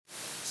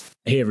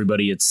Hey,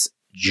 everybody, it's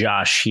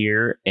Josh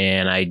here,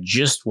 and I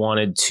just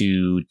wanted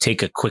to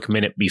take a quick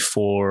minute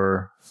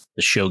before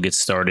the show gets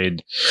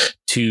started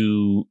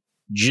to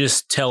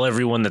just tell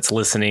everyone that's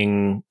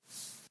listening,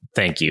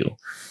 thank you.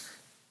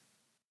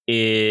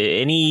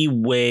 Any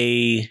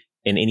way,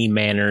 in any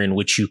manner in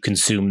which you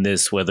consume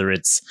this, whether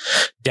it's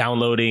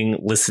downloading,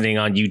 listening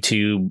on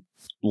YouTube,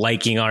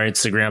 liking our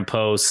Instagram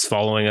posts,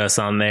 following us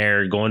on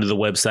there, going to the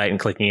website and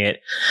clicking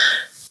it,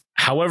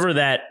 however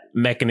that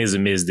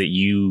mechanism is that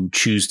you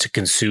choose to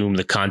consume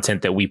the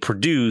content that we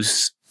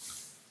produce,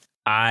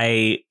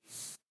 I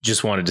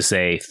just wanted to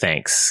say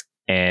thanks.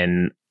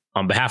 And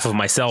on behalf of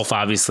myself,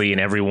 obviously, and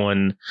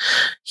everyone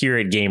here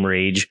at Game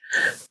Rage,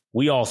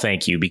 we all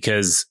thank you,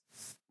 because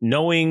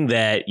knowing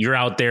that you're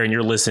out there and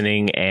you're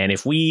listening, and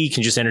if we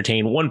can just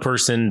entertain one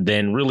person,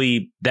 then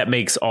really that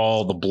makes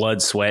all the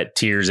blood, sweat,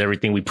 tears,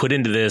 everything we put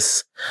into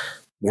this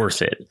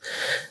worth it.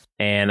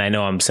 And I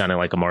know I'm sounding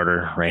like a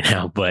martyr right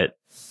now, but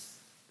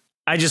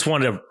I just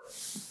wanted to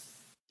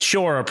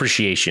show our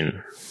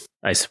appreciation,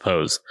 I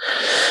suppose.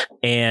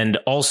 And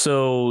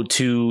also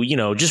to,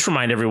 just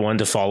remind everyone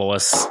to follow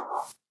us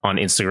on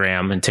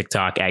Instagram and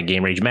TikTok at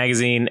Game Rage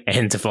Magazine,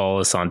 and to follow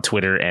us on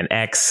Twitter and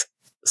X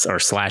or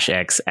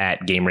 /X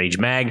at Game Rage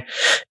Mag,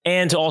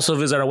 and to also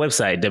visit our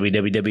website,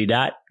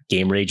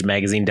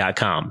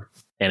 www.gameragemagazine.com.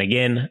 And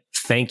again,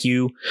 thank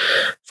you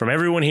from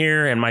everyone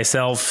here and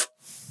myself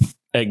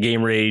at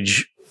Game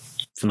Rage.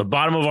 From the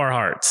bottom of our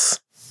hearts,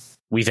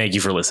 we thank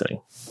you for listening.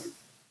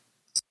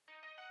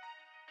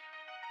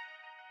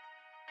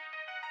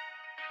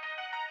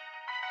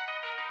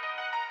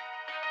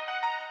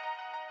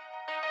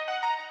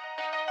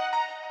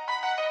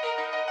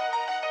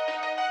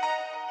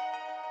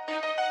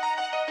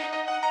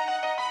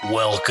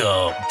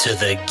 Welcome to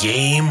the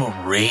Game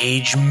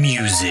Rage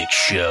Music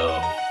Show.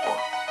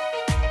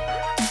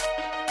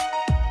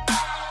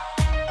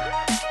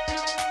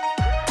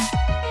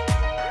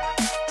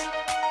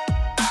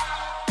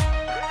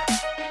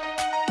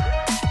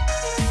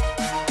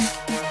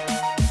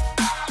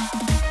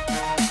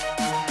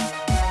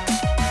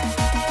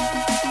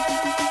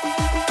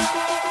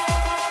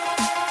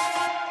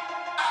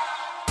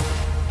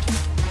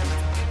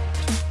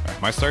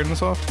 Am I starting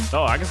this off?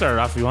 Oh, I can start it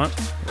off if you want.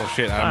 Well,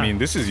 shit. I mean,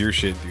 this is your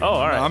shit, dude. Oh,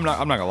 all right. I'm not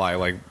gonna lie.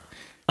 Like,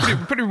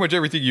 pretty much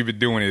everything you've been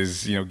doing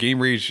is, Game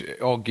Rage.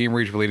 All Game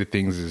Rage related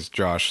things is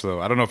Josh.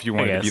 So I don't know if you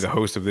want to be the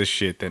host of this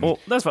shit. Then, well,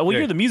 that's fine. Well,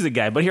 you're the music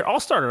guy, but here, I'll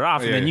start it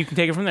off, and then you can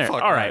take it from there.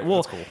 Fuck, all right.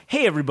 Well, cool.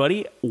 Hey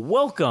everybody,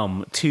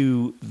 welcome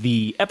to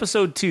the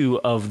episode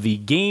 2 of the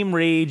Game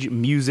Rage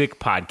Music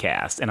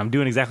Podcast, and I'm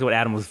doing exactly what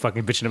Adam was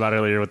fucking bitching about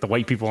earlier with the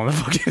white people on the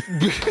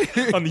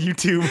fucking on the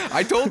YouTube.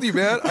 I told you,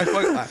 man.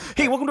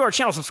 Hey, welcome to our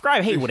channel.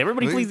 Subscribe. Hey, would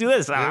everybody please do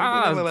this?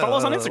 Follow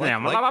us on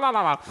Instagram.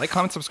 Like,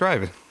 comment,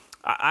 subscribe.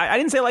 I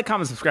didn't say like,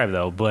 comment, subscribe,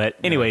 though. But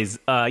anyways,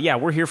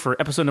 we're here for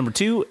episode number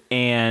 2.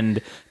 And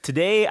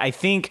today, I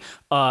think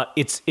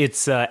it's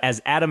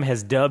as Adam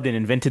has dubbed and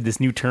invented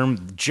this new term,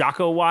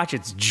 Jaco-Watch.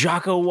 It's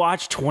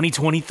Jaco-Watch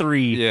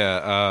 2023.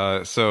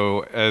 Yeah.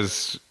 So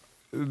as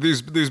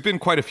there's been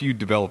quite a few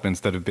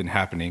developments that have been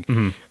happening.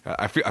 Mm-hmm.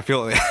 I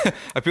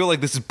feel like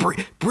this is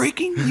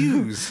breaking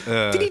news.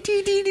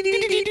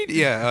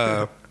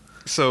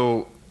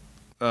 So.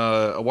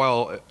 A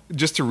while,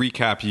 just to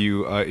recap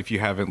you, if you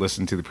haven't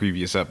listened to the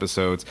previous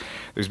episodes,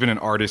 there's been an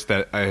artist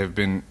that I have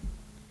been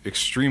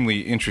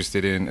extremely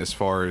interested in as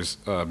far as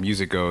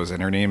music goes,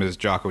 and her name is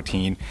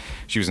Jacotene.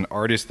 She was an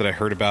artist that I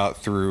heard about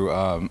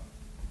through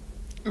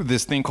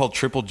this thing called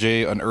Triple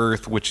J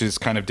Unearthed, which is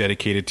kind of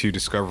dedicated to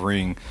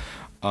discovering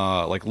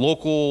like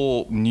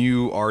local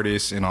new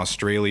artists in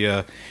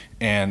Australia,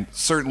 and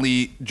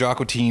certainly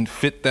Jacotene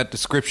fit that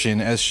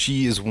description, as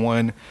she is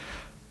one.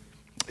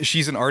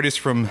 She's an artist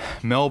from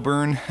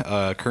Melbourne,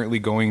 currently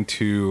going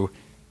to,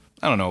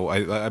 I don't know,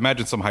 I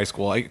imagine some high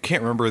school. I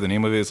can't remember the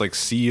name of it. It's like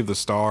Sea of the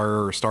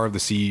Star or Star of the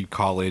Sea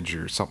College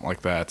or something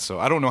like that. So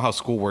I don't know how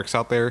school works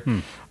out there.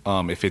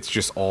 If it's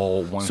just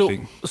all one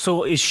thing.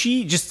 So is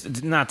she,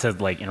 just not to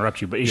like interrupt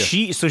you, but is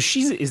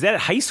is that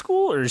high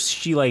school, or is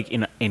she like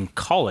in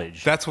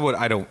college? That's what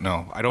I don't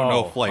know. I don't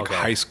know if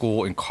high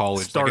school and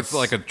college, like it's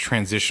like a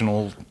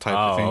transitional type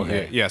of thing.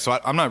 Okay. Yeah. So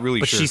I'm not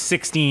really sure. But she's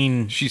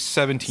 16. She's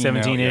 17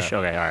 17-ish. Now,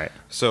 Okay. All right.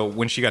 So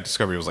when she got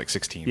discovered, it was like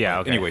 16. Yeah.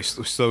 Okay. Anyway,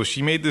 so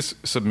she made this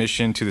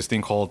submission to this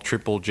thing called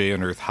Triple J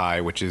Unearthed High,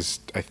 which is,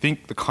 I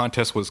think the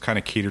contest was kind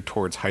of catered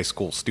towards high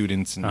school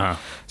students. And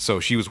so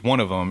she was one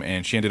of them,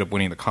 and she ended up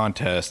winning the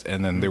contest.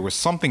 And then there was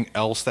something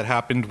else that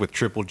happened with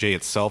Triple J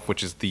itself,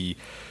 which is the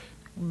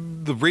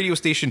radio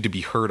station to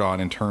be heard on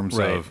in terms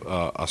of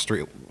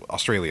Australia.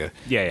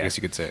 Yeah, I guess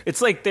you could say.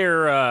 It's like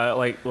they're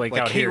like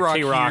out K-Rock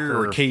here,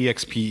 or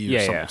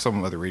KEXP or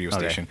some other radio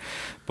station.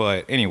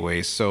 But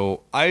anyway,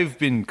 so I've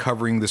been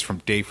covering this from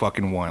day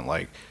fucking one.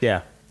 Like,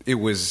 it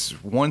was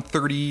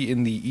 1:30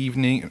 in the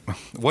evening,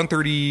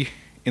 1:30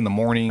 in the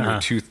morning, or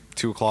 2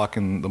 o'clock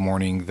in the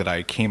morning, that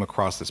I came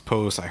across this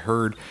post. I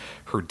heard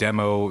her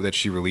demo that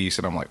she released,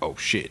 and I'm like, oh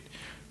shit,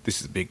 this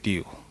is a big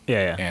deal.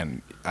 Yeah.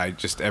 And I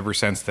just, ever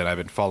since that, I've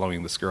been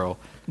following this girl.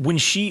 When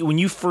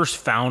you first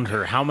found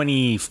her, how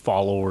many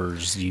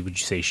followers would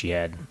you say she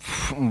had?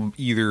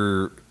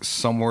 Either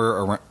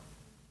somewhere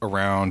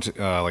around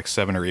like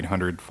 700 or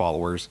 800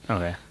 followers.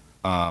 Okay.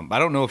 I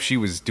don't know if she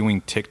was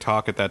doing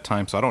TikTok at that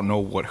time, so I don't know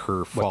what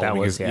her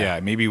following is. Yeah,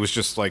 maybe it was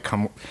just like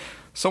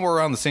somewhere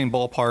around the same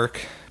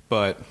ballpark,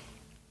 but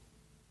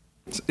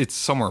it's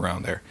somewhere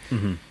around there.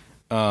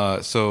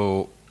 Mm-hmm.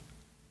 So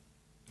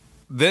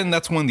then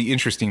that's when the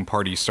interesting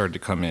parties started to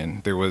come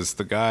in. There was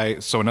the guy,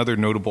 so another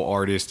notable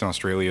artist in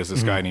Australia is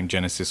this guy named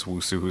Genesis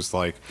Wusu, who's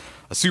like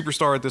a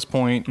superstar at this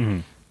point.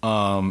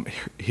 Mm-hmm.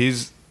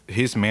 His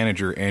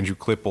manager, Andrew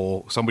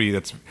Klippel, somebody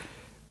that's,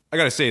 I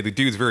gotta say, the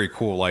dude's very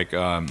cool. Like,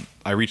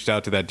 I reached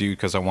out to that dude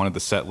because I wanted the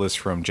set list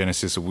from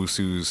Genesis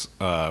Owusu's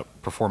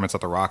performance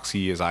at the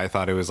Roxy, as I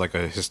thought it was like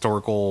a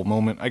historical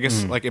moment. I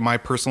guess, like in my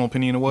personal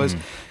opinion, it was,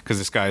 because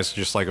this guy is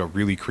just like a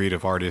really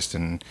creative artist,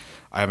 and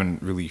I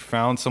haven't really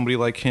found somebody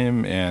like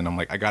him. And I'm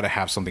like, I gotta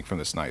have something from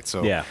this night.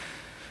 So yeah,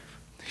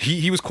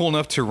 he was cool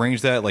enough to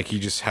arrange that. Like, he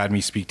just had me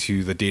speak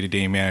to the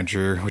day-to-day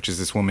manager, which is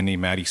this woman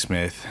named Maddie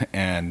Smith,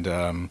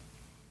 and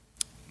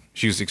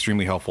she was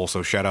extremely helpful.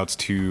 So shout outs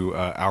to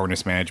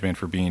Ourness Management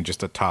for being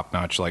just a top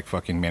notch, like,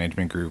 fucking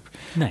management group.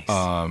 Nice.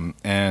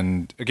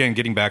 And again,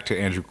 getting back to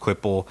Andrew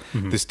Klippel,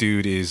 this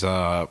dude is,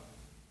 got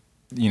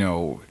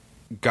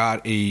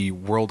a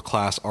world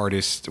class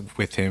artist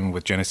with him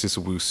with Genesis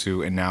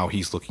Owusu, and now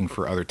he's looking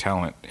for other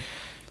talent.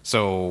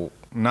 So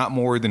not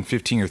more than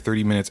 15 or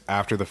 30 minutes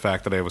after the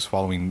fact that I was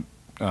following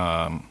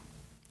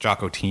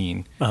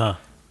Jacotene,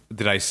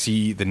 did I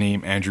see the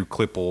name Andrew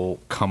Klippel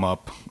come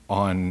up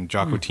on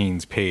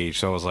Jacotene's page.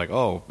 So I was like,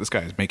 oh, this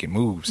guy's making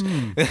moves.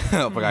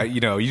 But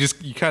you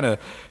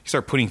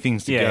start putting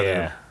things together.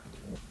 Yeah.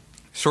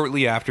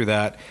 Shortly after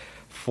that,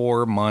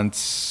 4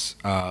 months.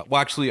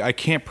 Actually, I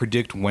can't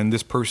predict when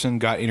this person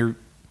got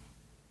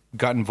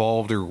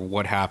involved or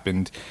what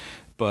happened.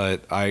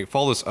 But I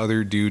follow this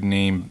other dude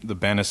named the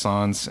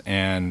Benessons,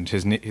 and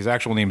his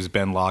actual name is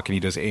Ben Locke, and he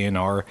does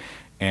A&R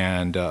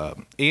and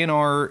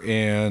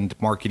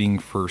marketing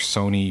for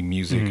Sony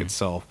Music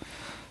itself.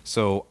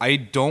 So I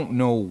don't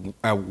know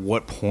at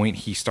what point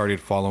he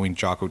started following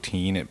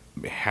Jacotene. It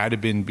had to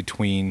been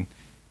between,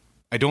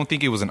 I don't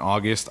think it was in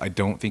August. I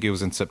don't think it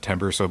was in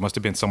September. So it must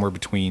have been somewhere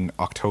between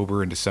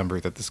October and December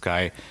that this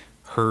guy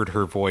heard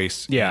her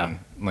voice and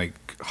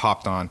like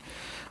hopped on.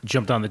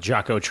 Jumped on the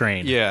Jaco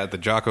train. Yeah, the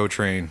Jaco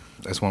train,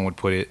 as one would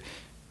put it.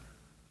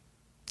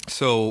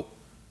 So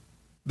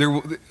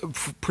there,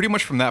 pretty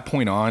much from that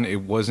point on, there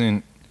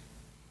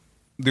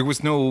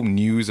was no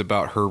news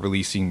about her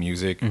releasing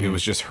music. It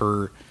was just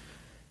her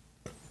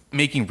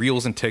making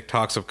reels and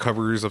TikToks of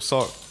covers of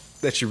songs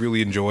that she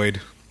really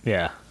enjoyed.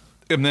 Yeah.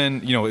 And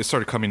then, it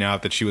started coming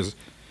out that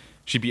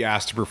she'd be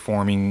asked to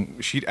performing.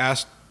 She'd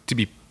asked to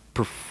be,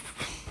 oh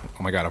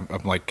my God,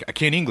 I'm like, I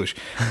can't English.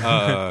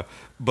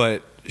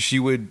 But she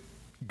would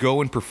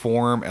go and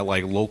perform at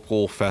like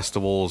local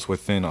festivals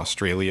within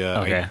Australia.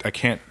 Okay. I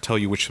can't tell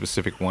you which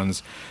specific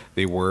ones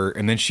they were.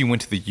 And then she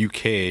went to the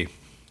UK,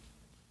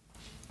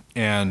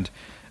 and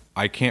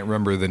I can't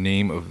remember the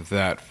name of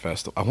that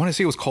festival. I want to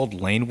say it was called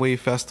Laneway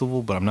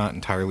Festival, but I'm not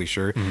entirely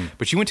sure.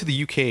 But she went to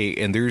the UK,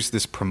 and there's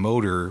this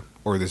promoter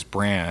or this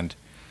brand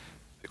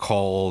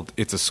called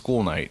It's a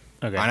School Night.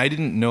 Okay. And I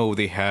didn't know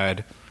they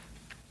had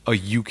a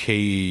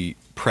UK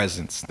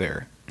presence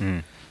there.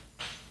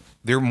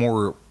 They're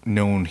more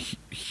known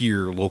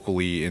here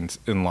locally in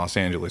Los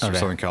Angeles or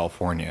Southern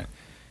California,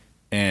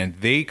 and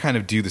they kind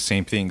of do the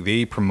same thing.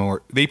 They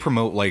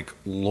promote like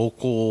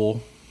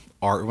local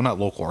art, well, not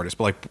local artists,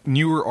 but like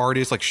newer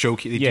artists, like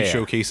they do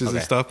showcases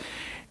and stuff.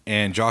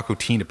 And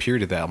Jacotene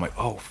appeared at that. I'm like,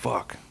 oh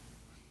fuck,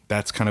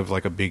 that's kind of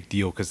like a big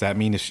deal, because that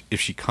means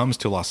if she comes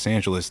to Los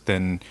Angeles,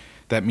 then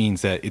that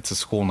means that It's a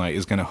School Night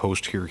is going to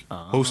host her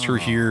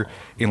here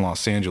in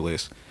Los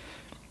Angeles.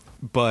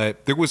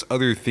 But there was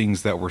other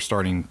things that were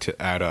starting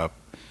to add up.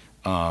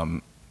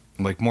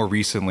 Like more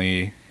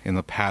recently, in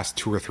the past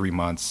 2 or 3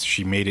 months,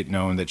 she made it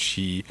known that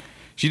she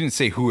didn't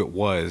say who it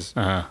was,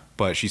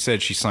 but she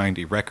said she signed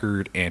a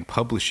record and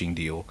publishing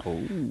deal.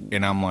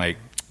 And I'm like,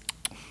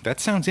 that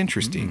sounds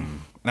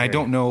interesting. And I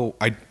don't know.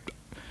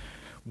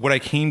 What I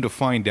came to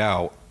find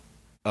out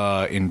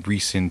in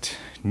recent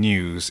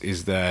news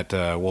is that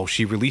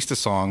she released a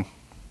song.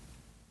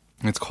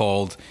 It's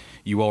called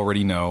You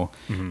Already Know,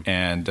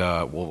 and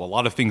a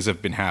lot of things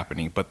have been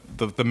happening, but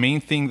the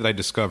main thing that I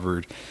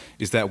discovered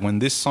is that when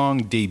this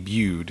song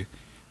debuted,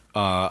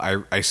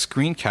 I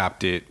screen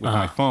capped it with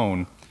my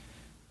phone,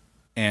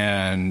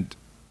 and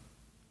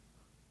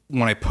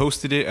when I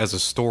posted it as a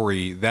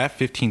story, that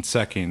 15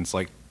 seconds,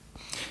 like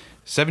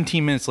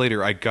 17 minutes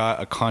later, I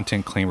got a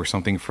content claim or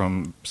something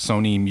from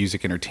Sony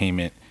Music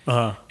Entertainment,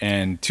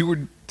 and two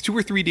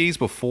or 3 days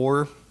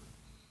before,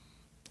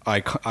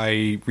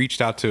 I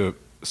reached out to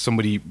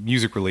somebody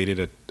music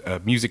related, a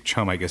music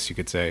chum, I guess you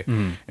could say,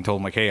 and told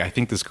him like, hey, I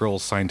think this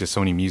girl's signed to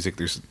Sony Music.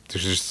 There's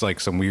just like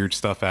some weird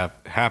stuff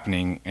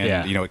happening,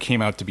 and it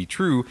came out to be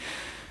true.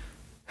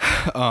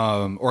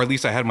 or at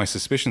least I had my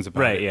suspicions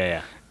about it. Right,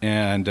 yeah.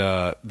 And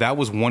that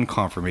was one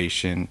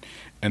confirmation.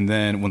 And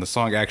then when the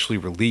song actually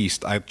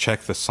released, I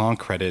checked the song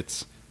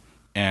credits,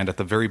 and at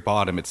the very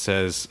bottom it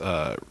says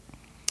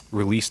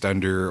released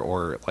under,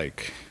 or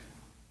like,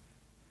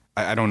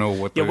 I don't know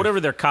what. Whatever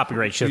their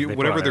copyright should.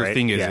 Whatever their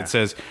thing is, yeah. It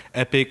says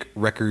Epic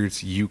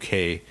Records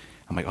UK.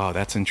 I'm like, oh,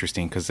 that's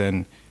interesting, because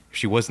then if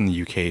she was in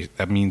the UK,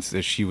 that means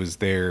that she was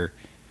there,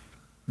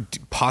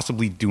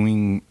 possibly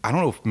doing, I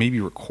don't know, if maybe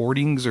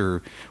recordings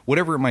or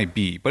whatever it might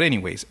be. But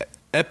anyways,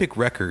 Epic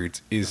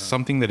Records is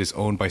something that is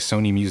owned by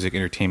Sony Music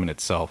Entertainment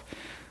itself.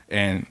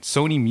 And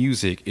Sony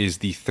Music is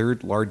the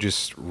third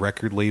largest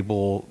record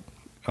label,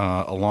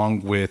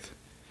 along with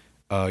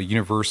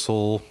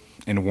Universal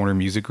and Warner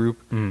Music Group.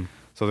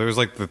 So there's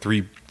like the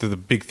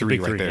big three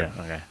right there.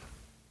 Yeah. Okay.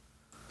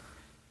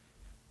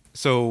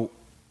 So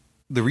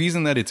the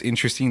reason that it's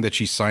interesting that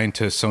she signed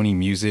to Sony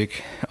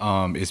Music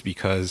is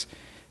because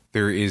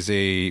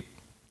they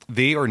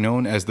are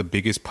known as the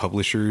biggest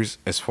publishers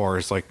as far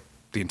as like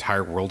the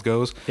entire world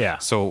goes. Yeah.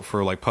 So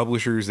for like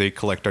publishers, they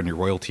collect on your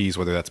royalties,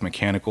 whether that's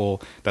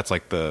mechanical, that's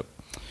like the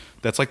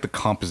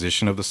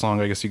composition of the song,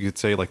 I guess you could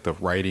say, like the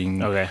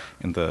writing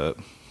and the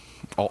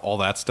all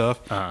that stuff.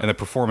 And the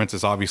performance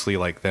is obviously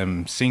like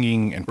them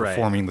singing and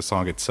performing the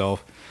song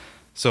itself.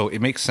 So it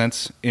makes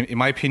sense, in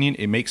my opinion,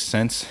 it makes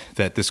sense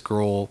that this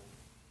girl,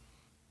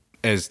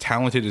 as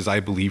talented as I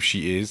believe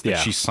she is, that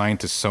she's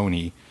signed to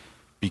Sony,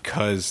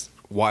 because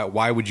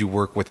why would you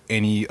work with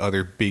any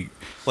other big,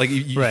 like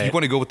you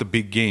want to go with the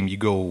big game, you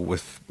go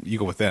with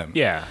them.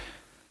 Yeah.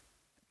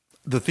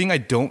 The thing I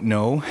don't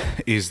know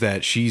is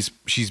that she's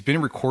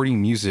been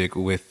recording music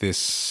with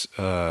this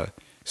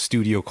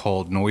studio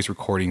called Noise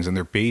Recordings, and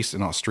they're based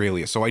in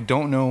Australia. So I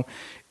don't know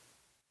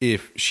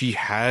if she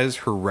has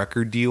her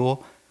record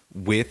deal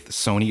with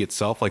Sony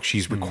itself, like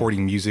she's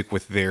recording music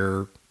with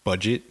their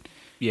budget.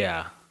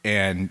 Yeah.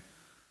 And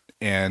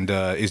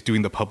is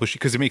doing the publishing,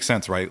 because it makes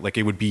sense, right? Like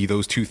it would be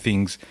those two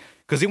things,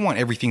 because they want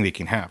everything they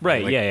can have.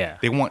 Right, like, yeah.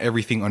 They want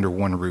everything under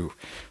one roof.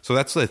 So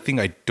that's the thing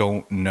I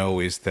don't know,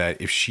 is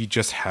that if she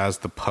just has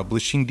the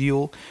publishing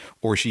deal,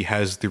 or she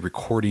has the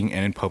recording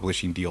and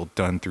publishing deal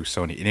done through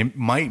Sony. And it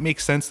might make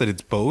sense that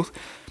it's both,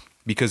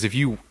 because if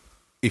you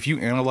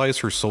analyze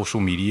her social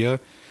media,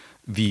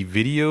 the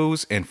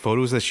videos and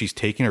photos that she's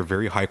taking are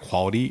very high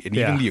quality, and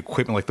even the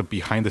equipment, like the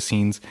behind the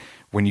scenes,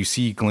 when you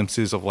see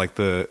glimpses of like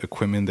the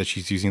equipment that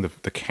she's using,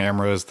 the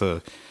cameras,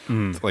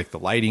 like the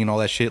lighting and all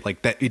that shit,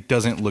 like that, it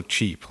doesn't look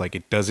cheap. Like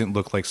it doesn't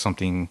look like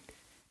something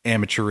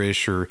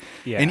amateurish, or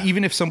and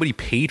even if somebody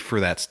paid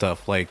for that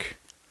stuff, like,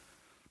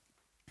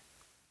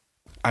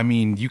 I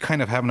mean, you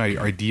kind of have an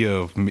idea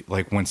of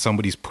like when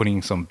somebody's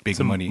putting some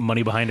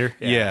money behind her.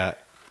 Yeah.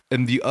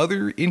 And the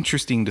other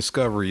interesting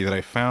discovery that I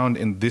found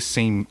in this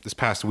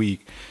past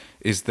week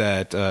is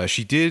that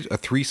she did a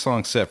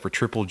 3-song set for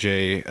Triple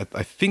J at,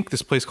 I think,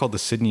 this place called the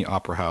Sydney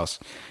Opera House.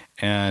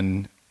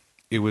 And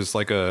it was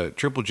like a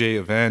Triple J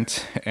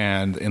event.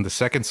 And in the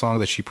second song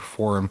that she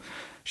performed,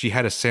 she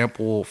had a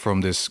sample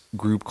from this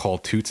group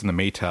called Toots and the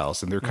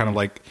Maytals. And they're kind of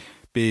like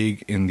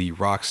big in the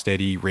rock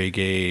steady,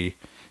 reggae,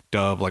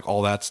 dub, like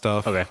all that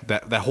stuff. Okay.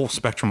 That whole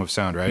spectrum of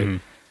sound, right?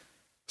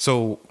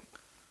 So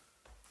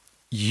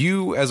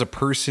you as a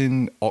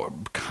person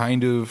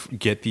kind of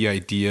get the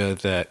idea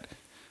that,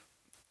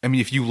 I mean,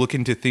 if you look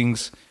into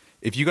things,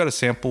 if you got a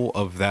sample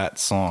of that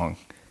song,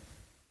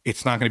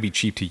 it's not going to be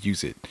cheap to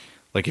use it.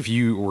 Like if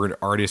you were an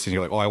artist and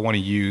you're like, oh, I want to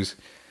use,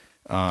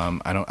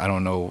 I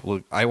don't know,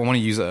 look, I want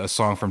to use a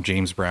song from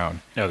James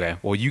Brown. Okay.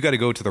 Well, you got to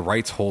go to the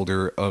rights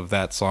holder of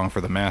that song for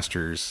the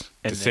masters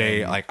to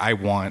say, like, I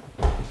want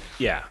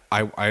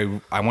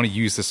to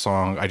use this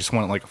song. I just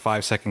want like a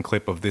 5-second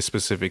clip of this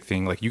specific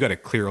thing. Like you got to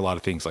clear a lot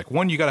of things. Like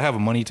one, you got to have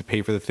money to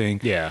pay for the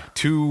thing. Yeah.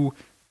 Two,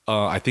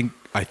 I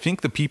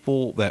think the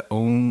people that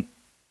own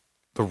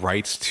the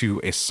rights to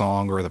a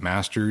song or the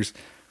masters,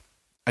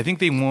 I think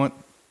they want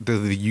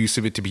the use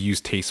of it to be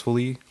used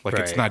tastefully. Like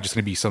it's not just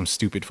going to be some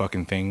stupid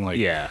fucking thing. Like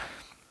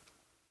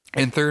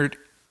And third,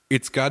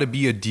 it's got to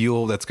be a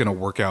deal that's going to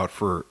work out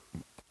for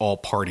all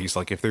parties.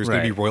 Like if there's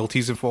going to be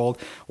royalties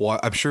involved, well,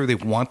 I'm sure they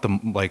want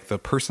them, like the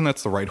person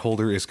that's the right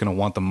holder is going to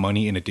want the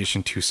money in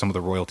addition to some of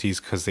the royalties,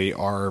 because they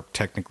are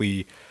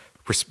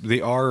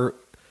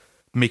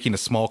making a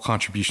small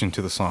contribution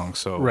to the song.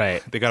 So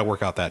they got to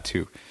work out that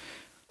too.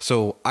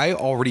 So I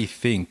already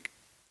think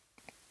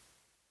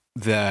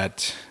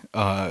that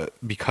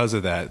because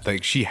of that,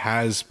 like she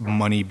has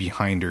money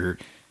behind her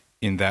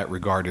in that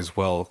regard as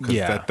well.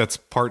 Because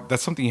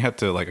that's something you have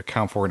to like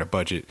account for in a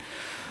budget.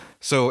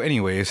 So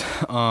anyways,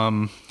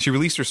 she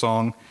released her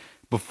song.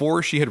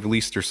 Before she had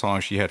released her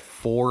song, she had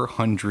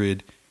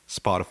 400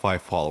 Spotify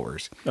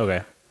followers.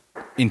 Okay.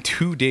 In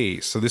 2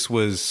 days. So this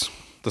was,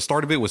 the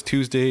start of it was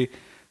Tuesday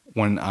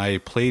when I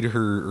played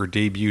her or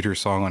debuted her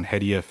song on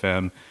Heady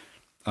FM.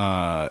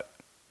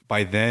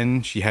 By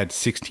then she had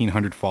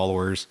 1,600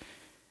 followers.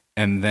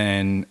 And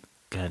then,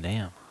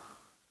 goddamn.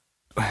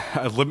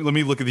 let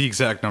me look at the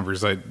exact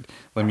numbers.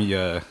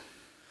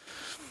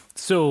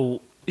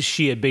 So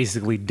she had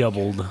basically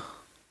doubled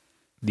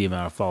the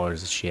amount of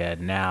followers that she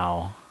had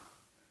now.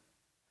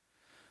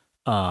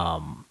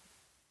 What?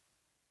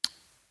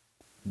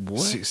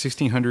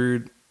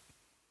 1,600.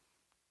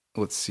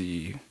 Let's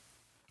see.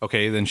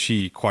 Okay, then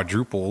she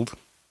quadrupled,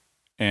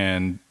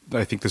 and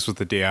I think this was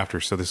the day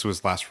after, so this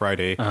was last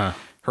Friday.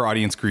 Her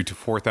audience grew to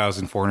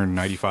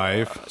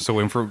 4,495. So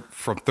when from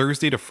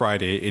Thursday to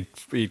Friday,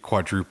 it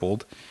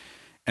quadrupled,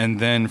 and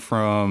then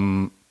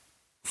from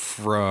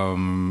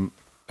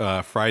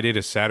Friday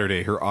to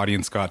Saturday, her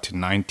audience got to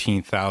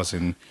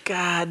 19,000.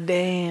 God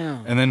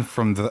damn! And then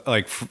from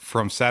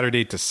from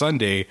Saturday to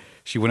Sunday,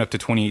 she went up to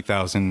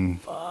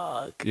 28,000.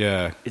 Fuck.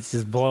 Yeah, it's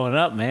just blowing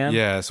up, man.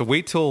 Yeah. So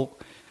wait till,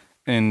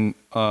 and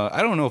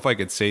I don't know if I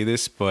could say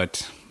this,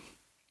 but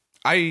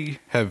I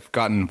have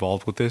gotten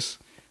involved with this.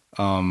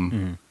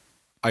 I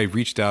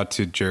reached out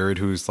to Jared,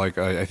 who's like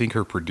I think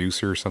her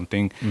producer or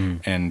something,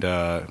 and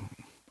I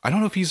don't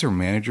know if he's her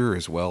manager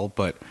as well,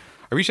 but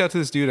I reached out to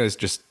this dude. I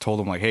just told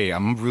him like, hey,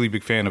 I'm a really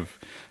big fan of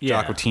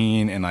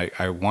Jacotene, and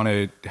I want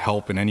to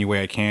help in any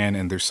way I can.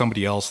 And there's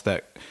somebody else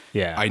that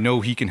I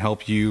know he can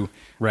help you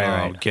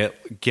get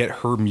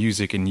her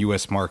music in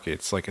U.S.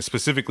 markets, like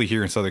specifically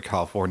here in Southern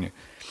California.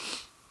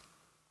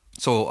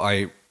 So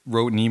I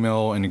wrote an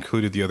email and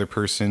included the other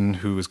person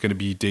who is going to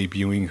be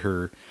debuting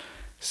her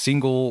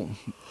single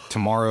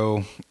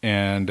tomorrow.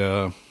 And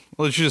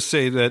let's just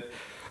say that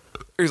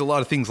there's a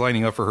lot of things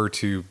lining up for her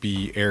to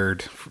be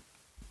aired.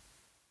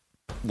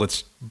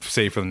 Let's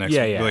say for the next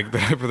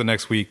for the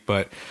next week,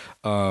 but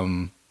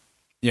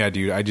yeah,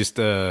 dude, I just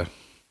I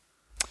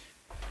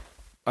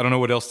don't know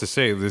what else to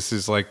say. This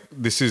is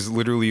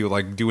literally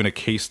like doing a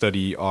case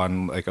study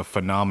on like a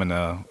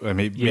phenomena.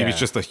 Maybe it's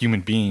just a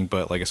human being,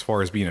 but like as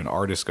far as being an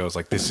artist goes,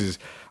 like this is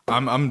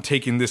I'm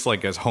taking this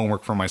like as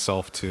homework for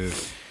myself to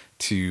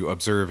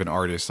observe an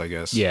artist, I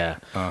guess. Yeah.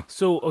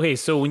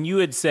 So when you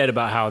had said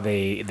about how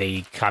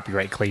they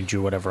copyright claimed you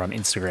or whatever on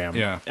Instagram,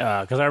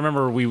 because I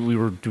remember we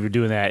were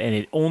doing that,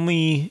 and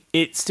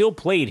it still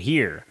played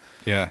here.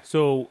 Yeah.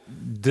 So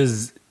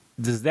does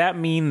that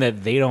mean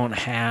that they don't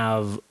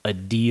have a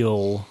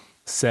deal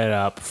set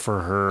up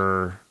for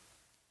her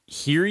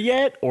here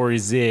yet, or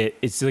it's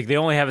like they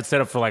only have it set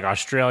up for like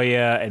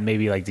Australia and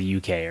maybe like the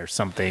UK or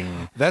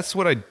something? That's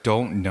what I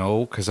don't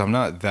know, because I'm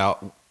not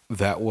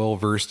that well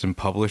versed in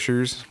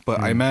publishers, but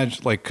I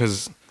imagine like,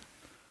 because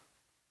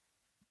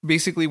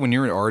basically when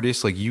you're an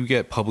artist, like you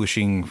get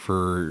publishing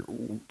for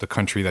the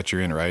country that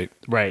you're in, right?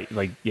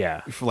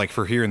 Like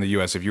for here in the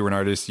US, if you were an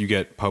artist, you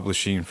get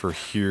publishing for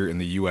here in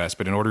the US,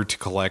 but in order to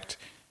collect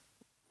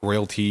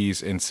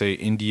royalties in say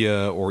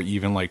India or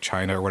even like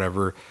China or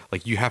whatever,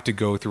 like you have to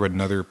go through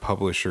another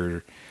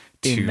publisher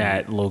in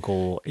that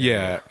local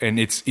area. And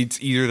it's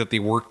either that they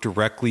work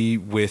directly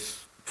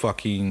with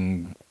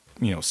fucking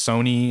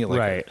Sony,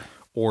 like,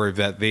 or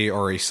that they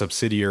are a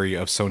subsidiary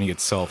of Sony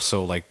itself.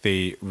 So like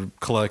they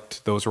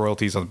collect those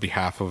royalties on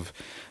behalf of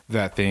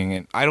that thing.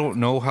 And I don't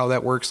know how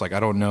that works. Like, I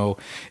don't know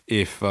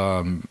if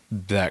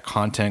that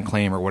content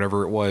claim or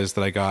whatever it was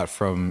that I got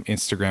from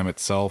Instagram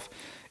itself,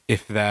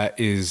 if that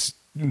is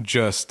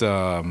just,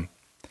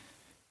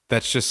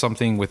 that's just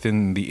something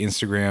within the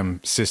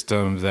Instagram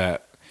system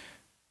that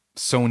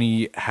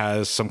Sony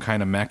has some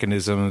kind of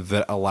mechanism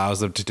that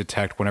allows them to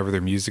detect whenever their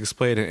music's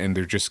played, and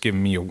they're just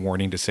giving me a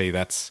warning to say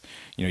that's,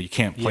 you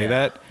can't play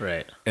that.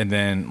 Right. And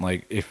then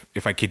like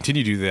if I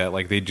continue to do that,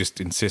 like they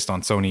just insist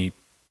on Sony,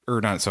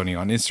 or not Sony,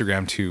 on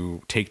Instagram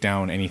to take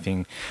down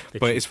anything.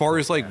 But as far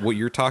as like what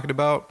you're talking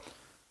about,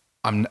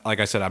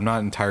 like I said, I'm not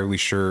entirely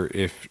sure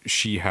if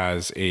she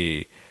has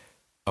a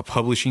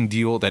publishing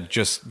deal that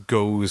just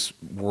goes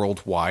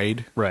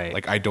worldwide. Right.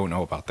 Like I don't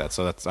know about that.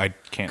 So I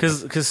can't,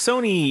 because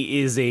Sony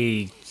is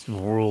a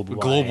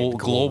worldwide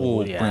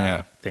global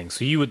thing.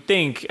 So you would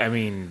think, I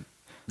mean,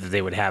 that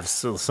they would have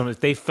some, if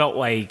they felt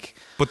like,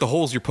 but the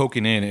holes you're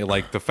poking in,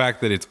 like the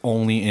fact that it's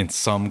only in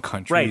some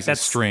countries, is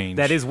strange.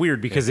 That is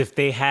weird, because if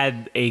they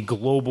had a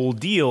global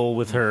deal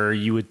with her,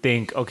 you would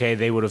think, okay,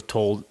 they would have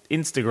told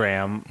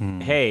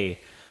Instagram, hey,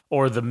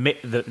 or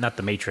not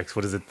the Matrix,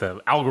 what is it? The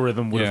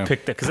algorithm would have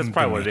picked it, because that's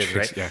probably what it is,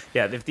 right?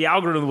 Yeah. If the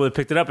algorithm would have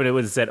picked it up and it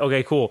would have said,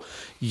 okay, cool,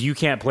 you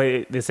can't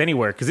play this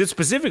anywhere, because it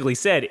specifically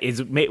said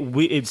it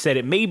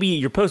may be,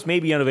 your post may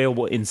be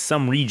unavailable in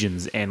some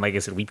regions, and like I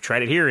said, we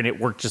tried it here and it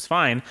worked just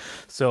fine.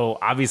 So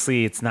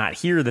obviously it's not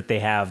here that they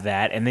have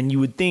that. And then you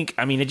would think,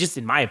 I mean, it just,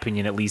 in my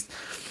opinion at least,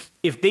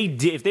 if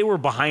they were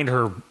behind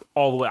her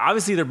all the way,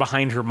 obviously they're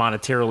behind her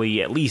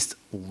monetarily, at least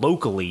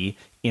locally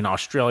in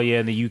Australia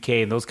and the UK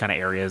and those kind of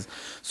areas.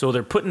 So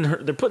they're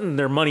putting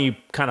their money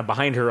kind of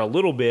behind her a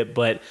little bit,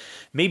 but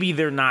maybe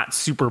they're not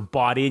super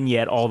bought in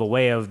yet all the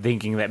way of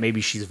thinking that maybe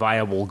she's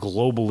viable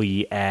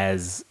globally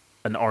as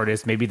an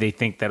artist. Maybe they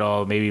think that,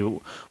 oh, maybe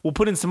we'll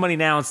put in some money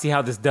now and see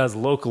how this does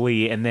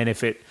locally, and then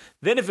if it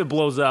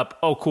blows up,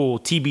 oh cool,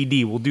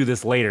 TBD, we'll do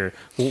this later.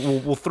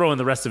 We'll throw in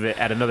the rest of it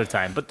at another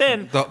time. But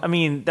then, I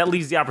mean, that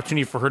leaves the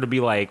opportunity for her to be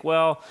like,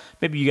 well,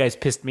 maybe you guys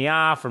pissed me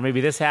off, or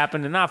maybe this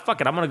happened, and fuck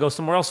it, I'm gonna go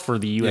somewhere else for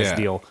the US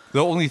deal.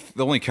 The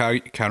only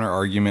counter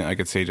argument I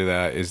could say to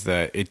that is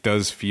that it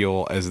does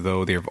feel as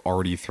though they've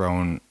already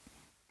thrown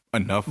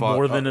enough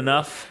more than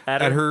enough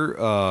at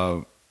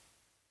her.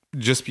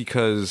 Just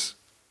because,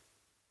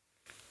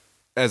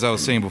 as I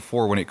was saying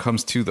before, when it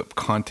comes to the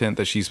content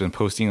that she's been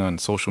posting on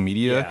social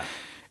media,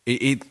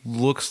 it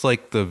looks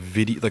like the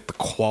video, like the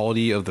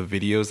quality of the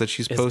videos that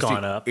she's posting,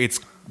 gone up.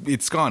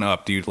 It's gone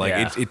up, dude. Like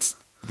it's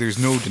there's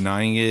no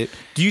denying it.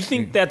 Do you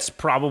think that's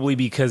probably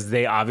because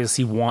they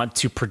obviously want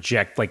to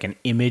project like an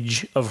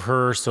image of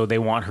her, so they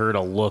want her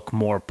to look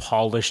more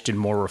polished and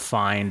more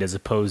refined, as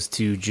opposed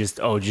to just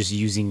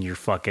using your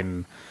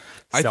fucking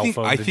cell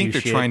phone? I think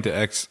they're trying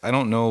to I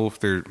don't know if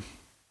the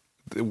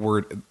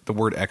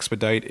word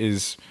expedite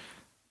is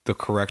the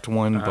correct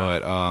one,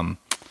 but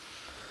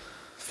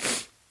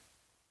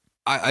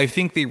I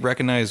think they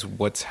recognize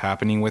what's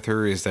happening with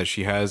her is that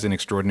she has an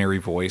extraordinary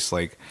voice,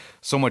 like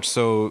so much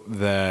so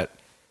that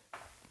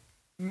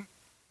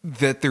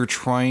they're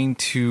trying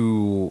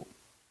to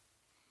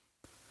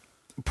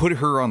put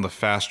her on the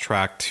fast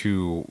track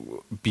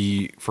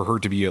for her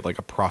to be like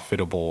a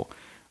profitable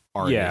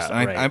artist. Yeah,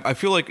 and right. I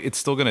feel like it's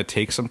still going to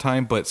take some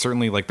time, but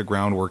certainly like the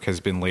groundwork has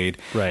been laid.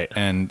 Right.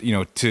 And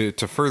to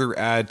further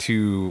add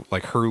to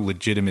like her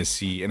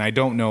legitimacy, and I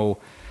don't know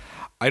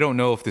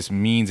if this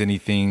means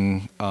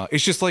anything.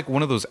 It's just like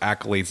one of those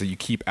accolades that you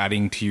keep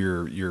adding to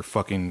your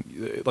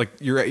fucking, like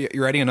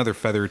you're adding another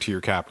feather to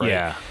your cap, right?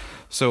 Yeah.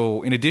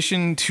 So in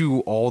addition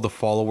to all the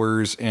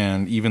followers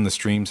and even the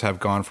streams have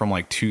gone from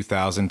like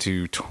 2,000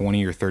 to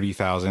 20 or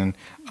 30,000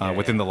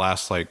 within the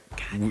last like.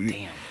 God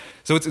damn.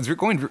 So it's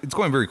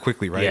going very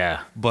quickly, right?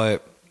 Yeah.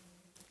 But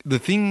the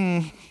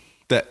thing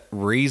that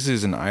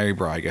raises an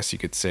eyebrow, I guess you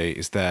could say,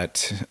 is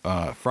that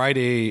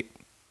Friday.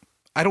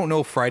 I don't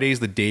know if Friday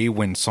is the day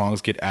when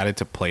songs get added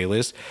to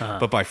playlists,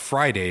 but by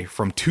Friday,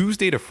 from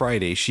Tuesday to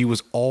Friday, she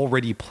was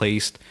already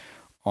placed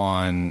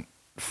on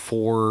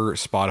 4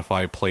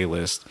 Spotify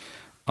playlists.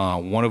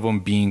 One of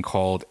them being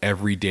called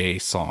Everyday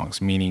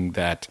Songs, meaning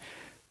that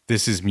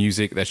this is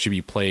music that should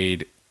be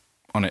played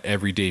on an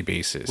everyday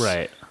basis.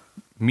 Right.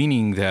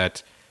 Meaning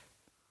that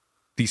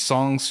these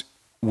songs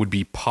would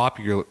be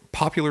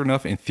popular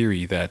enough in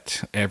theory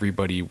that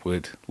everybody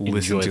would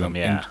listen Enjoy to them.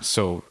 them. Yeah. And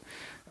so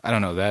I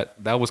don't know,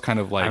 that was kind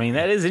of like, I mean,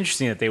 that is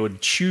interesting that they would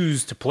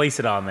choose to place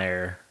it on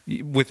there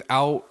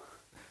without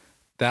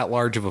that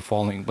large of a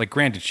following. Like,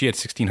 granted, she had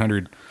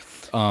 1,600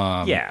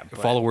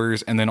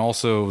 followers, and then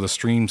also the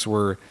streams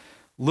were a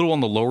little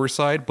on the lower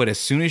side. But as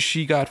soon as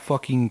she got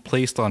fucking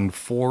placed on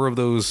 4 of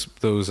those,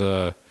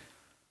 it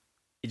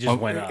just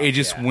went up. It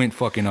just went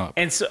fucking up.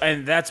 And so,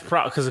 and that's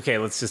because okay,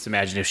 let's just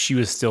imagine if she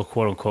was still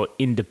quote unquote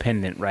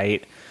independent,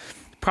 right?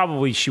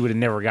 Probably she would have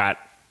never got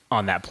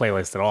on that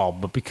playlist at all.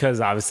 But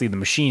because obviously the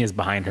machine is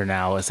behind her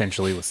now,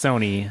 essentially with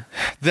Sony,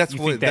 that's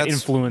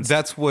influence.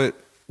 That's what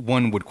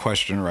one would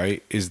question,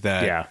 right? Is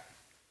that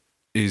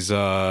is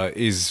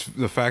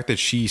the fact that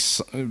she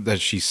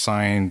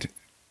signed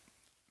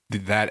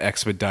that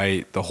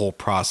expedite the whole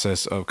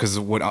process of, because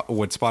what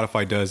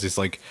Spotify does is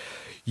like,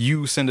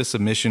 you send a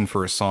submission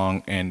for a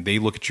song and they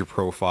look at your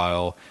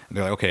profile and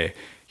they're like, okay,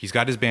 he's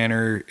got his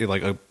banner,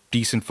 like a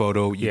decent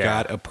photo. You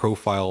got a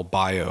profile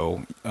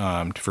bio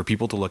for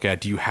people to look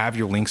at. Do you have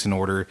your links in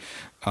order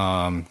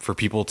for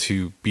people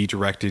to be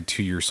directed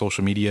to your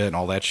social media and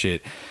all that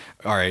shit?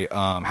 All right.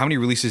 How many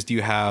releases do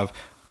you have?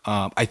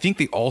 I think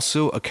they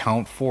also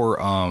account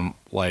for I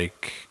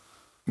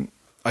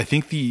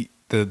think the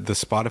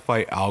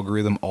Spotify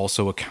algorithm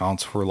also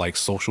accounts for like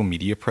social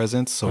media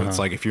presence. So it's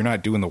like, if you're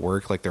not doing the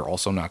work, like they're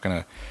also not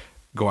going to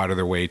go out of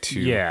their way to.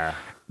 Yeah.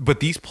 But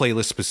these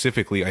playlists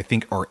specifically, I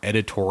think, are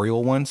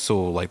editorial ones.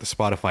 So like the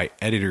Spotify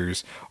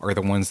editors are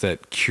the ones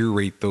that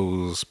curate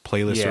those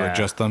playlists or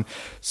adjust them.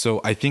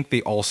 So I think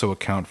they also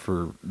account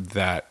for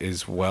that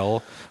as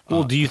well.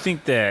 Well, do you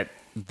think that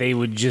they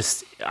would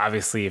just,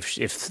 obviously, if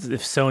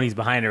Sony's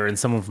behind her and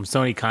someone from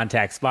Sony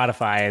contacts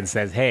Spotify and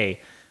says,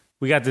 hey,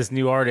 we got this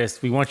new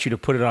artist, we want you to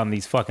put it on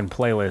these fucking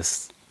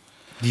playlists,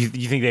 do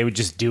you think they would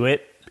just do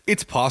it?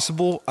 It's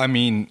possible. I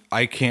mean,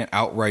 I can't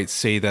outright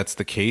say that's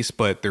the case,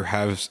 but there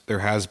has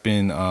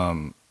been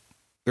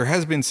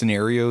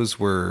scenarios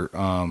where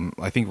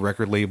I think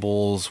record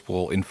labels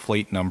will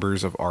inflate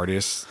numbers of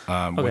artists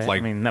with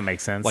like, I mean, that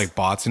makes sense, like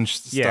bots and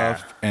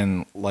stuff,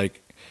 and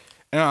like.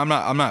 And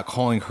I'm not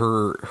calling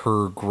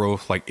her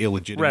growth like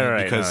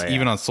illegitimate, because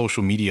even on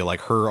social media, like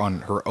her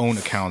on her own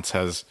accounts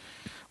has,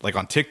 like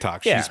on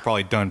TikTok, she's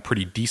probably done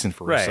pretty decent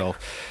for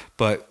herself.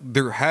 But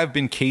there have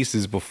been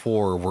cases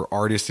before where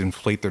artists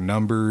inflate their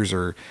numbers,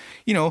 or,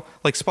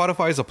 like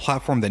Spotify is a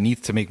platform that needs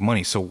to make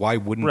money. So why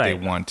wouldn't they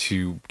want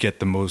to get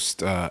the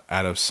most out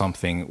of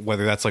something,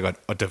 whether that's like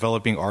a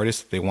developing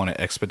artist that they want to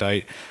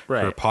expedite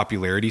for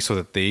popularity so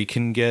that they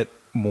can get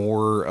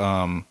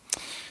more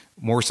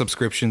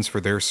subscriptions for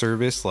their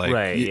service. Like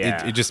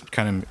it just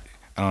kind of,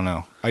 I don't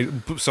know. I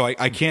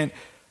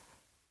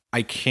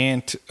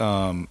can't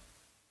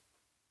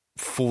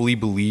fully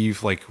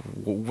believe like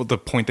the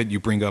point that you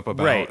bring up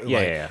about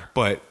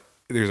but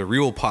there's a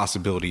real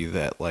possibility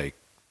that like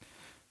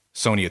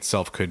Sony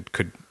itself could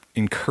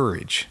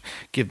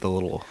give the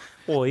little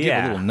Well, give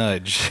a little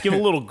nudge, give a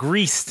little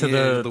grease to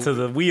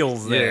the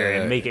wheels there,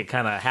 and make it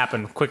kind of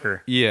happen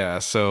quicker. Yeah.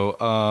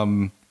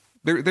 So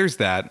there's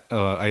that.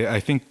 I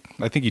think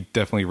you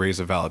definitely raise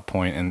a valid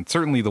point, and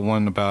certainly the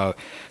one about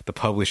the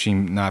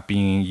publishing not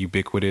being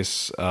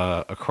ubiquitous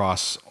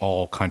across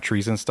all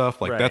countries and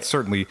stuff. Like that's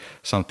certainly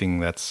something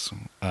that's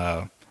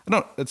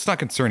it's not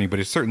concerning, but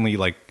it certainly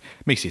like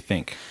makes you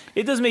think.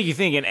 It does make you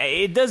think, and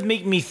it does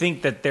make me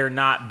think that they're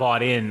not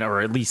bought in,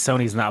 or at least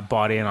Sony's not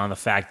bought in on the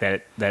fact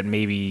that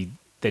maybe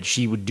that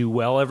she would do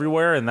well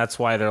everywhere, and that's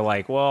why they're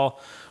like, well,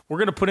 we're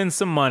going to put in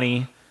some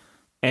money,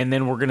 and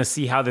then we're going to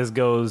see how this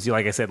goes,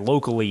 like I said,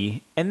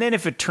 locally, and then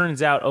if it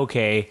turns out,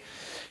 okay,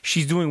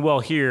 she's doing well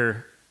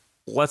here,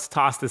 let's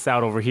toss this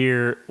out over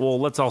here. Well,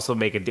 let's also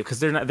make a deal, because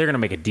they're going to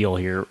make a deal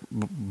here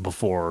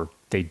before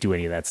they do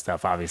any of that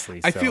stuff,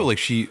 obviously. So. I feel like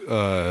she...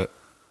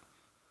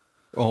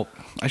 well,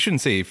 I shouldn't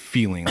say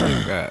feeling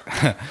like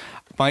that.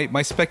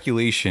 My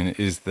speculation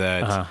is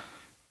that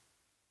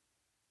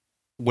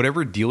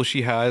whatever deal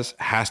she has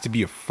to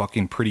be a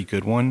fucking pretty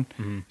good one,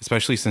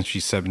 especially since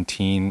she's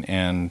 17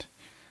 and,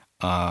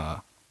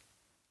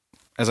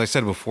 as I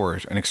said before,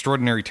 an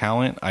extraordinary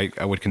talent.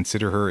 I would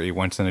consider her a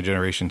once in a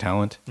generation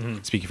talent,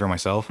 speaking for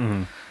myself,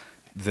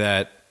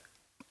 that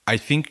I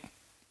think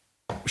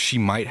she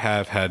might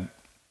have had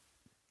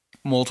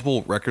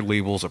multiple record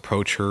labels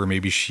approach her.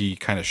 Maybe she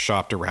kind of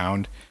shopped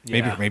around.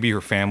 Maybe her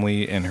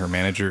family and her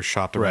manager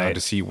shopped around to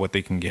see what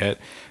they can get.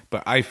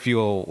 But I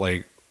feel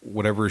like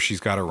whatever she's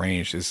got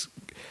arranged is,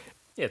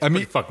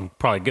 fucking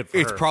probably good for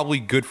her. It's probably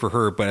good for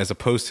her, but as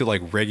opposed to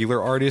like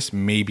regular artists,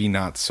 maybe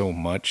not so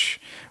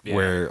much.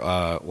 Where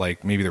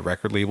like maybe the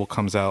record label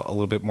comes out a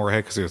little bit more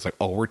ahead because it's like,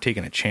 oh, we're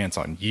taking a chance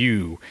on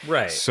you,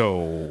 right? So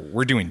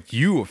we're doing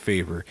you a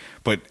favor.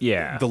 But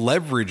the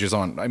leverage is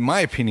on, in my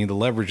opinion, the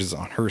leverage is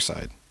on her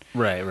side.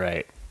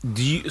 Right.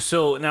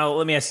 So now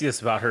let me ask you this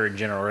about her in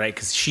general, right?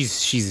 Because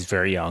she's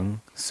very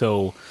young.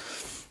 So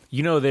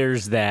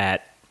there's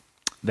that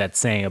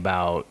saying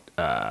about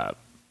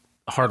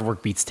hard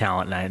work beats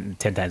talent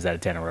 10 times out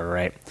of 10 or whatever,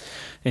 right?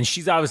 And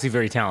she's obviously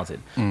very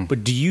talented.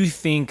 But do you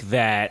think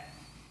that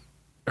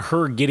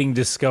her getting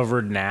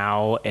discovered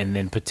now and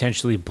then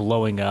potentially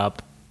blowing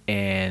up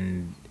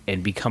and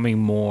becoming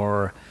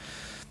more,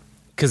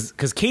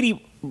 because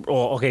Katie...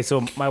 Well, okay,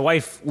 so my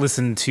wife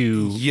listened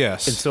to...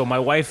 Yes. And so my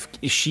wife,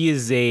 she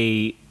is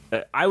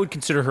I would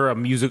consider her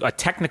a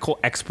technical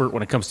expert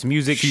when it comes to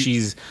music.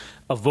 She's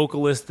a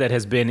vocalist that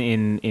has been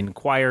in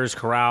choirs,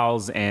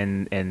 chorales,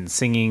 and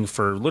singing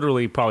for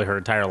literally probably her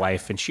entire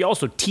life. And she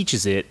also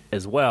teaches it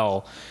as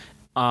well.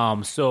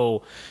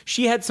 So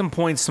she had some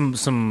points,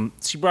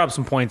 she brought up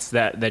some points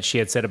that she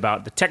had said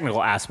about the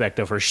technical aspect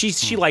of her.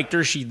 She liked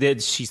her. She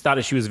thought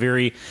that she was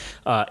very,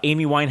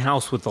 Amy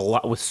Winehouse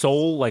with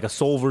soul, like a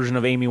soul version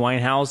of Amy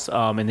Winehouse.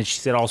 And then she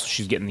said also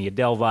she's getting the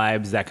Adele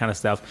vibes, that kind of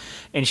stuff.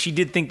 And she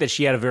did think that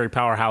she had a very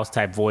powerhouse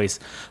type voice.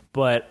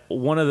 But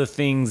one of the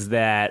things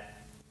that,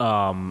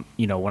 when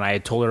I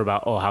had told her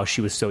about, how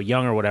she was so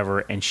young or whatever,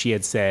 and she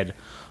had said,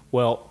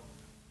 well,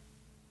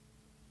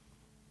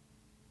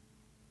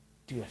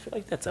 dude, I feel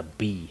like that's a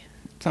bee.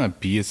 It's not a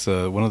bee. It's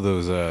one of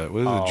those,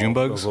 what is it, June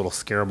bugs? Those little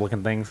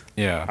scarab-looking things?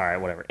 Yeah. All right,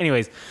 whatever.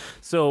 Anyways,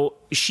 so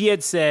she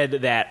had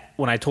said that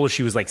when I told her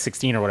she was like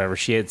 16 or whatever,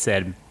 she had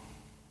said,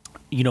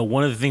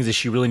 one of the things that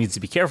she really needs to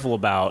be careful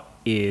about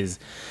is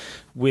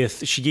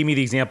she gave me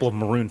the example of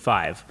Maroon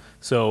 5.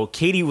 So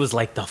Katie was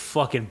like the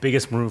fucking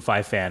biggest Maroon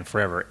 5 fan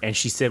forever. And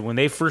she said when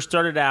they first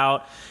started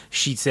out,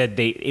 she said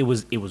it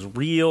was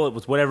real, it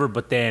was whatever.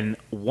 But then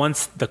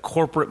once the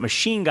corporate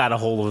machine got a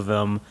hold of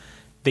them,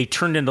 they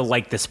turned into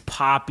like this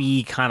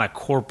poppy kind of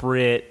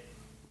corporate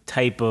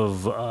type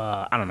of,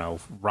 I don't know,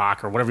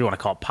 rock or whatever you want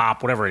to call it,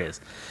 pop, whatever it is.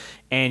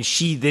 And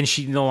she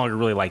no longer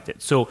really liked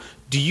it. So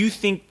do you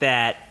think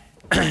that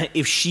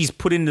if she's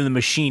put into the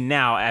machine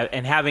now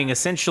and having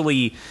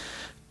essentially,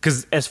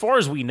 because as far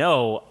as we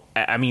know,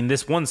 I mean,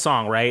 this one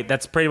song, right,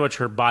 that's pretty much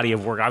her body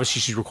of work.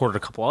 Obviously, she's recorded a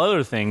couple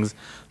other things,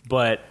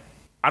 but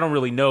I don't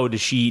really know.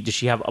 Does she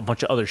have a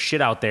bunch of other shit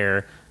out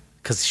there?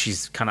 Because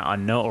she's kind of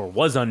unknown or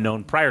was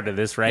unknown prior to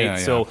this, right? Yeah.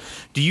 So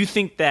do you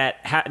think that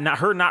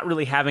her not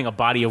really having a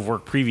body of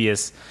work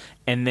previous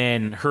and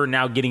then her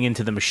now getting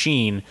into the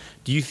machine,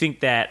 do you think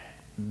that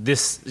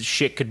this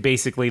shit could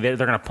basically, they're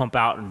going to pump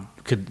out and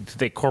could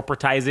they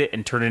corporatize it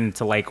and turn it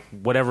into like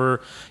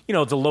whatever,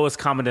 the lowest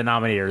common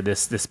denominator,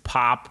 this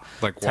pop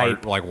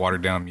type, like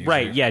watered down music.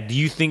 Right, yeah. Do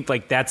you think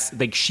like that's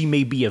like she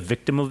may be a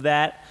victim of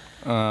that?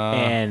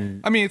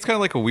 And I mean, it's kind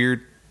of like a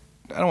weird,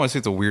 I don't want to say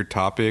it's a weird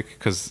topic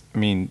because, I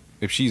mean,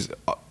 if she's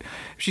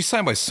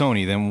signed by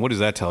Sony, then what does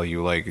that tell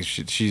you? Like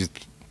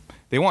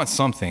they want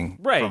something,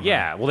 right?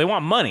 Yeah. Well, they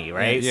want money,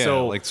 right? Yeah.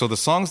 So the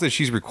songs that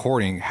she's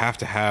recording have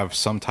to have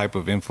some type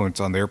of influence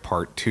on their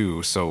part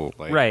too. So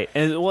right,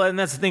 and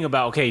that's the thing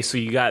about, okay, so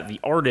you got the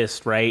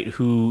artist, right?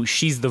 Who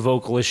she's the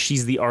vocalist,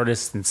 she's the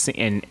artist,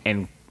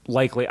 and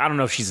likely, I don't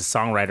know if she's a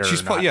songwriter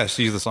or not. Yeah,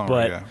 she's the songwriter.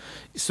 But yeah.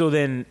 so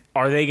then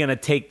are they going to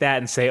take that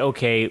and say,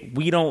 okay,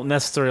 we don't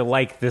necessarily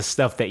like this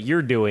stuff that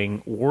you're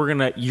doing.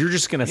 You're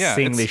just going to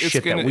sing this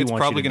shit that we want you to do. It's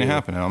probably going to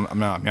happen. I'm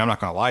not going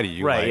to lie to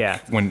you. Right,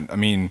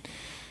 like,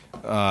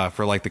 yeah.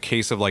 For like the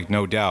case of like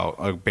No Doubt,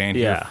 a band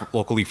here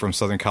locally from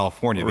Southern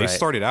California, they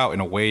started out in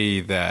a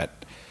way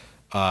that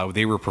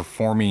they were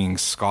performing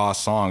ska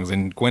songs,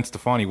 and Gwen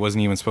Stefani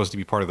wasn't even supposed to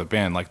be part of the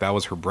band. Like that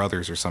was her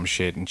brothers or some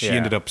shit, and she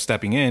ended up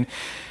stepping in.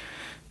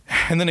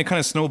 And then it kind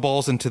of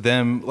snowballs into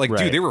them. Like,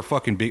 dude, they were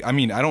fucking big. I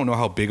mean, I don't know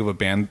how big of a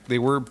band they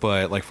were,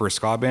 but like for a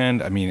ska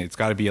band, I mean, it's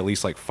got to be at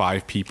least like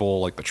 5 people.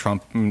 Like the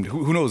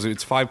who knows?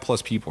 It's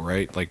 5+ people,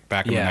 right? Like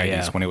back in the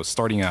 90s when it was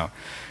starting out.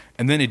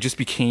 And then it just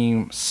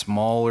became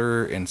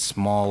smaller and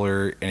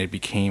smaller, and it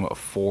became a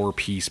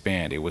 4-piece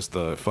band. It was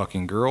the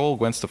fucking girl,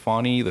 Gwen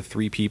Stefani, the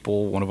 3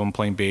 people, one of them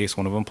playing bass,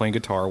 one of them playing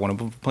guitar, one of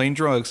them playing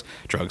drums,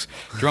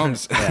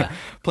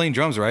 playing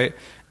drums, right?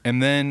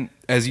 And then,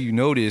 as you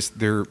notice,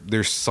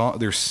 their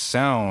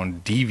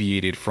sound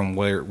deviated from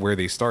where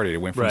they started. It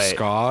went from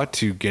ska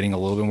to getting a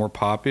little bit more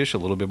popish,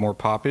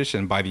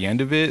 and by the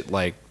end of it,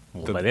 like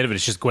by the end of it,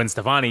 it's just Gwen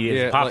Stefani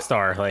is a pop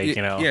star,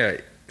 Yeah.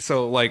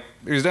 So, like,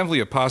 there's definitely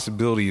a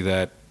possibility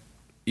that,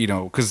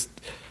 because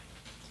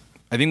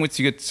I think once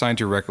you get signed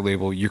to a record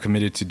label, you're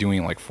committed to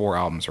doing like 4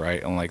 albums,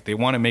 right? And like they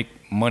want to make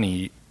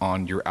money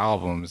on your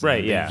albums,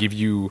 right? They give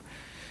you,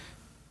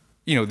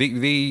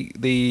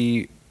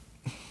 they're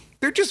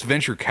just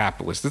venture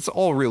capitalists. That's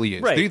all it really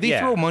is. Right, they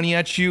throw money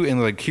at you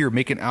and like, here,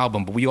 make an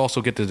album, but we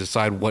also get to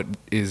decide what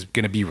is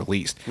going to be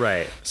released.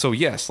 Right. So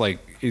yes, like,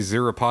 is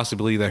there a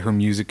possibility that her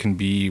music can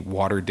be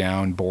watered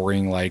down,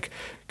 boring? Like,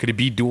 could it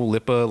be Dua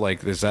Lipa? Like,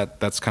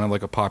 that's kind of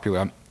like a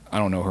popular. I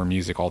don't know her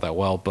music all that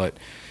well, but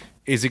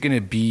is it going to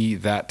be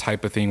that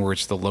type of thing where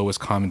it's the lowest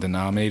common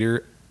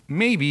denominator?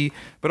 Maybe,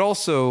 but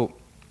also,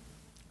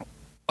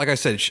 like I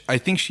said, I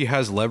think she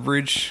has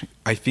leverage.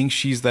 I think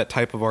she's that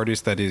type of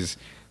artist that is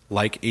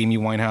like Amy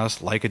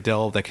Winehouse, like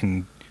Adele, that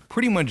can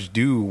pretty much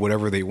do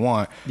whatever they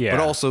want. Yeah. But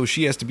also,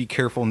 she has to be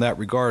careful in that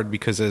regard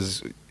because,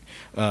 as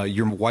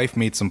your wife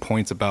made some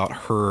points about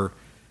her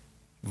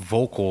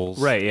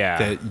vocals, right? Yeah,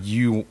 that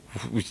you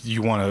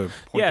want to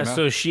point them out.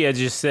 So she had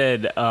just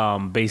said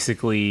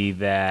basically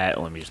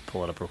that. Let me just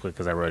pull it up real quick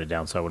because I wrote it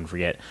down so I wouldn't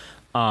forget.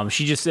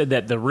 She just said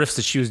that the riffs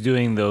that she was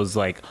doing, those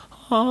like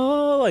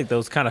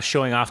those kind of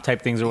showing off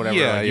type things or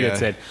whatever, you had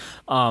said.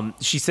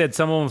 She said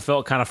some of them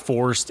felt kind of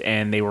forced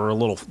and they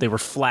were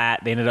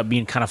flat. They ended up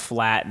being kind of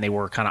flat and they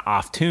were kind of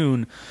off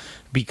tune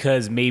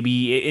because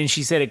maybe, and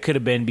she said it could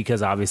have been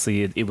because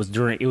obviously it was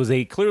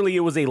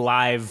a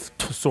live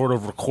sort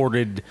of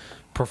recorded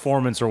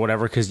performance or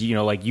whatever. Cause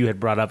like you had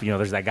brought up,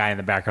 there's that guy in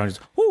the background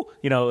just, whoo,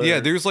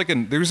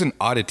 there's an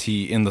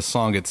oddity in the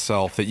song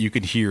itself that you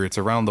could hear. It's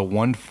around the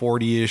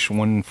 140-ish,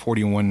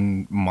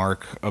 141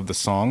 mark of the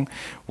song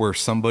where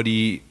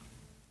you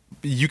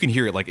can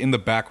hear it like in the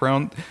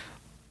background.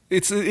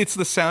 It's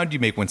the sound you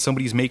make when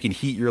somebody's making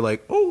heat. You're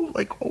like, oh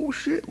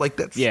shit, like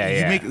that's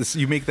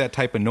you make that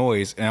type of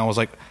noise. And I was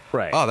like,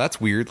 right, oh,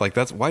 that's weird. Like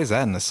why is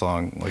that in the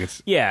song? Like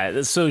it's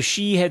So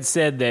she had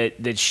said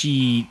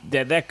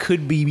that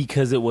could be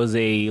because it was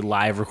a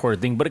live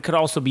recorded thing, but it could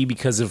also be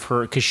because of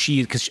her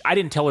because I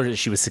didn't tell her that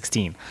she was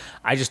 16.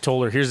 I just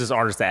told her here's this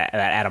artist that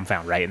Adam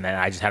found, right, and then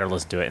I just had her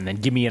listen to it and then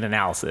give me an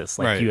analysis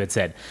like you had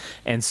said,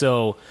 and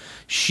so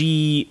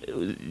she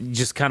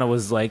just kind of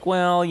was like,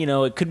 well,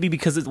 it could be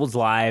because it was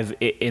live.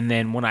 And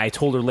then when I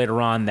told her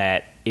later on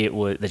that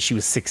she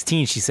was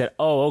 16, she said,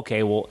 oh,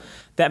 okay, well,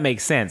 that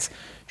makes sense.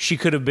 She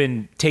could have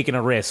been taking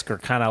a risk or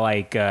kind of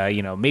like,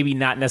 maybe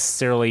not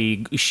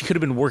necessarily. She could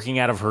have been working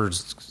out of her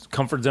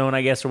comfort zone,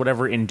 I guess, or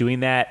whatever in doing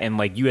that. And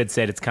like you had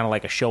said, it's kind of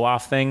like a show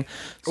off thing.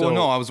 So,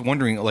 no, I was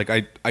wondering, like,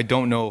 I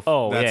don't know if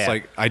that's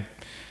like,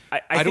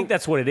 I think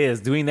that's what it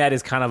is. Doing that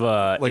is kind of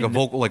a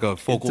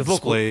vocal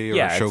display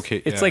or a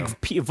showcase. It's like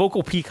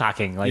vocal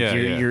peacocking. Like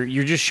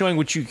you're just showing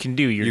what you can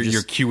do.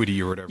 Your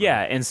acuity or whatever.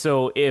 Yeah, and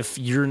so if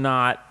you're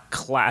not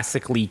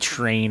classically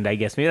trained, I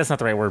guess maybe that's not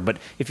the right word, but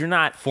if you're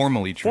not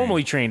formally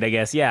trained, I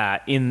guess,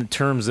 in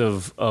terms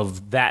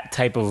of that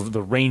type of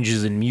the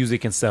ranges in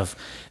music and stuff,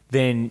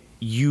 then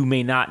you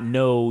may not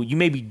know. You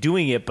may be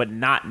doing it, but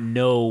not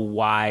know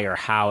why or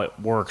how it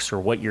works or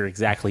what you're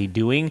exactly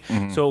doing.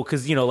 Mm-hmm. So,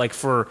 because like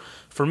for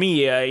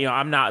me,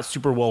 I'm not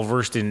super well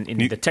versed in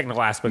the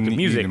technical aspect of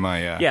music.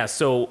 Neither am I,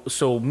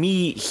 So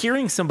me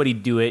hearing somebody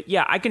do it,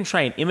 I can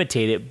try and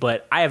imitate it,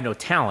 but I have no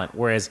talent.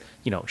 Whereas,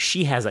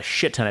 she has a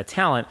shit ton of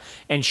talent,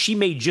 and she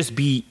may just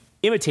be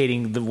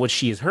imitating what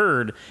she has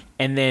heard,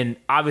 and then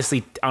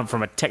obviously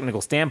from a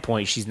technical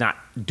standpoint, she's not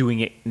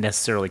doing it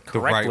necessarily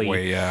correctly. The right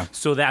way, yeah.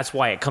 So that's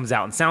why it comes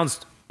out and sounds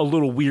a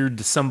little weird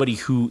to somebody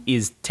who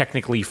is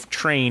technically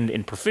trained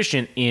and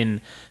proficient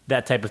in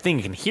that type of thing.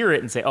 You can hear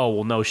it and say, oh,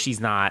 well, no, she's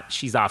not.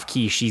 She's off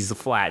key. She's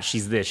flat.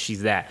 She's this.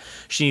 She's that.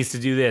 She needs to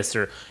do this.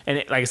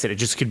 Like I said, it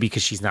just could be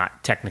because she's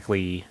not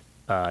technically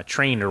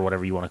trained or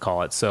whatever you want to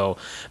call it. So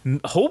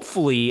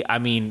hopefully, I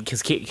mean,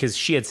 because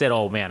she had said,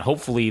 oh, man,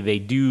 hopefully they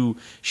do.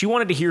 She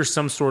wanted to hear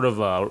some sort of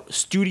a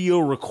studio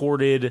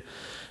recorded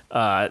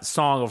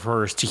song of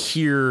hers to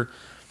hear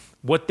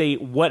what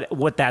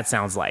that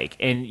sounds like.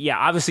 And yeah,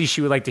 obviously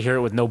she would like to hear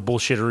it with no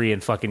bullshittery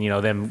and fucking,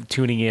 them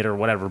tuning it or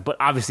whatever, but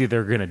obviously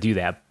they're going to do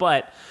that.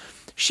 But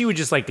she would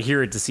just like to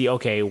hear it to see,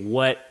 okay,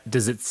 what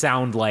does it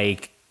sound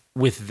like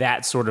with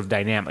that sort of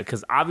dynamic?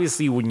 Because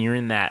obviously when you're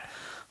in that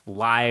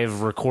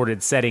live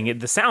recorded setting,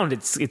 the sound,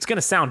 it's going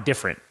to sound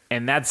different.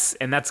 And that's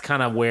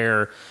kind of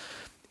where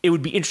it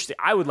would be interesting.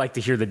 I would like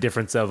to hear the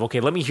difference of,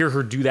 okay, let me hear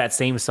her do that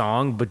same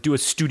song, but do a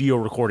studio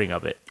recording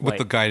of it with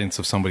the guidance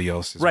of somebody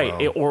else, as right?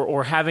 well.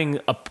 Or having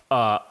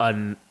not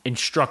an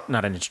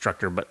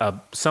instructor,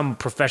 but some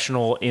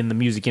professional in the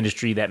music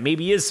industry that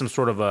maybe is some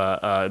sort of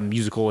a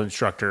musical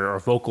instructor or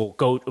vocal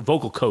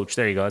coach.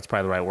 There you go. That's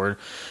probably the right word.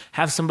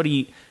 Have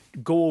somebody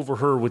go over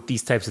her with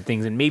these types of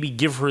things and maybe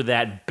give her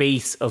that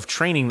base of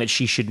training that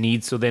she should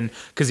need. So then,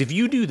 because if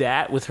you do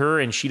that with her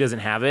and she doesn't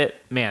have it,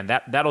 man,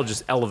 that'll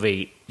just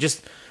elevate.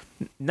 Just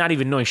not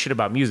even knowing shit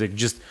about music,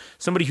 just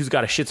somebody who's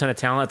got a shit ton of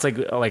talent.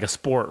 It's like a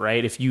sport,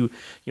 right? If you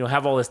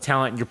have all this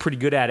talent and you're pretty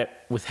good at it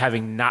with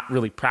having not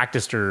really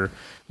practiced or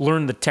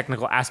learned the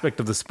technical aspect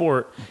of the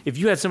sport, if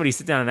you had somebody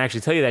sit down and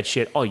actually tell you that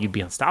shit, oh, you'd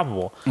be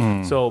unstoppable.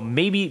 So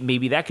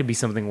maybe that could be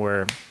something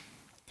where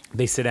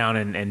they sit down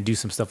and do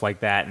some stuff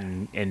like that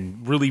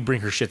and really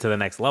bring her shit to the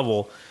next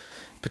level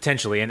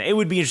potentially. And it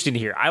would be interesting to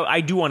hear.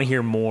 I do want to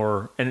hear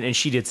more. And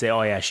she did say,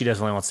 oh yeah, she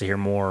definitely wants to hear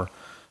more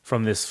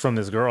from this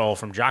girl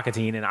from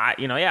Jacotene. And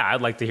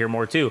I'd like to hear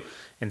more too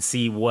and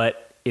see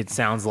what it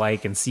sounds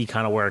like and see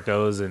kind of where it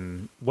goes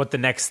and what the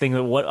next thing,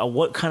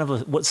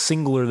 what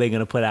single are they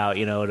going to put out,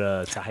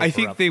 to hype I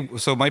think her up.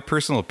 so my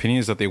personal opinion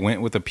is that they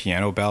went with a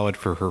piano ballad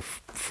for her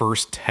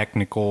first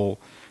single,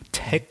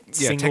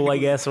 I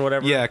guess, or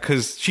whatever. Yeah,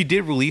 because she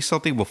did release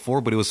something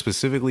before, but it was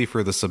specifically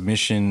for the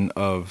submission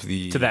of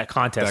to that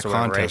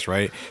contest.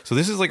 Right? So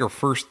this is like her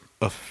first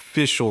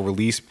official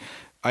release.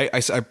 I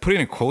put it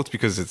in quotes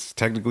because it's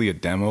technically a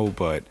demo,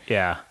 but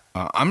yeah,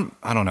 I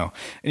don't know.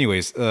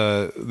 Anyways,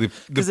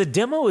 because a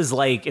demo is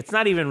like, it's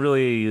not even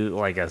really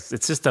like it's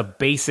just a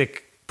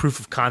basic proof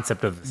of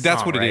concept of the song,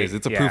 that's what right? it is.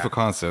 It's a proof of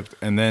concept,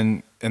 and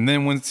then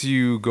once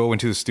you go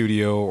into the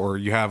studio or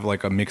you have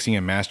like a mixing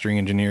and mastering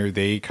engineer,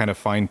 they kind of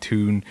fine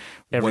tune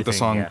what the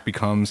song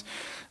becomes.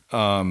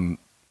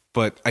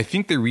 But I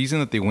think the reason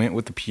that they went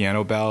with the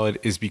piano ballad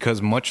is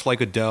because much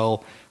like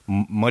Adele,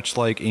 much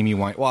like Amy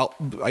Winehouse, well,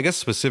 I guess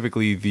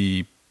specifically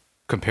the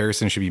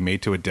comparison should be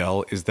made to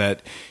Adele is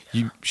that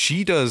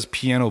she does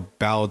piano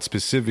ballad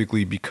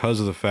specifically because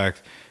of the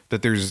fact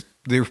that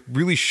there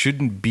really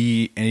shouldn't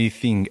be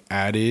anything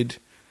added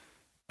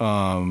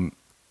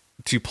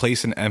to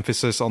place an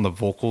emphasis on the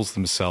vocals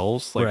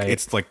themselves. Like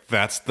it's like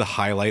that's the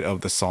highlight of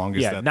the song.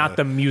 Is that not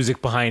the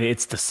music behind it.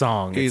 It's the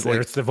song. It's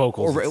the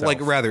vocals. Or like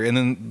rather, and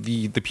then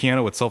the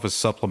piano itself is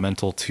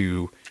supplemental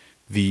to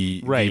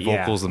the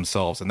vocals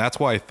themselves, and that's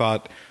why I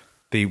thought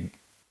it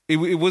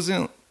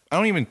wasn't. I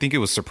don't even think it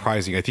was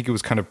surprising. I think it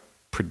was kind of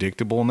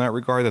predictable in that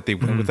regard that they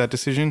went with that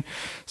decision.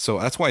 So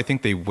that's why I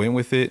think they went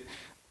with it.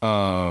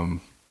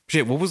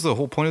 What was the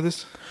whole point of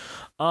this?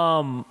 We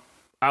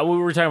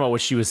were talking about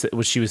what she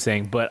was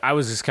saying, but I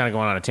was just kind of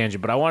going on a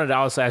tangent. But I wanted to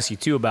also ask you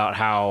too about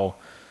how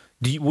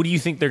what do you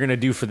think they're going to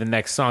do for the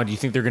next song? Do you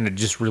think they're going to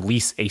just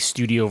release a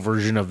studio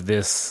version of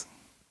this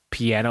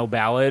piano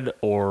ballad,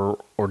 or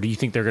do you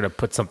think they're going to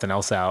put something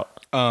else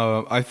out?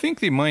 I think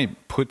they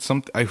might put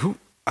something.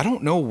 I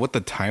don't know what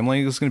the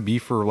timeline is going to be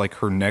for like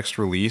her next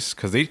release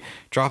because they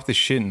dropped this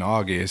shit in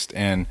August,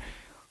 and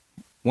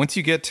once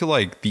you get to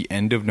like the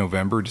end of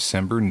November,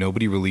 December,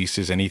 nobody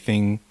releases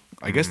anything.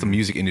 I guess the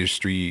music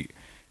industry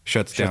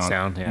shuts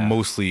down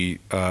mostly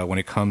when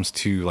it comes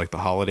to like the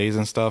holidays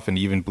and stuff, and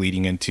even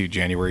bleeding into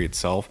January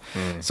itself.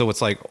 So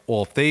it's like,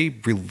 well, if they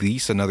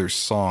release another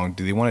song,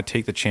 do they want to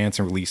take the chance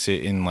and release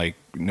it in like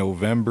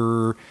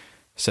November,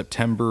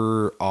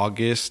 September,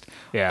 August,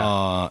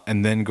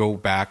 and then go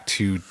back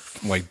to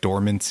like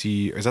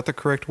dormancy? Is that the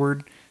correct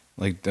word?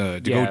 Like go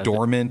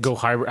dormant, go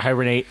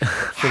hibernate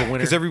for the winter.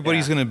 Because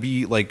everybody's going to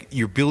be like,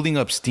 you're building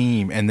up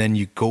steam, and then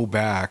you go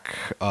back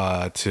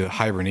to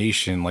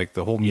hibernation. Like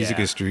the whole music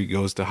industry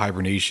goes to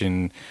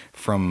hibernation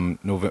from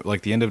November,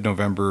 like the end of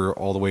November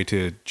all the way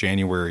to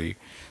January.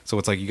 So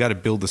it's like you got to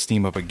build the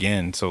steam up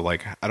again. So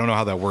like I don't know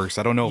how that works.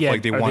 I don't know if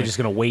like they're just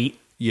going to wait.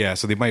 Yeah,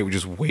 so they might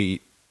just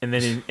wait. And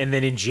then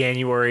in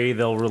January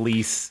they'll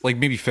release, like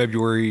maybe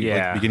February,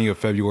 like beginning of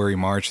February,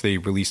 March, they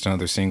released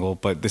another single.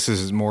 But this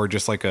is more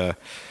just like a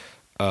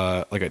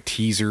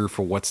teaser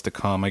for what's to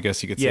come, I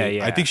guess you could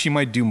say. I think she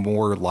might do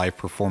more live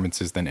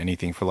performances than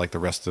anything for like the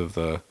rest of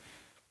the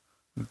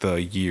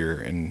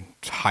year and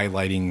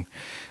highlighting.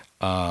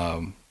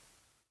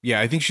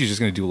 I think she's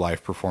just going to do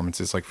live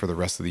performances like for the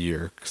rest of the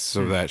year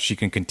so that she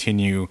can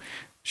continue.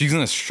 She's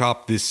going to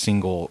shop this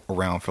single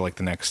around for like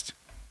the next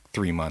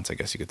 3 months, I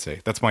guess you could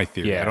say. That's my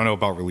theory. I don't know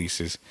about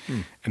releases.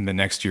 And the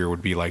next year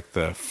would be like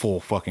the full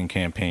fucking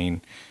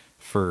campaign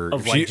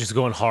just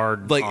going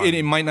hard. Like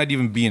it might not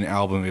even be an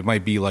album. It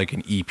might be like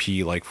an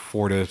EP, like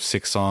 4 to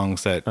 6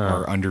 songs that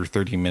are under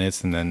 30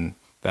 minutes, and then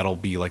that'll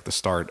be like the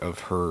start of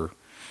her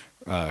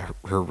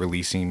her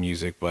releasing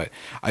music. But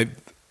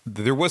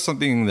there was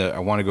something that I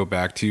want to go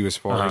back to as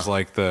far as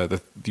like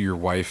the your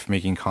wife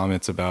making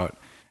comments about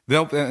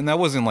that, and that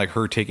wasn't like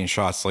her taking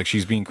shots. Like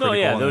she's being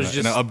critical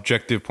in an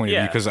objective point of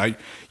view, because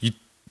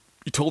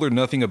you told her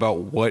nothing about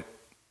what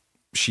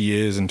she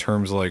is in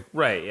terms of like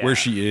where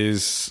she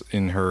is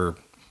in her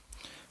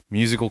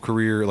musical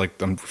career.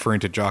 Like I'm referring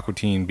to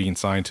Jacotene being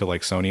signed to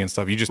like Sony and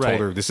stuff. You just told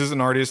her this is an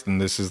artist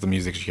and this is the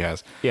music she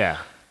has. Yeah.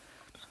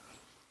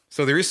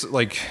 So there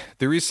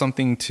is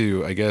something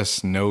to, I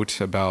guess,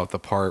 note about the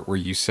part where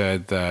you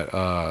said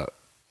that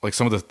like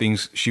some of the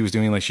things she was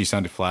doing, like she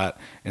sounded flat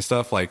and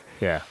stuff. Like,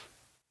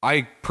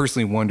 I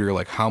personally wonder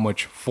like how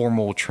much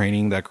formal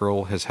training that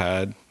girl has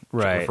had.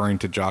 Referring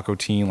to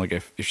Jacotene, like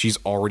if she's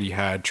already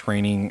had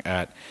training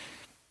at,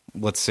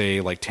 let's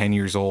say, like 10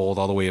 years old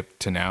all the way up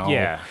to now.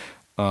 Yeah.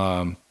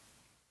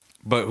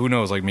 But who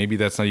knows? Like maybe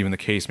that's not even the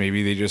case.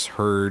 Maybe they just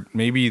heard.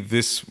 Maybe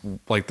this,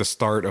 like the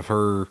start of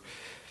her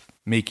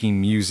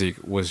making music,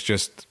 was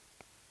just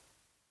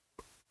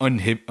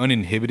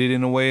uninhibited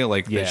in a way,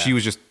 like that she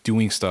was just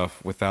doing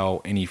stuff without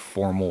any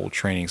formal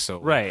training. So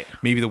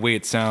maybe the way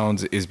it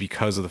sounds is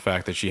because of the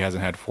fact that she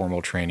hasn't had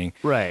formal training.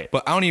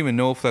 But I don't even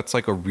know if that's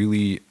like a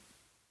really,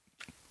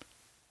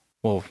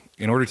 well,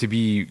 in order to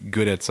be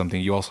good at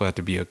something, you also have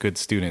to be a good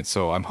student.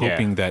 So I'm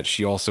hoping that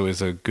she also is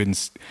a good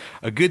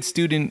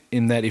student,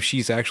 in that if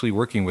she's actually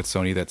working with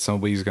Sony, that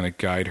somebody's going to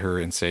guide her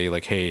and say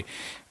like, hey,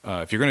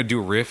 if you're going to do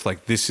a riff,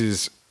 like this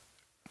is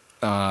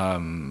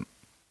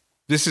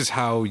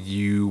how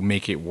you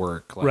make it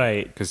work.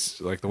 Like, because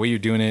like the way you're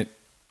doing it,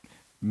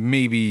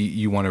 maybe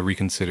you want to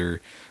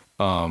reconsider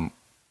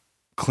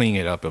cleaning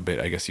it up a bit,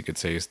 I guess you could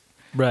say, is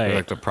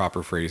like the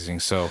proper phrasing.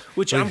 So,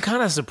 which like, I'm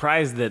kind of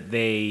surprised that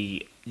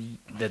they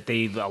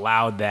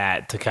allowed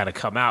that to kind of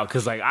come out,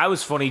 because like I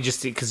was funny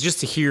just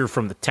to hear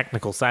from the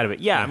technical side of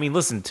it. I mean,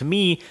 listen, to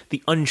me,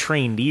 the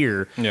untrained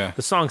ear,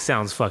 the song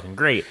sounds fucking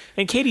great,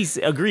 and Katie's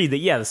agreed that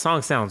the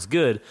song sounds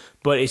good,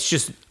 but it's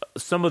just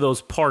some of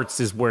those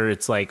parts is where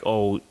it's like,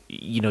 oh,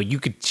 you know,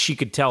 she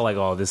could tell like,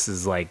 oh, this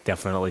is like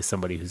definitely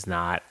somebody who's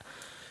not,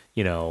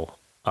 you know,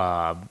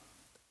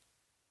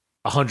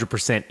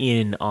 100%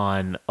 in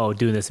on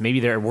doing this. Maybe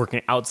they're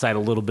working outside a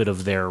little bit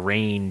of their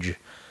range,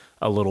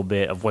 a little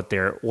bit of what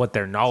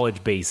their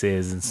knowledge base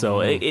is, and so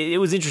it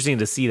was interesting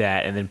to see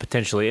that. And then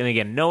potentially, and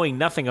again, knowing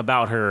nothing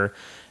about her,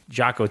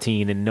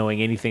 Jacotene, and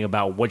knowing anything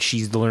about what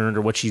she's learned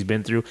or what she's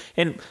been through.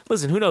 And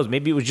listen, who knows?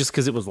 Maybe it was just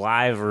because it was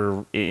live,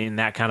 or in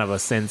that kind of a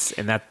sense,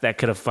 and that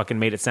could have fucking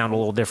made it sound a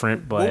little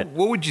different. But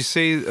what would you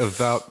say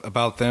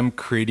about them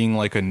creating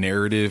like a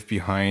narrative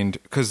behind?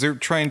 Because they're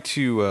trying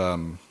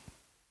to.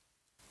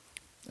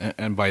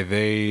 And by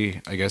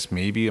they, I guess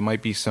maybe it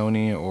might be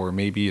Sony, or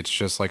maybe it's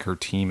just like her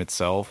team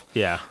itself.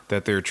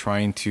 That they're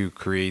trying to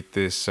create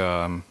this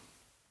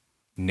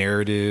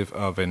narrative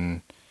of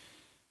an,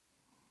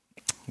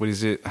 what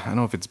is it? I don't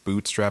know if it's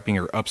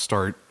bootstrapping or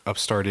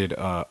upstarted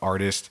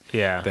artist.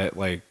 That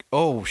like,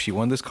 oh, she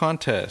won this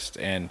contest,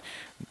 and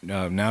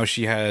now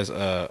she has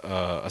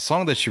a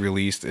song that she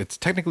released. It's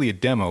technically a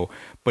demo,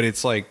 but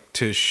it's like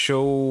to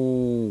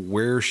show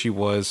where she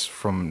was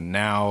from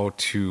now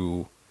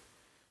to,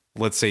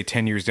 let's say,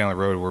 10 years down the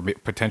road, where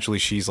potentially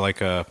she's like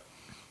a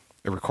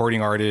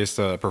recording artist,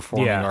 a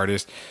performing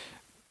artist,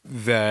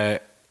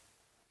 that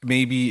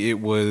maybe it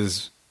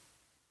was,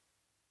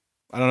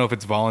 I don't know if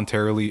it's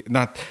voluntarily,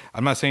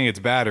 I'm not saying it's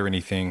bad or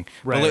anything,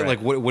 but like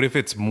what if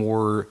it's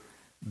more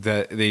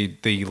that they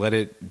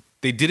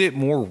did it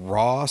more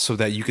raw, so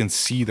that you can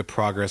see the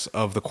progress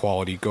of the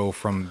quality go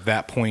from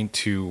that point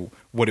to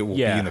what it will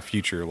be in the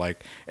future.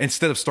 Like,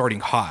 instead of starting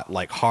hot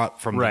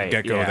from the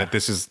get-go, that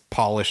this is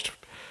polished.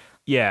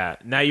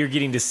 Now you're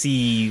getting to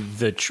see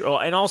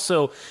and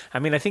also, I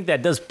mean, I think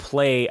that does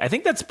play. I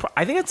think that's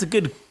a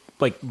good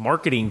like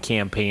marketing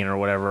campaign or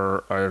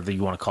whatever, or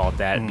you want to call it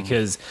that,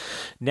 because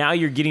now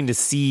you're getting to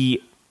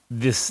see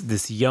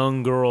this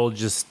young girl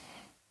just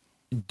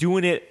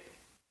doing it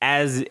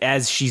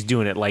as she's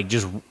doing it, like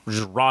just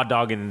raw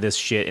dogging this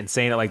shit and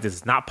saying it like this.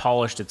 It's not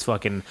polished. It's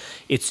fucking,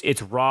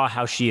 it's raw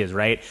how she is,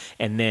 right?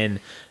 And then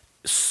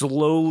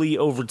slowly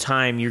over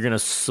time, you're gonna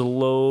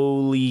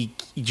slowly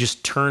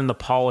just turn the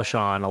polish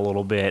on a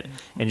little bit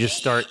and just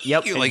start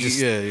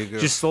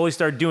just slowly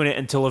start doing it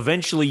until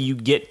eventually you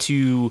get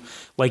to,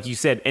 like you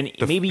said, and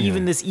maybe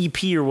even this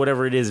EP or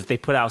whatever it is, if they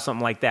put out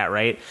something like that,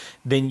 right,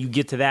 then you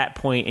get to that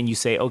point and you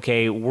say,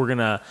 okay, we're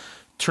gonna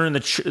turn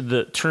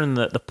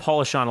the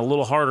polish on a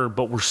little harder,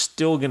 but we're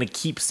still gonna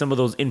keep some of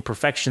those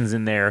imperfections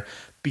in there,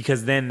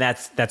 because then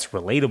that's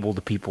relatable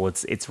to people.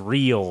 It's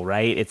real,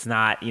 right? It's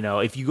not, you know,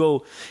 if you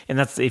go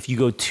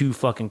too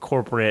fucking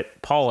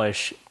corporate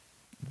polish,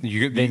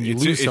 then you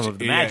lose some of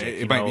the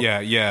magic.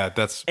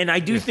 That's. And I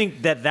do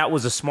think that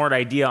was a smart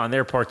idea on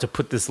their part to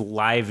put this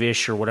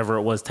live-ish or whatever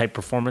it was type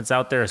performance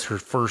out there as her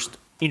first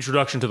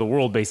introduction to the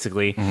world,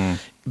 basically,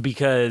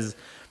 because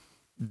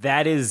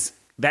that is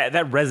that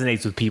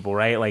resonates with people,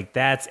 right? Like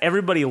that's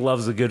everybody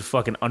loves a good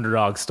fucking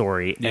underdog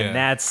story,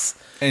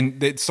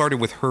 and it started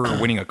with her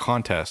winning a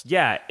contest.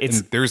 Yeah, and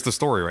there's the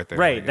story right there.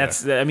 Right. Like,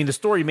 that's I mean, the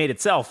story made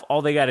itself.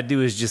 All they got to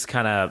do is just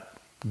kind of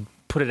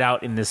put it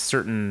out in this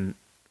certain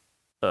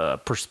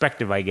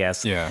perspective, I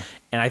guess. Yeah.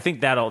 And I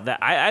think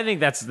I think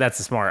that's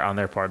smart on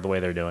their part, the way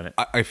they're doing it.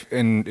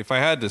 And if I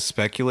had to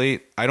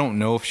speculate, I don't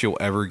know if she'll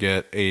ever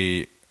get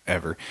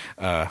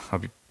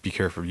I'll be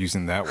careful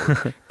using that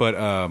word.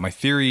 But my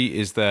theory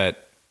is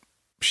that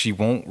she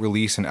won't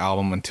release an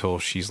album until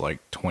she's like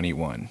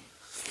 21.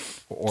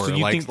 Or so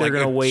you think they're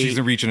gonna wait? She's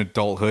gonna reach an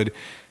adulthood.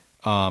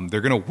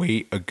 They're gonna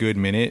wait a good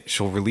minute.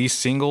 She'll release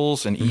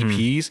singles and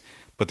EPs,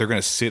 but they're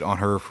gonna sit on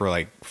her for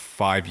like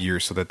 5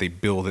 years so that they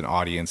build an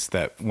audience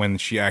that when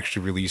she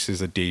actually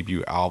releases a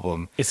debut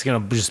album, it's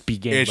gonna just be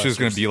gangbusters. It's just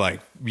gonna be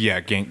like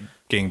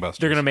gangbusters.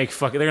 They're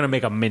gonna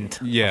make a mint.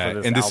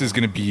 Yeah, and this is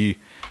gonna be,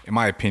 in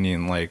my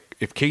opinion, like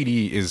if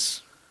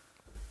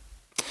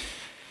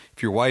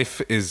your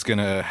wife is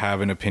gonna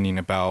have an opinion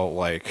about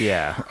like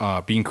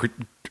being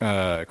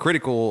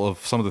critical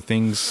of some of the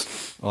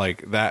things,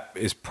 like that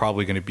is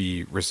probably going to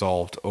be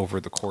resolved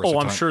over the course of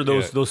time. I'm sure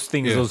those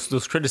things,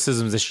 those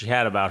criticisms that she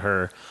had about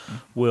her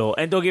will,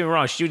 and don't get me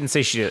wrong, she didn't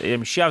say she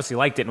obviously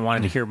liked it and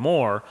wanted to hear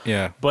more.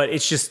 Yeah. But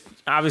it's just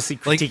obviously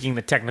critiquing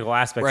the technical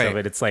aspects of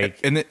it. It's like,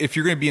 and if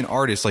you're going to be an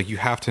artist, like you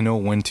have to know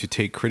when to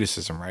take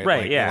criticism, right?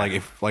 Right. Like, yeah. Like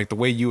if like the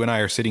way you and I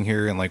are sitting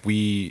here and like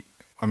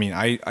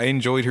I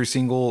enjoyed her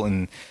single,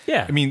 and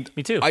me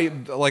too.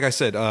 Like I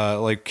said,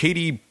 like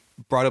Katie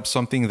brought up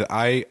something that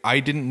I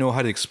didn't know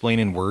how to explain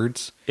in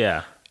words.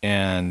 Yeah.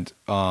 And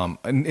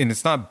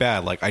it's not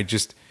bad. Like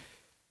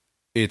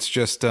it's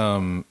just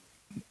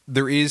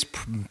there is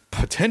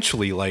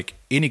potentially like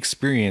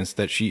inexperience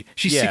that she's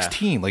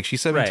 16, like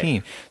she's 17.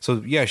 Right.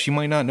 So yeah, she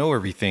might not know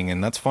everything,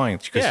 and that's fine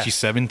because she's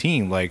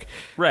 17. Like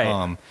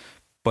right.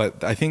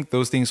 But I think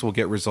those things will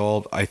get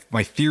resolved.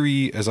 My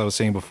theory, as I was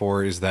saying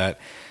before, is that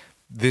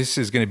this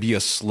is going to be a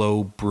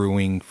slow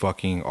brewing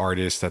fucking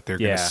artist that they're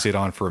going to sit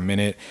on for a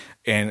minute.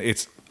 And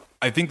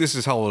I think this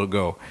is how it'll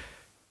go.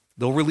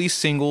 They'll release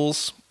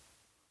singles,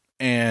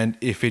 and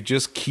if it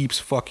just keeps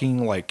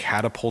fucking like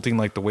catapulting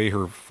like the way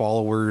her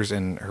followers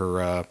and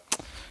her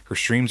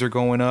streams are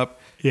going up,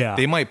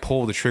 they might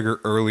pull the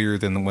trigger earlier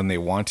than when they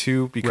want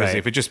to, because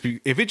if it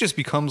just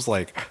becomes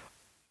like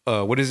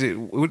what is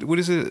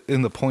it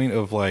in the point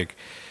of like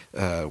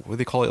what do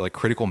they call it, like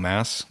critical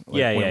mass?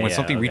 Like when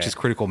something reaches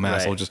critical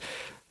mass, it'll just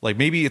like,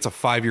 maybe it's a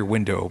 5-year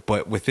window,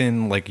 but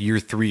within like year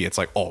 3, it's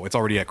like, it's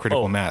already at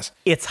critical mass.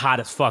 It's hot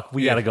as fuck.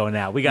 We got to go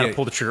now. We got to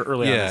pull the trigger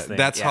early on this thing.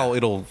 That's how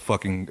it'll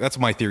that's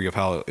my theory of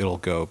how it'll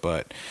go.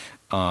 But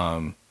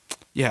I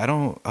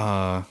don't,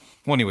 well,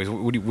 anyways,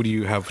 what do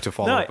you have to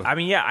follow up with? I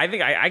mean, I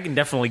think I can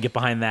definitely get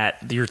behind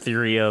your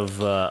theory of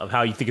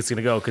how you think it's going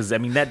to go. Cause I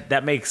mean,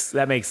 that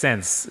makes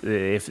sense.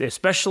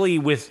 Especially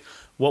with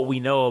what we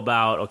know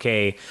about,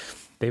 okay,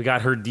 they've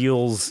got her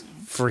deals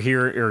for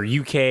here or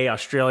UK,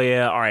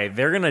 Australia. All right,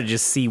 they're gonna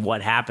just see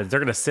what happens.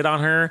 They're gonna sit on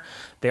her.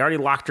 They already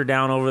locked her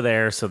down over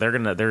there, so they're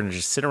gonna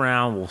just sit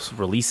around. We'll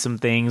release some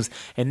things,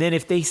 and then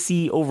if they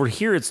see over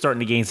here it's starting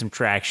to gain some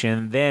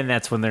traction, then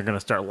that's when they're gonna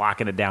start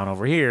locking it down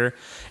over here,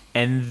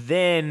 and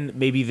then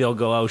maybe they'll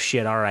go, oh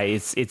shit, all right,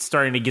 it's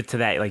starting to get to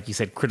that, like you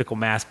said, critical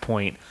mass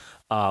point.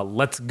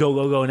 Let's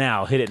go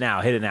now, hit it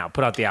now,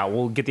 put out the album.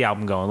 We'll get the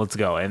album going. Let's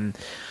go. And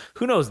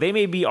who knows? They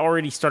may be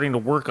already starting to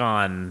work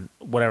on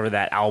whatever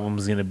that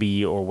album's going to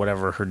be, or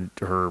whatever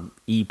her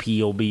EP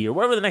will be, or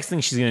whatever the next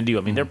thing she's going to do.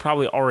 I mean, they're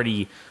probably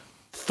already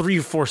 3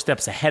 or 4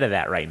 steps ahead of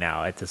that right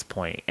now at this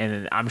point.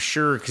 And I'm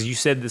sure, because you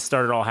said this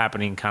started all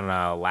happening kind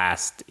of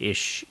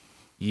last-ish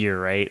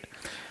year, right?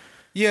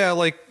 Yeah,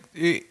 like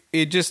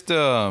it just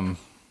some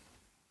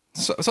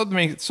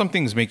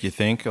things make you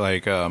think,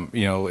 like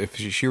if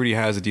she already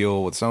has a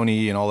deal with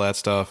Sony and all that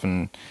stuff,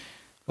 and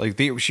like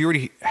she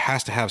already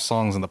has to have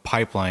songs in the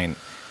pipeline.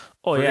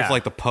 If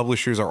like the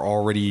publishers are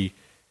already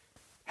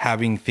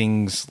having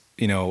things,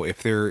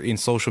 if they're in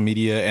social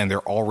media and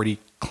they're already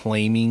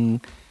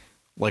claiming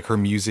like her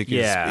music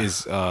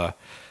is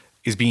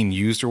being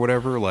used or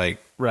whatever,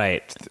 like,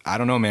 right. I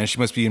don't know, man. She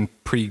must be in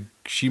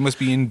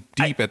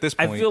deep at this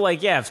point. I feel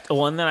like,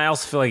 and then I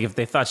also feel like if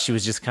they thought she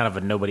was just kind of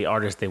a nobody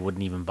artist, they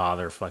wouldn't even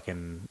bother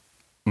fucking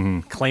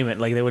claim it.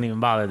 Like, they wouldn't even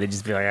bother. They'd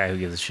just be like, who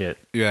gives a shit?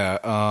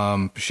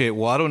 Yeah. Shit.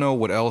 Well, I don't know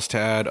what else to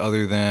add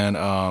other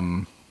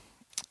than,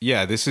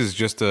 this is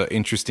just an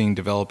interesting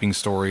developing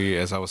story.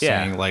 As I was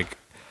saying, like,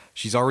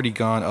 she's already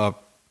gone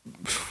up,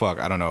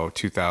 I don't know,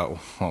 2,000,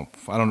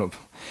 I don't know,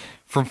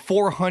 from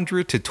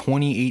 400 to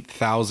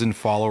 28,000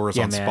 followers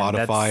on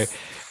Spotify.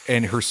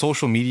 And her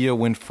social media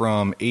went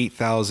from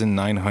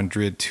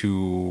 8,900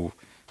 to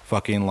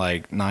fucking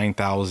like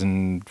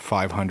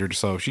 9,500.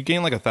 So she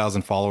gained like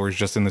 1,000 followers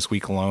just in this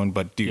week alone.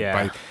 But dude,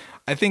 I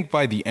think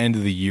by the end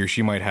of the year,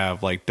 she might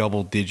have like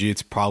double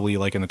digits, probably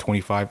like in the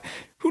 25.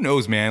 Who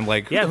knows, man?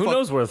 Like, who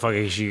knows where the fuck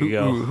she could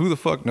go? Who the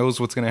fuck knows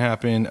what's gonna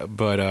happen?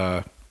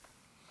 But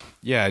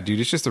Yeah, dude,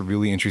 it's just a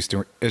really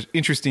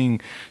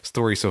interesting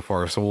story so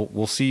far. So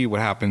we'll see what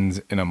happens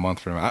in a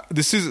month from now.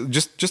 This is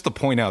just to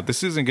point out,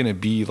 this isn't going to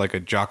be like a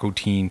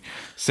Jacotene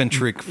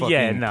centric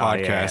fucking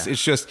podcast.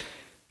 It's just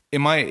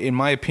in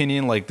my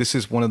opinion, like this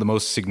is one of the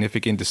most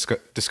significant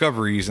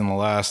discoveries in the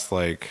last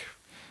like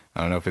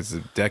I don't know if it's a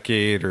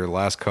decade or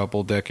last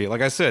couple decade.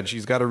 Like I said,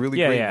 she's got a really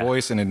great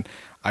voice, and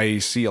I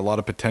see a lot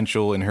of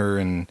potential in her,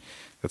 and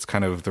that's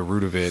kind of the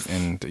root of it.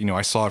 And you know,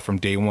 I saw it from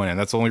day one, and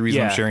that's the only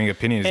reason I'm sharing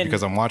opinions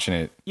because I'm watching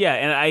it. Yeah,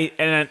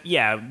 and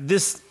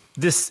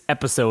this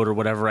episode or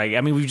whatever. I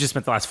mean, we've just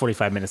spent the last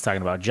 45 minutes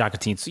talking about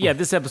Jacotene. So yeah,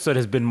 this episode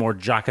has been more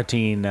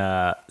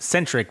Jacotene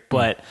centric.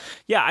 But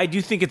yeah, I do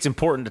think it's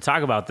important to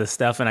talk about this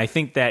stuff, and I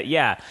think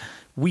that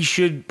we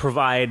should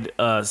provide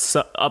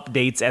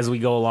updates as we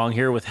go along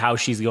here with how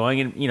she's going,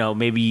 and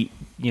maybe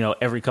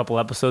every couple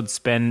episodes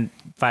spend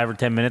 5 or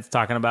 10 minutes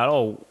talking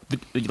about the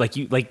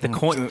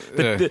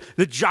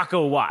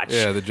Jaco-Watch.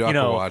 Yeah, the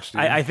Jaco-Watch.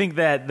 I think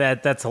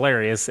that's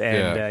hilarious,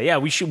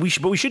 and we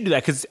should do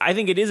that because I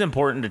think it is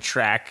important to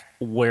track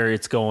where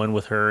it's going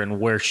with her and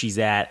where she's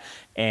at,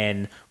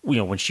 and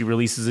when she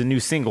releases a new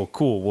single,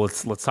 cool. Well,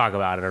 let's talk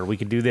about it, or we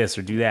can do this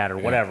or do that or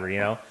whatever.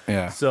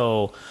 Yeah.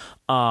 So.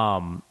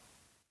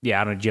 Yeah,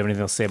 I don't know. Do you have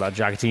anything else to say about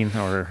Jacotene?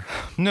 Or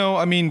no,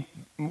 I mean,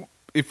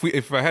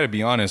 if I had to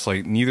be honest,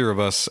 like neither of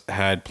us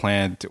had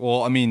planned.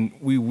 Well, I mean,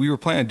 we were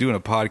planning on doing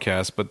a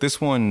podcast, but this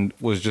one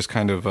was just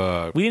kind of.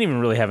 We didn't even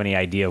really have any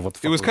idea of what the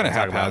fuck it was kind of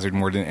haphazard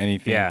more than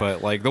anything. Yeah.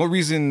 But like the only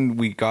reason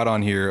we got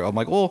on here, I'm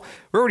like, well,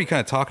 we're already kind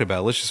of talking about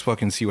it. Let's just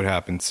fucking see what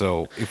happens.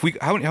 So if we,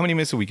 how many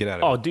minutes did we get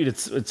out of it? Oh, dude,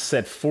 it's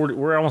at 40.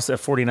 We're almost at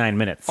 49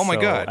 minutes. Oh my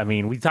god! I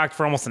mean, we talked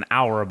for almost an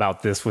hour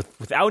about this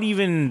without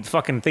even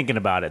fucking thinking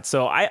about it.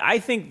 So I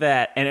think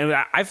that, and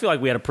I feel like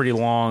we had a pretty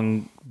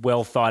long,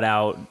 well thought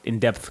out, in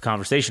depth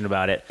conversation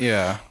about it.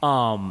 Yeah.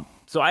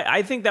 So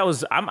I think that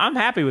was. I'm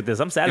happy with this.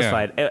 I'm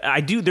satisfied. Yeah.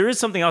 I do. There is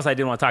something else I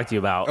did want to talk to you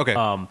about.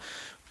 Okay.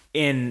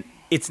 And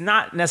it's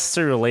not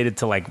necessarily related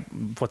to like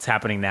what's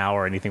happening now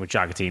or anything with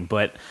Jacotene,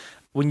 but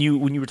when you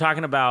were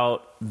talking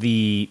about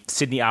the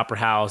Sydney Opera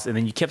House, and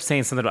then you kept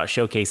saying something about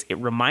Showcase, it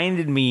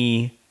reminded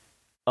me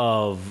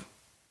of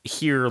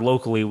here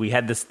locally. We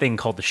had this thing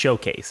called the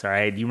Showcase. All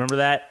right, do you remember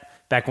that?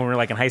 Back when we were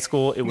like in high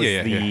school, it was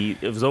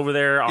it was over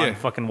there on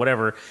fucking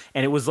whatever,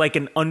 and it was like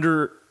it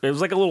was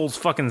like a little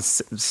fucking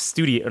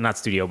studio, not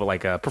studio, but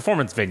like a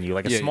performance venue,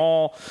 like a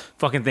small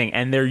fucking thing.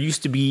 And there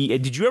used to be.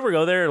 Did you ever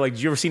go there? Like,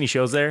 did you ever see any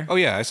shows there? Oh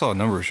yeah, I saw a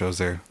number of shows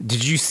there.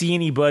 Did you see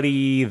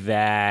anybody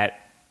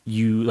that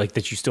you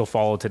still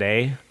follow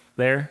today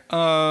there?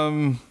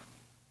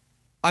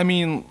 I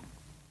mean,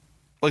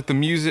 like the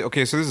music.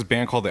 Okay, so there's this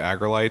band called the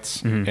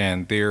Agrolites,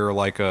 and they're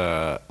like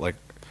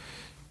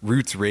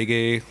roots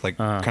reggae, like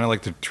kind of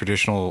like the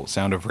traditional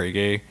sound of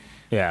reggae.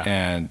 Yeah.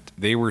 And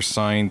they were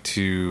signed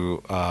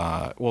to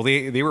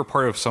they were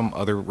part of some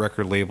other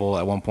record label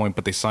at one point,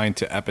 but they signed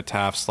to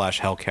Epitaph /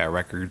 Hellcat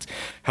Records.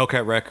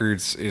 Hellcat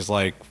Records is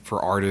like for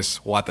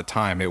artists, well at the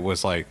time it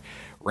was like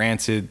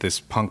Rancid, this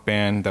punk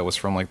band that was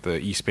from like the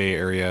East Bay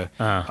area.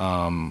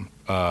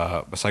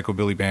 A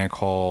psychobilly band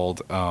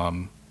called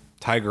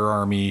Tiger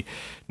Army,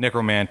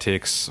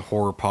 Necromantics,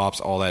 Horror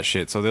Pops, all that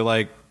shit. So they're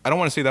like, I don't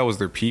want to say that was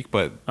their peak,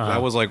 but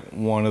that was like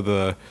one of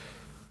the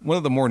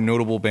more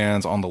notable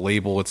bands on the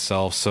label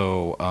itself.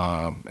 So,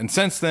 and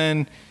since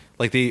then,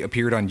 like they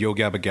appeared on Yo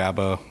Gabba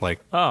Gabba, like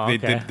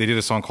they did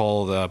a song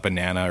called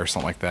Banana or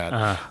something like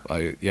that.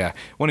 Yeah.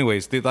 Well,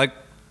 anyways, they like.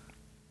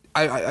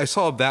 I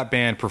saw that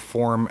band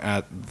perform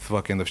at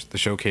fucking the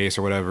Showcase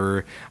or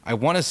whatever. I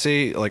want to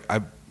say like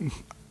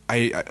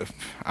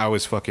I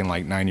was fucking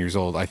like 9 years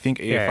old. I think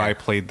AFI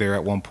played there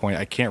at one point.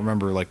 I can't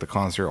remember like the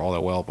concert all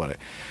that well, but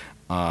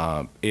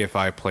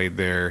AFI played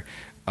there.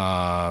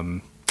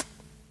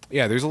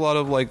 There's a lot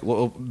of like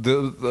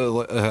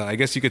I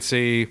guess you could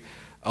say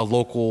a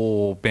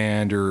local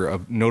band or a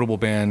notable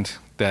band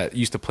that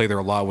used to play there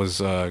a lot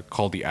was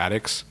called the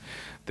Addicts.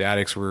 The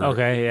Addicts were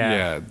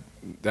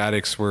the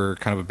Addicts were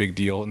kind of a big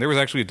deal, and there was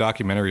actually a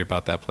documentary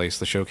about that place,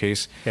 the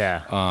Showcase.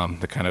 That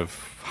kind of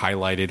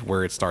highlighted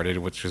where it started,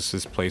 which was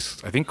this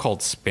place I think called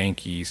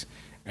Spanky's,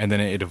 and then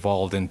it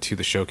evolved into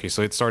the Showcase.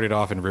 So it started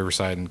off in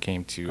Riverside and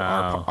came to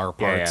our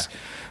parts.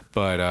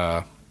 But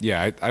I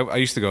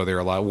used to go there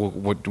a lot.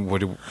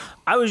 What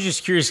I was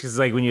just curious because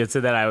like when you had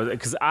said that,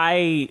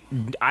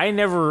 I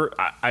never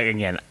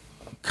again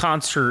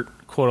concert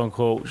quote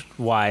unquote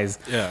wise.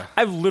 Yeah,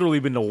 I've literally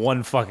been to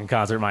one fucking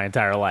concert my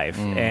entire life,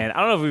 and I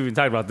don't know if we've even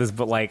talked about this,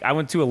 but like I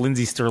went to a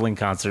Lindsey Sterling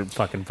concert,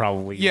 fucking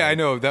probably. Yeah, I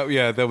know that.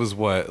 Yeah, that was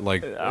what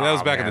like that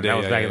was back in the day. That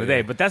was back in the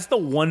day, but that's the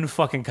one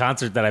fucking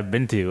concert that I've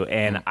been to,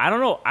 and I don't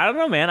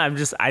know, man.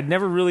 I'd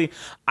never really.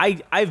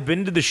 I've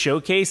been to the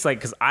Showcase like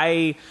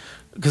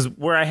because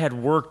where I had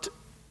worked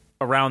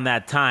around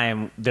that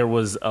time, there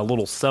was a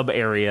little sub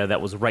area that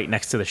was right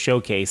next to the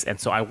Showcase, and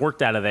so I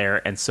worked out of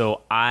there, and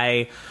so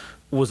I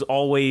was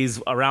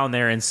always around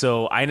there, and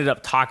so I ended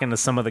up talking to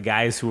some of the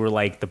guys who were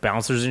like the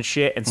bouncers and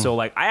shit, and so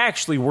like I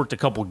actually worked a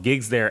couple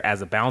gigs there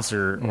as a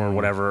bouncer or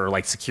whatever, or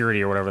like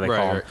security or whatever they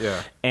call them.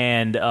 Yeah.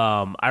 And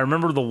I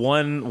remember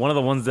one of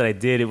the ones that I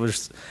did. It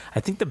was, I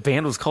think the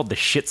band was called the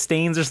Shit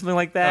Stains or something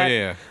like that. Oh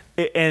yeah.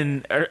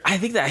 And I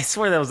think that, I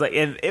swear that was like,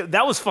 and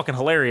that was fucking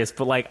hilarious.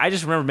 But like, I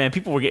just remember, man,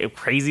 people were getting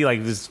crazy,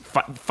 like this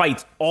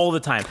fights all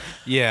the time.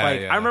 Yeah,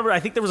 like, yeah. I remember, I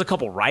think there was a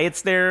couple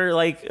riots there,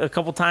 like a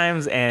couple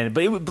times,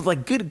 but it was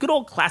like good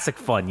old classic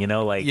fun, you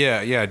know, like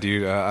Yeah,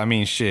 dude. I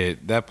mean,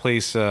 shit, that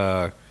place.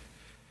 I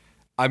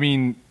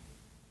mean,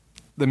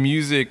 the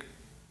music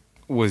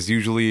was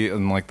usually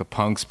in like the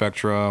punk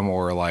spectrum,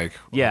 or like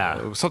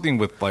something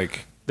with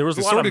like. There was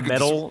a lot of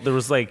metal. There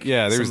was like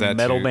there was that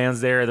metal too.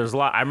 bands there. There was a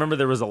lot. I remember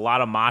there was a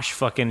lot of mosh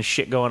fucking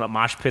shit going up,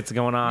 mosh pits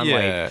going on.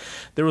 Yeah. Like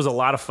there was a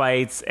lot of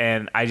fights,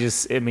 and I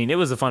mean, it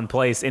was a fun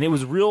place, and it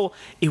was real.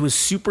 It was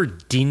super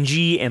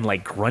dingy and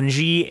like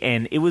grungy,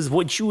 and it was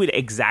what you would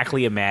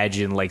exactly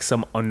imagine, like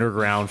some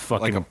underground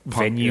fucking Like a punk,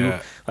 venue,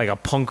 like a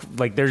punk.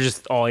 Like they're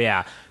just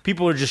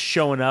people are just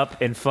showing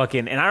up and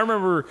fucking. And I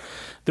remember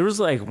there was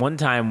like one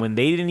time when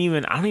they didn't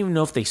even. I don't even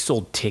know if they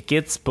sold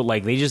tickets, but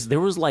like there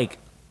was like.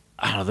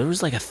 I don't know, there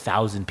was like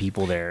 1,000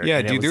 people there.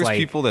 Yeah, dude, there's like,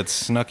 people that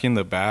snuck in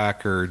the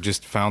back or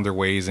just found their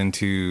ways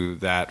into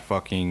that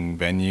fucking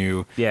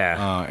venue.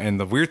 Yeah. And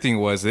the weird thing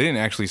was they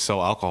didn't actually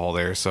sell alcohol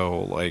there.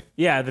 So, like...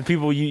 Yeah, the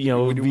people,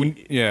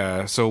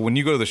 so when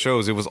you go to the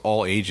shows, it was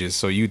all ages.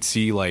 So you'd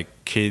see,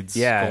 like, kids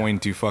going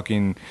to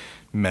fucking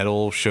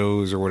metal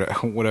shows or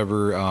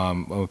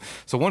whatever.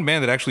 So one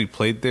band that actually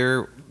played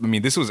there... I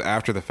mean, this was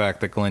after the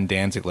fact that Glenn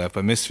Danzig left,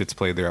 but Misfits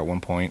played there at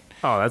one point.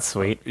 Oh, that's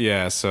sweet.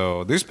 Yeah,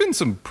 so there's been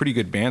some pretty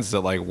good bands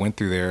that like went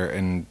through there,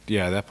 and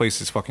yeah, that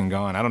place is fucking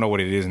gone. I don't know what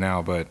it is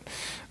now, but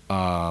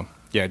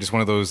just one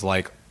of those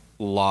like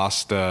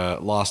lost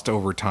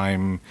over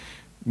time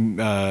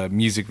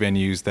music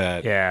venues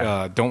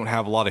that don't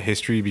have a lot of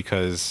history,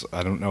 because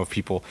I don't know if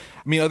people.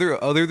 I mean,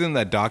 other than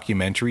that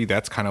documentary,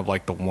 that's kind of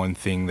like the one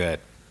thing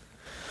that.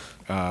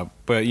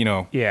 But you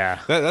know,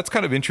 that's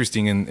kind of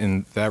interesting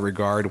in that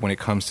regard when it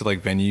comes to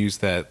like venues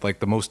that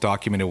like the most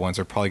documented ones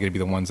are probably going to be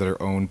the ones that are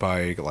owned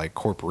by like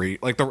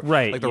corporate, like the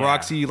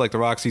Roxy. Like the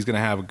Roxy's going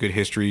to have a good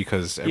history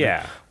because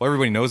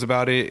everybody knows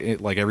about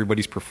it. Like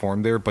everybody's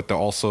performed there, but they're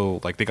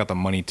also like they got the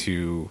money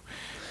to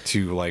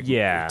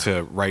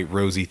write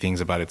rosy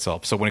things about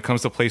itself. So when it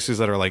comes to places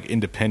that are like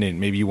independent,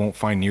 maybe you won't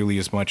find nearly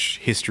as much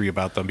history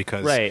about them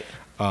because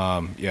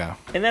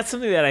and that's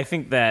something that I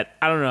think that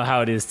I don't know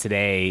how it is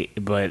today,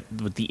 but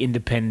with the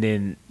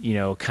independent, you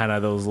know, kind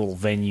of those little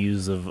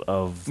venues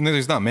of no,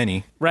 there's not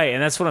many, right?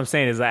 And that's what I'm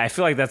saying is that I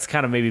feel like that's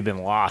kind of maybe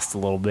been lost a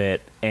little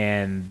bit,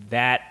 and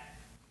that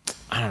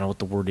I don't know what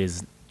the word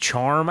is,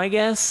 charm, I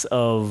guess,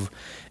 of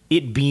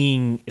it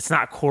being it's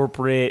not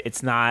corporate,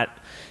 it's not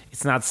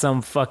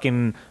some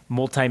fucking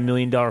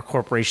multi-million-dollar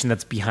corporation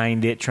that's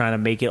behind it trying to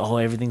make it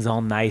everything's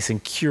all nice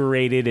and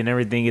curated and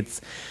everything.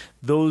 It's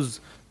those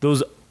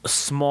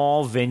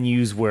small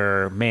venues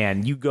where,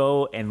 man, you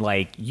go and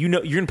like, you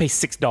know, you're gonna pay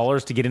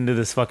 $6 to get into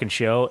this fucking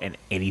show and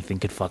anything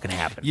could fucking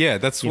happen. Yeah,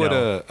 that's what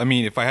I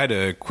mean, if I had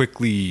to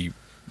quickly,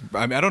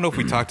 I mean, I don't know if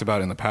we talked about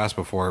it in the past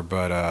before,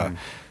 but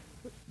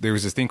there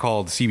was this thing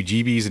called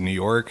CBGB's in New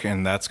York,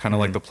 and that's kind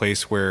of like the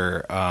place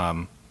where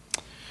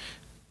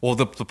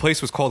the place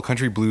was called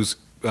Country Blues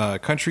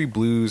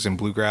and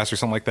Bluegrass or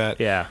something like that.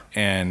 Yeah.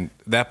 And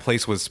that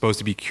place was supposed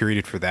to be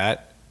curated for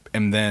that.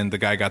 And then the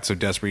guy got so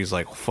desperate, he's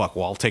like, fuck,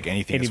 well, I'll take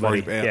anything.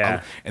 Anybody,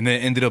 and then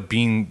it ended up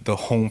being the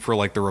home for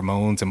like the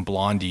Ramones and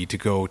Blondie to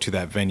go to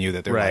that venue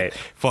that they're like,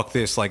 fuck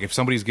this. Like, if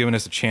somebody's giving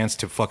us a chance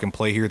to fucking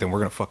play here, then we're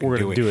going to fucking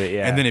do it.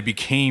 Yeah. And then it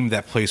became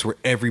that place where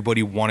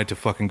everybody wanted to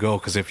fucking go.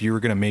 Because if you were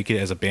going to make it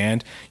as a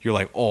band, you're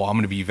like, oh, I'm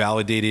going to be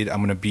validated. I'm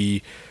going to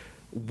be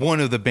one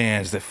of the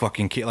bands that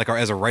fucking like are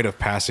as a rite of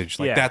passage.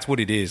 Like that's what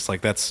it is.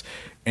 Like that's,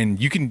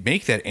 and you can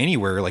make that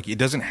anywhere. Like it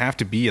doesn't have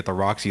to be at the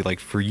Roxy.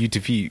 Like for you to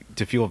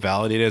feel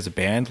validated as a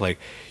band, like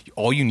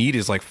all you need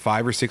is like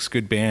 5 or 6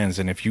 good bands.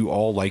 And if you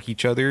all like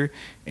each other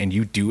and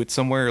you do it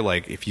somewhere,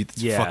 like if you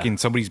fucking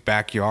somebody's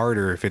backyard,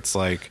 or if it's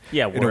like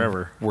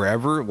wherever,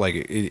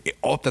 like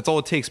that's all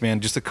it takes,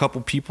 man. Just a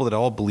couple people that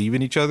all believe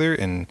in each other,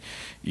 and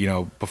you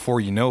know, before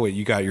you know it,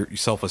 you got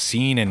yourself a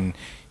scene, and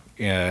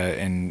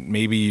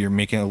maybe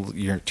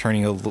you're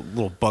turning a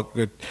little buck,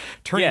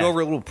 turning over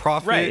a little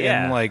profit,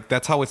 and like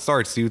that's how it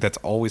starts, dude. That's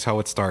always how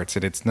it starts,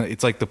 and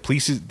it's like the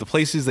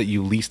places that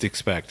you least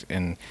expect,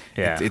 and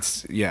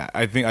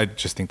I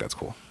just think that's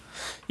cool.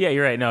 Yeah,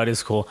 you're right. No, it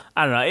is cool.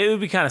 I don't know. It would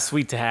be kind of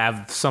sweet to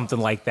have something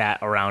like that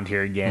around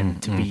here again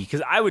to be,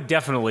 because I would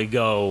definitely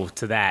go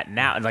to that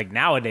now. Like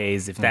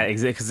nowadays, if that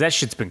exists, because that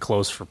shit's been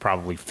closed for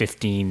probably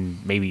 15,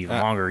 maybe even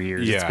longer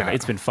years. Yeah.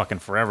 It's been fucking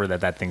forever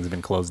that thing's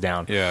been closed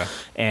down. Yeah.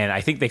 And I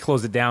think they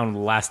closed it down the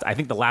last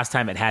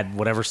time it had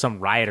whatever, some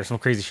riot or some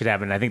crazy shit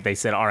happened. I think they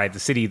said, all right, the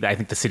city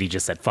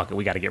just said, fuck it,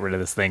 we got to get rid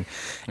of this thing.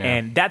 Yeah.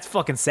 And that's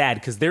fucking sad,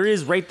 because there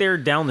is right there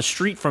down the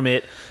street from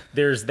it,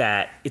 there's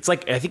that, it's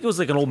like, I think it was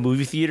like an old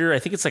movie theater. I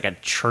think it's it's like a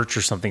church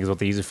or something is what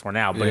they use it for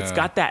now, but it's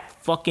got that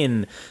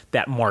fucking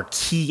that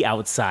marquee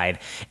outside,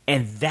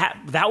 and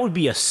that would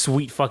be a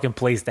sweet fucking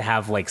place to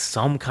have like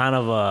some kind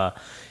of a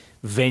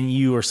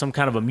venue or some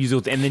kind of a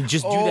musical, and then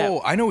just do that.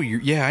 Oh, I know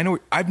I know.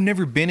 I've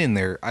never been in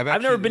there.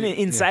 I've never been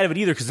inside of it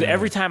either, because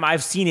every time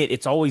I've seen it,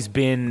 it's always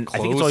been closed,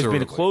 I think it's always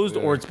been closed,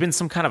 or it's been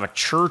some kind of a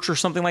church or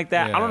something like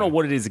that. I don't know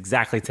what it is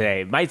exactly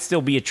today. It might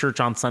still be a church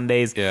on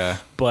Sundays,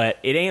 but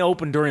it ain't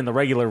open during the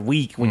regular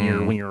week when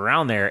you're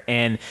around there.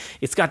 And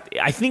it's got,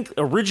 I think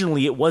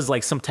originally it was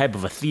like some type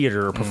of a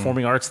theater or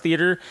performing arts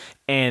theater.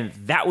 And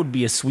that would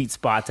be a sweet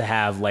spot to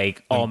have,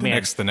 like,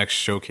 the next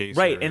showcase,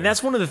 right? And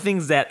that's one of the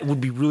things that would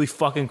be really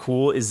fucking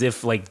cool, is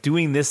if like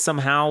doing this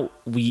somehow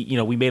we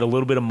made a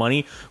little bit of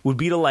money, would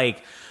be to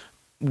like,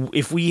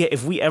 if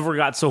we ever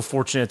got so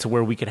fortunate to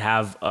where we could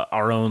have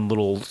our own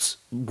little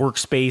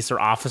workspace or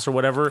office or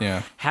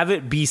whatever, have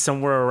it be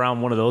somewhere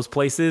around one of those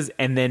places,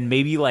 and then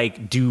maybe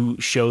like do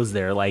shows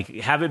there, like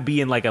have it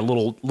be in like a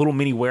little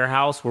mini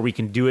warehouse where we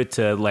can do it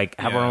to like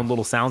have our own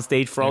little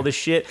soundstage for all this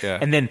shit,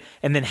 and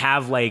then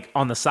have like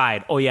on the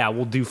side,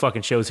 we'll do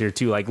fucking shows here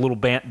too, like little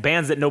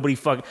bands that nobody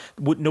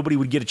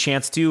would get a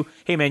chance to.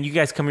 Hey man, you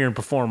guys come here and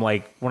perform,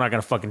 like we're not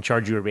gonna fucking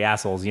charge you or be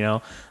assholes,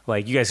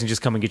 like you guys can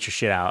just come and get your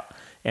shit out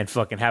and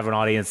fucking have an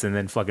audience, and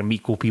then fucking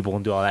meet cool people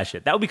and do all that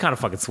shit. That would be kind of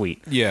fucking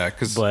sweet. Yeah,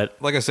 because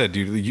like I said,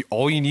 dude,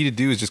 all you need to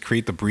do is just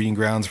create the breeding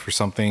grounds for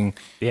something.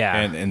 Yeah,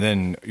 and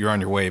then you're on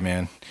your way,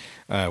 man.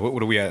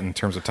 What are we at in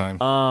terms of time?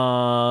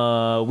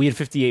 We had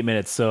 58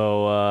 minutes,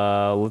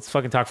 so let's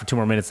fucking talk for 2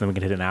 more minutes, and then we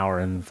can hit an hour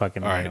and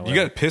fucking. All right, you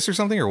got to piss or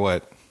something or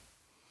what?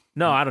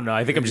 No, I don't know.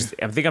 I think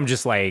I'm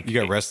just like, you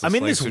got restless. I'm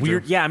in this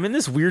weird. Yeah, I'm in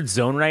this weird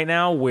zone right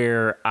now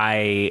where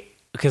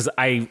because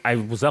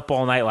I was up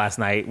all night last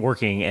night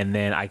working, and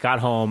then I got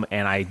home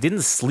and I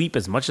didn't sleep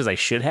as much as I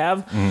should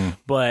have,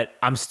 but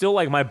I'm still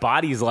like, my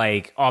body's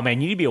like, oh man,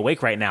 you need to be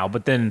awake right now.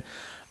 But then,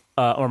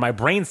 or my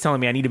brain's telling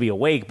me I need to be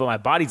awake, but my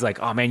body's like,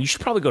 oh man, you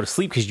should probably go to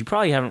sleep, because you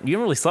haven't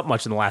really slept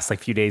much in the last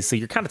like few days, so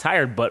you're kind of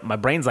tired. But my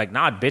brain's like,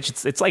 nah,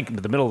 bitch, it's like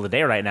the middle of the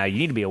day right now. You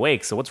need to be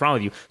awake. So what's wrong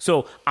with you?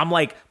 So I'm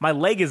like, my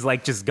leg is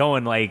like just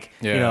going like,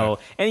 and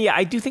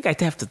I do think I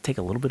have to take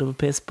a little bit of a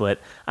piss, but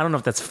I don't know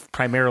if that's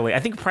primarily. I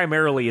think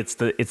primarily it's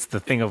the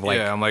thing of like,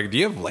 I'm like, do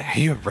you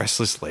have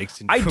restless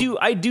legs?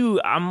 I do.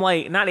 I'm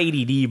like, not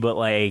ADD, but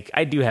like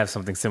I do have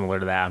something similar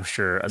to that. I'm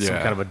sure some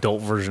kind of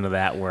adult version of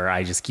that where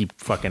I just keep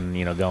fucking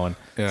going.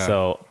 Yeah.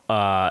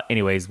 So,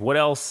 anyways, what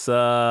else?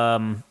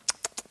 What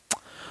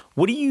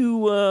do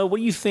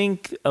you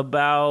think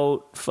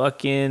about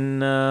fucking?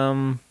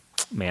 Man,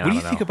 what do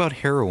you think about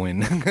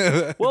heroin?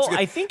 Well,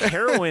 I think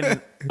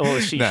heroin.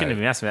 Well, she shouldn't have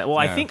been asking that. Well,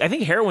 I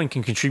think heroin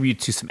can contribute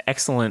to some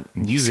excellent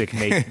music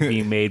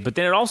being made, but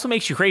then it also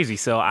makes you crazy.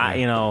 So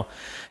and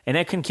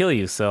that can kill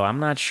you. So I'm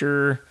not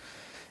sure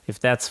if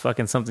that's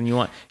fucking something you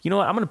want. You know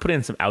what? I'm gonna put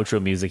in some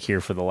outro music here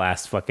for the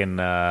last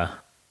fucking.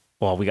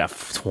 Well, we got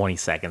 20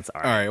 seconds.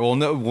 All right. Well,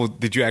 no. Well,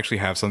 did you actually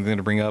have something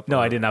to bring up? No,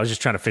 I didn't. I was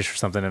just trying to fish for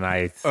something, and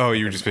I. Oh,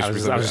 you were just fishing for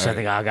something. I was just trying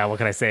to think, oh god, what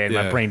can I say? And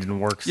my brain didn't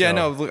work. Yeah,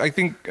 no. Look,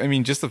 I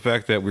mean, just the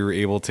fact that we were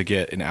able to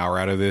get an hour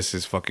out of this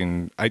is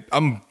fucking.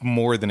 I'm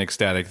more than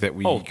ecstatic that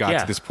we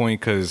got to this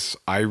point, because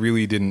I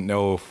really didn't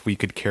know if we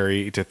could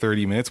carry it to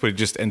 30 minutes, but it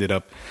just ended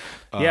up.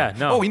 No.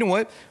 Oh, you know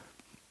what?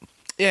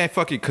 Yeah,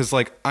 fuck it, because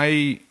like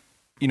I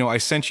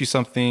sent you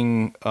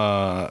something.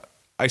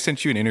 I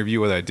sent you an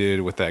interview that I did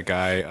with that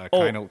guy.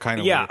 Kind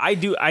of. Yeah, I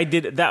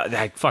did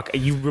that. Fuck,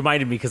 you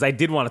reminded me, because I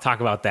did want to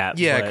talk about that.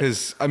 Yeah,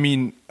 because I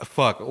mean,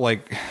 fuck,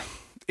 like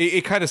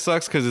it kind of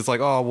sucks, because it's like,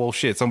 oh well,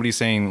 shit. Somebody's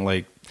saying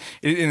like,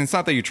 and it's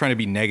not that you're trying to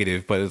be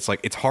negative, but it's like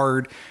it's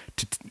hard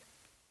to.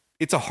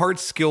 It's a hard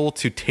skill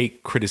to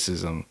take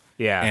criticism.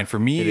 Yeah, and for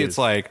me, it's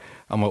like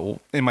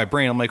in my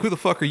brain, I'm like, who the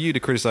fuck are you to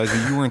criticize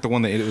me? You weren't the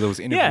one that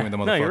was interviewing the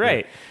motherfucker. No, you're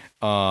right.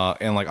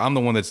 And like I'm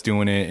the one that's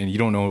doing it, and you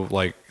don't know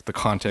like the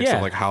context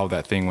of like how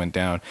that thing went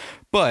down.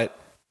 But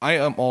I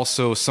am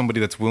also somebody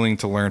that's willing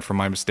to learn from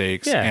my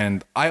mistakes,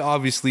 and I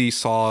obviously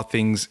saw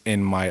things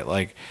in my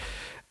like.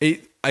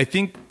 I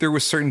think there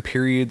was certain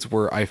periods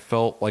where I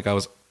felt like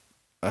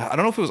I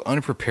don't know if it was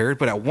unprepared,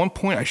 but at one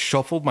point I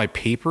shuffled my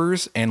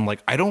papers, and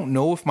like I don't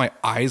know if my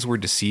eyes were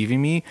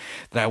deceiving me,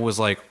 that I was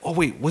like, oh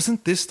wait,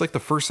 wasn't this like the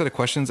first set of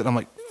questions? And I'm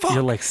like, fuck,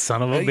 you're like,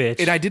 son of a bitch.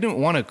 And I didn't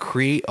want to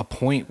create a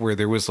point where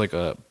there was like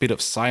a bit of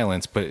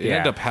silence, but it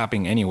ended up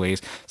happening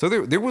anyways. So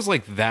there was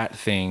like that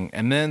thing,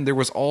 and then there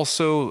was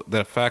also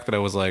the fact that I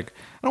was like,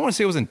 I don't want to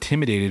say I was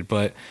intimidated,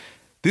 but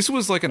this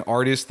was like an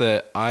artist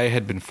that I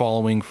had been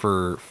following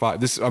for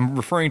I'm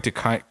referring to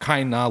Kai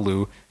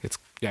Nalu. It's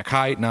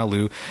Kai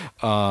Nalu.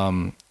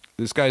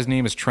 This guy's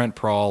name is Trent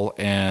Prawl,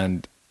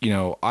 and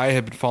I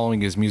had been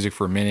following his music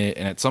for a minute,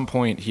 and at some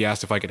point he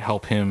asked if I could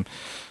help him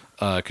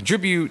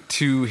contribute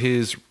to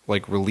his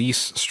like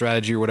release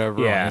strategy or whatever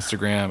on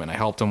Instagram, and I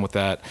helped him with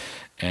that,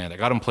 and I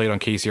got him played on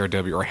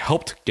KCRW, or I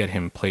helped get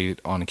him played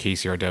on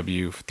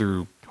KCRW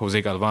through Jose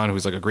Galvan,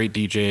 who's like a great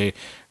DJ,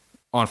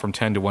 on from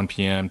 10 to 1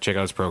 p.m. Check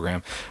out his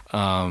program.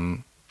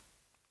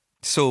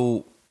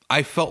 So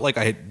I felt like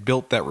I had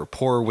built that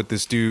rapport with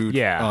this dude.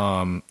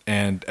 Yeah.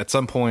 And at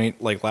some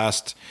point, like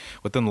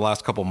within the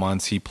last couple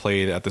months, he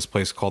played at this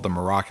place called the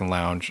Moroccan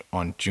Lounge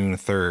on June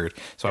 3rd.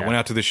 So I went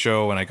out to the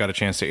show and I got a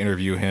chance to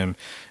interview him.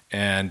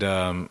 And,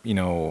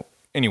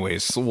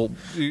 anyways, so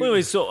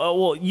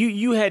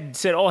you had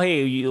said, oh,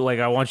 hey,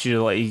 I want you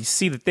to like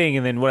see the thing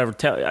and then whatever.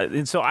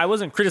 And so I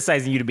wasn't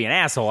criticizing you to be an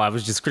asshole. I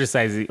was just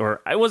criticizing,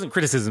 or I wasn't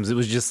criticisms. It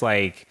was just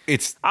like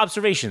it's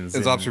observations.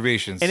 It's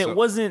observations, and it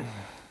wasn't.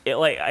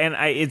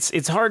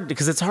 It's hard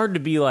because it's hard to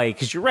be like,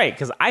 because you're right,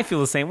 because I feel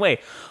the same way.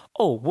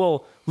 Oh,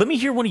 well, let me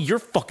hear one of your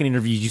fucking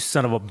interviews, you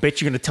son of a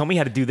bitch. You're going to tell me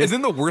how to do this.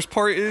 And then the worst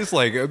part is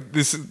like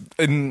this,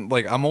 and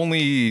like I'm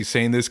only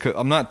saying this because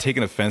I'm not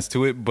taking offense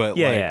to it, but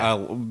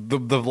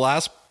the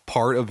last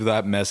part of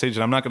that message,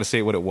 and I'm not going to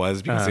say what it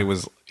was because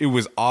it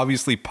was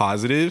obviously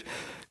positive,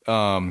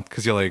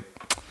 because you're like,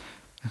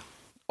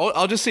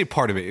 I'll just say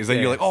part of it is that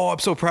you're like, oh, I'm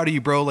so proud of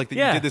you, bro. Like that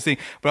you did this thing.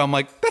 But I'm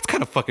like, that's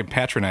kind of fucking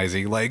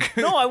patronizing. Like,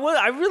 no,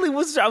 I really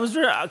was. I was,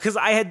 because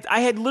I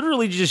had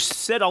literally just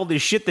said all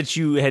this shit that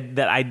you had,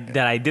 that I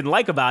didn't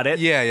like about it.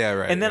 Yeah,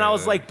 right. And then I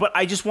was like, but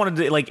I just wanted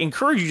to like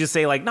encourage you to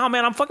say like, nah,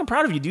 man, I'm fucking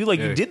proud of you, dude.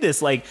 Like you did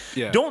this. Like,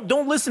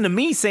 don't listen to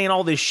me saying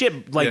all this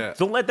shit. Like,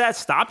 don't let that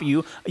stop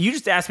you. You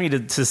just asked me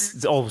to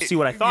see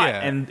what I thought.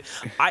 And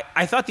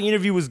I thought the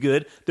interview was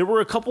good. There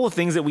were a couple of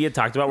things that we had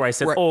talked about where I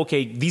said, oh,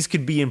 okay, these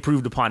could be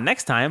improved upon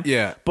next time.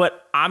 Yeah.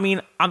 But I mean,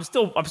 I'm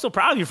still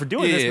proud of you for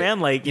doing this, man.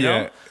 Like, you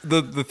know,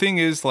 the thing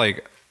is,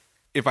 like,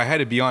 if I had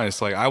to be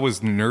honest, like, I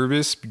was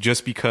nervous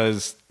just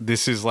because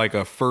this is like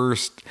my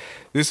first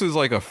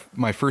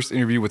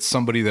interview with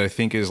somebody that I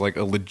think is like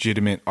a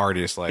legitimate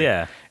artist.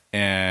 Like,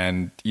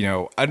 and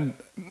I,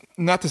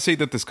 not to say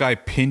that this guy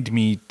pinned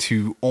me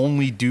to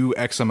only do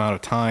X amount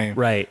of time,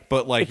 right?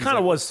 But like, it kind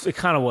of was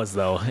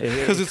though,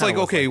 because it's like,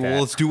 okay, well,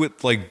 let's do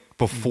it like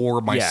before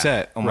my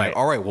set. I'm like,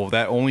 all right, well,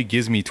 that only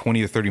gives me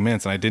 20 to 30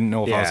 minutes. And I didn't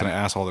know if I was going to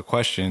ask all the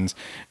questions.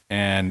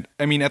 And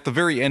I mean, at the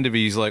very end of it,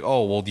 he's like,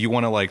 oh, well, do you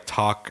want to like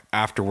talk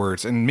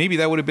afterwards? And maybe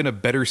that would have been a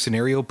better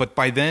scenario. But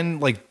by then,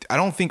 like, I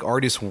don't think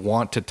artists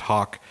want to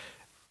talk.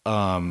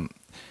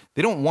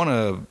 They don't want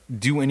to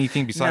do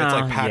anything besides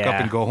like pack up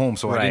and go home.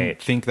 So I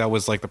didn't think that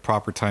was like the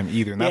proper time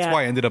either. And that's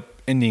why I ended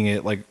up ending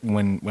it like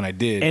when I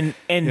did.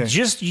 And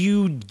just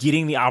you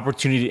getting the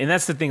opportunity. And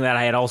that's the thing that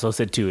I had also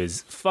said too,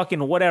 is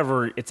fucking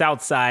whatever. It's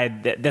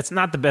outside. That's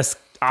not the best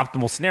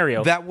optimal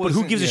scenario. But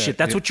who gives a shit?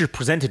 That's what you're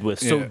presented with.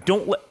 So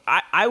don't let,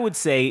 I would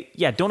say,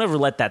 don't ever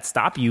let that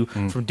stop you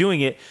from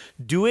doing it.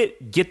 Do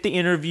it, get the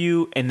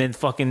interview, and then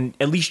fucking,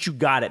 at least you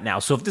got it now.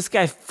 So if this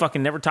guy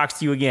fucking never talks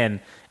to you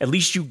again, at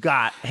least you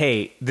got,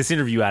 hey, this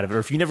interview out of it. Or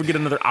if you never get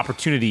another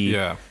opportunity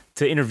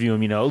to interview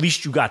him, at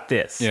least you got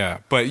this. Yeah,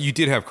 but you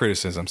did have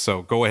criticism.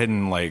 So go ahead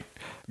and like,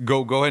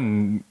 go ahead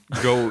and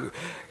go.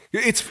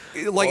 It's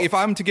like, if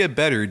I'm to get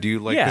better,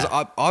 dude, like,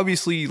 because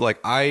obviously, like,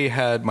 I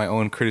had my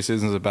own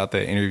criticisms about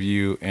that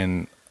interview,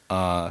 and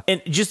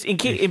just in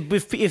case,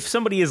 if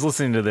somebody is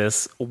listening to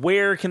this,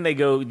 where can they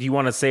go? Do you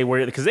want to say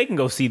where? Because they can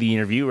go see the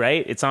interview,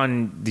 right? It's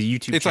on the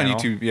YouTube channel.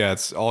 It's on YouTube, yeah.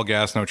 It's All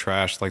Gas, No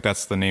Trash. Like,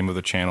 that's the name of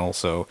the channel.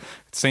 So,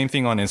 same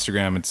thing on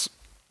Instagram. It's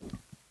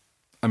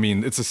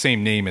the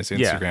same name as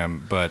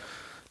Instagram, but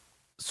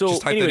so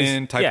just type it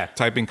in,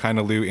 type in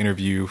Kinda Lou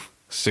interview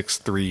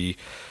 6/3.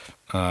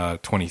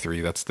 23,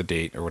 that's the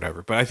date or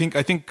whatever. But I think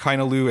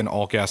Kinda Lou and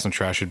All Gas and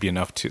Trash should be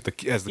enough as the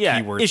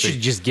keywords. It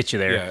should just get you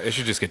there. Yeah, it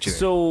should just get you there.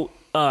 So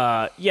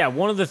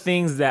one of the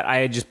things that I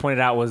had just pointed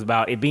out was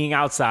about it being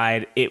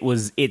outside. It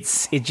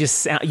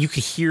just you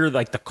could hear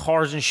like the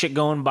cars and shit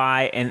going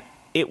by, and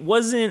it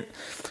wasn't,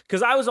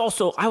 because I was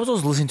also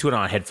listening to it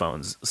on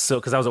headphones. So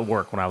because I was at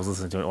work when I was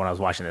listening to it, when I was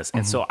watching this,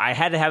 and so I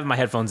had to have my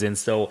headphones in.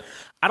 So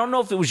I don't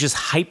know if it was just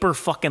hyper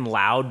fucking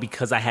loud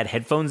because I had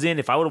headphones in.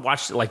 If I would have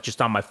watched it like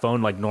just on my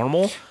phone like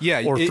normal,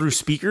 or through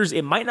speakers,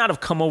 it might not have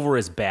come over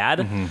as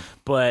bad.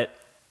 But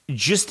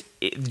just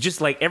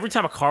like every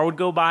time a car would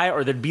go by,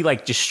 or there'd be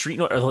like just street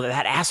noise, or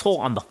that asshole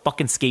on the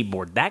fucking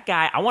skateboard, that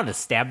guy, I wanted to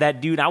stab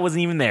that dude. I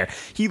wasn't even there.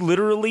 He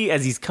literally,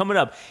 as he's coming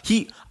up,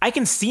 I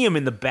can see him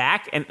in the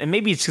back, and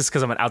maybe it's just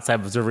because I'm an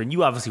outside observer, and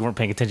you obviously weren't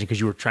paying attention because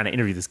you were trying to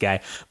interview this guy,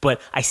 but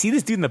I see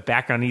this dude in the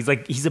background,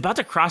 and he's about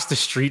to cross the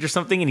street or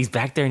something, and he's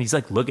back there, and he's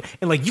like looking,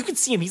 and like you can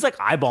see him, he's like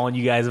eyeballing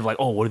you guys of like,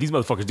 oh, what are these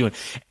motherfuckers doing?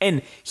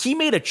 And he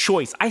made a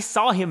choice. I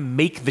saw him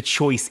make the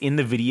choice in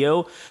the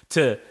video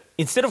to,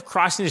 instead of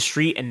crossing the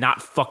street and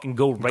not fucking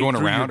go right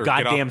through your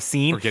goddamn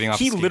scene,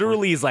 he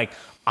literally is like,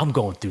 I'm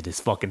going through this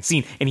fucking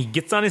scene. And he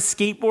gets on his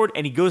skateboard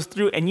and he goes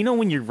through. And you know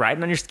when you're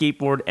riding on your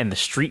skateboard and the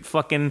street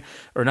fucking,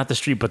 or not the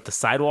street, but the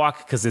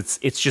sidewalk, because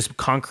it's just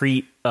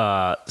concrete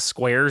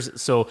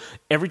squares. So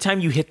every time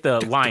you hit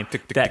the line,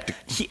 that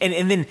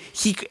and then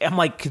I'm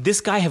like, could this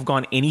guy have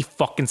gone any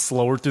fucking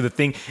slower through the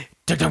thing?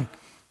 Dunk,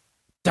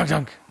 dunk,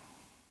 dunk,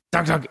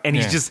 dunk, dunk, and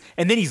he's just,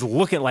 and then he's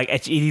looking like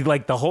he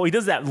like the whole, he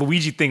does that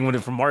Luigi thing when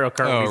from Mario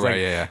Kart. Oh, he's right,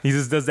 like, yeah. He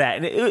just does that,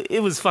 and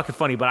it was fucking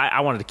funny. But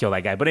I wanted to kill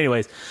that guy. But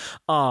anyways,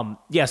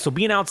 yeah. So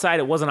being outside,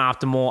 it wasn't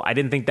optimal. I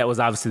didn't think that was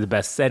obviously the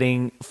best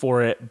setting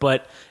for it.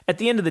 But at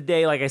the end of the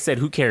day, like I said,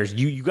 who cares?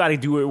 You got to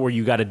do it where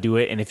you got to do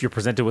it, and if you're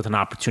presented with an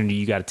opportunity,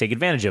 you got to take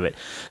advantage of it.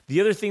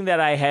 The other thing that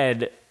I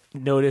had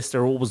noticed,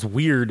 or what was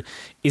weird,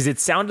 is it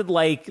sounded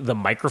like the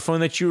microphone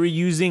that you were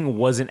using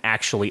wasn't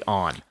actually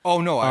on. Oh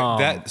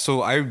no,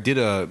 so I did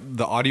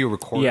the audio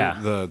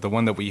recorder, the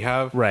one that we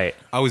have. Right.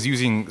 I was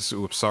using.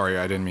 Oops, sorry,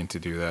 I didn't mean to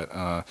do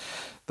that.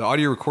 The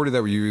audio recorder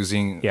that we're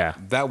using,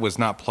 that was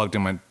not plugged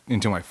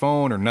into my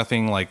phone or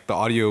nothing. Like the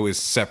audio is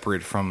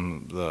separate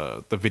from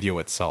the video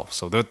itself.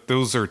 So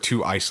those are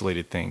two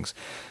isolated things.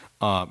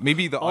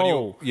 Maybe the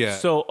audio.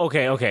 So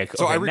okay.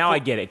 So now I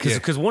get it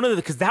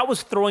because that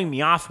was throwing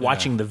me off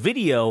watching the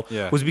video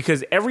was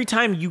because every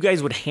time you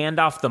guys would hand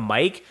off the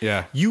mic,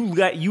 you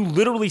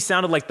literally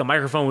sounded like the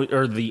microphone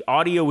or the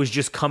audio was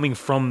just coming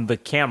from the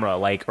camera,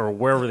 like or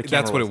wherever the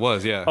camera. That's what it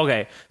was. Yeah.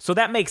 Okay, so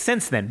that makes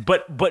sense then.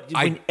 But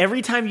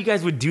every time you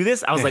guys would do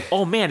this, I was like,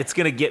 oh man, it's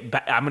gonna get.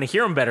 I'm gonna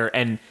hear them better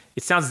and.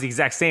 It sounds the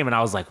exact same, and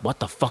I was like, what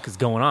the fuck is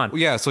going on?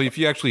 Yeah, so if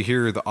you actually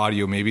hear the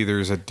audio, maybe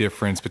there's a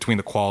difference between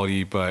the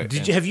quality, but...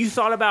 Have you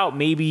thought about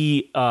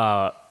maybe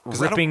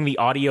ripping the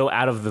audio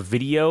out of the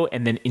video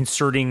and then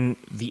inserting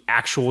the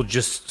actual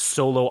just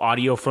solo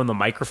audio from the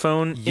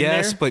microphone in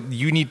there? But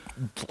you need,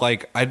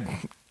 like, I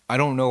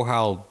don't know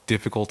how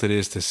difficult it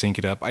is to sync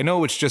it up. I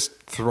know it's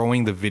just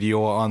throwing the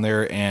video on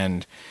there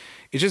and...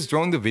 It's just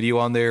throwing the video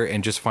on there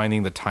and just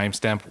finding the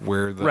timestamp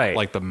where the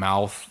like the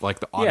mouth, like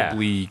the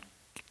audibly...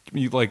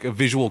 like a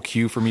visual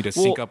cue for me to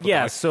sync up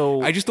with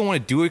so I just don't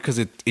want to do it because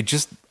it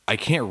just I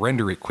can't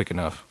render it quick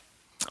enough.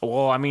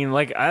 Well, I mean,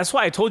 like, that's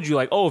why I told you,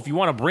 like, oh, if you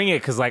want to bring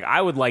it, because, like,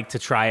 I would like to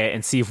try it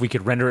and see if we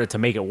could render it to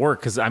make it work.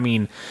 Because, I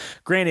mean,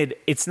 granted,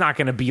 it's not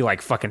going to be,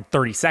 like, fucking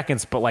 30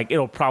 seconds, but, like,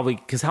 it'll probably,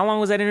 because how long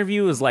was that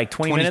interview? It was, like,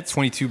 20 minutes?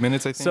 22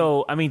 minutes, I think.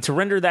 So, I mean, to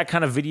render that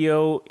kind of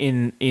video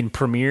in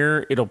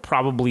Premiere, it would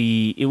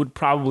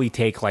probably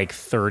take, like,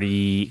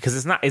 30, because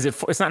it's not in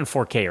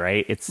 4K,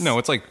 right? It's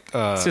like,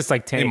 it's just,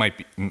 like, 10. It might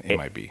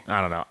be.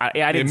 I don't know.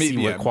 I didn't see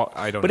what quality.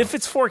 I don't know. But if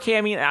it's 4K,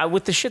 I mean,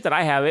 with the shit that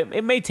I have,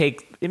 it may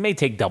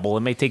take double.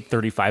 It may take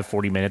 35,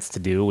 40 minutes to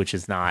do, which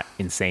is not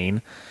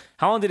insane.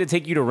 How long did it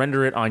take you to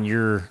render it on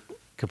your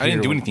computer? I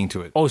didn't do anything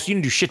to it. Oh, so you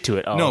didn't do shit to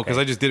it? Oh, no, because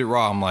I just did it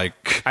raw. I'm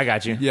like... I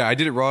got you. Yeah, I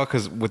did it raw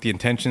because with the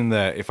intention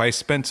that if I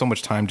spent so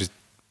much time just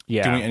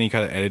doing any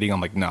kind of editing,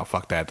 I'm like, no,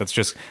 fuck that. That's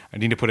just... I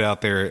need to put it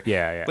out there.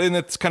 Yeah. And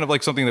that's kind of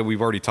like something that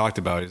we've already talked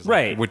about. Is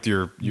right. Like with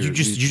your you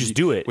just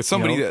do it. With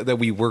somebody that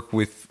we work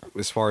with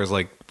as far as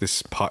like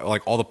this...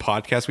 like all the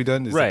podcasts we've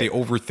done is that they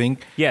overthink.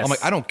 Yes. I'm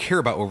like, I don't care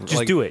about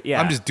Just do it,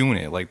 yeah. I'm just doing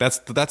it. Like that's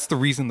the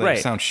reason that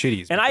it sounds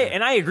shitty. And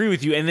I agree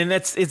with you. And then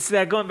it's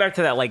that going back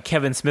to that like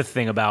Kevin Smith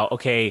thing about,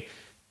 okay,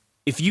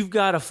 if you've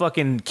got a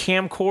fucking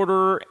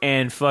camcorder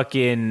and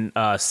fucking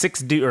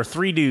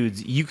 3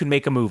 dudes, you can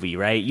make a movie,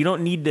 right? You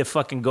don't need to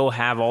fucking go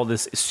have all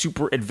this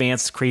super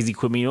advanced crazy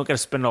equipment. You don't got to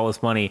spend all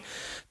this money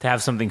to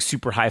have something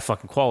super high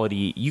fucking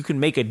quality. You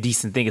can make a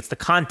decent thing. It's the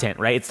content,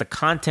 right? It's the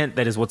content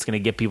that is what's going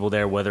to get people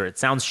there, whether it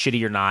sounds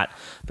shitty or not.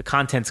 The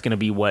content's going to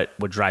be what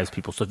drives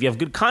people. So if you have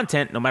good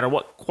content, no matter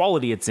what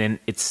quality it's in,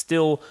 it's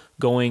still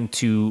going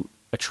to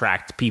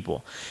attract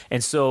people.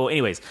 And so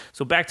anyways,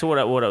 so back to what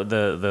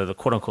the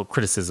quote unquote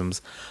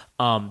criticisms.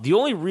 The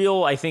only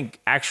real, I think,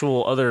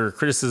 actual other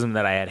criticism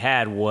that I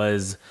had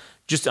was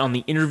just on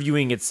the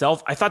interviewing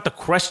itself. I thought the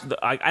question,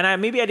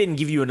 maybe I didn't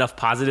give you enough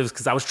positives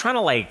because I was trying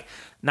to like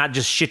not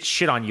just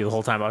shit on you the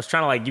whole time. I was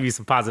trying to like give you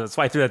some positives. That's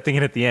why I threw that thing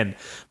in at the end.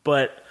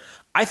 But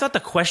I thought the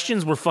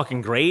questions were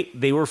fucking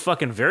great. They were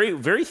fucking very,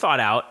 very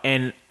thought out.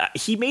 And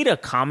he made a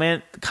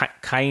comment,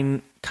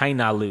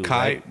 Kainalu.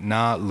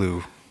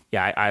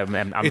 Yeah,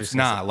 I'm it's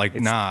not like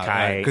nah,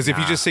 because if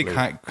you just say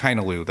kind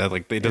of Lou, that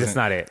like it doesn't. That's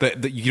not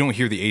it. You don't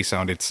hear the A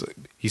sound.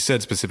 He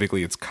said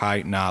specifically it's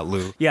Kai not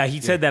Lou. Yeah,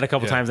 he said that a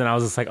couple times, and I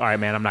was just like, all right,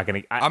 man, I'm not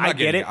gonna. I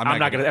get it. I'm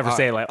not gonna ever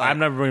say it. Like I'm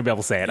never gonna be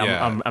able to say it.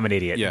 I'm an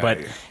idiot. Yeah, but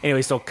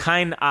anyway, so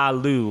Kai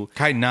Lou.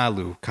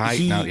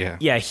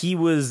 Yeah, he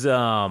was.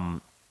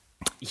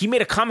 He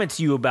made a comment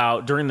to you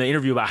during the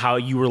interview about how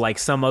you were like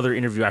some other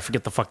interview. I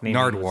forget the fuck name.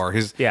 Nardwar.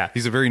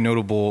 He's a very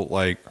notable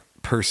like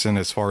person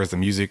as far as the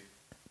music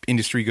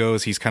industry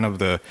goes. He's kind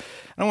of I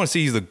don't want to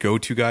say he's the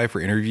go-to guy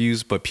for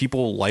interviews, but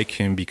people like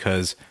him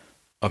because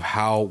of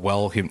how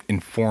well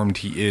informed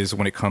he is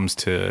when it comes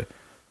to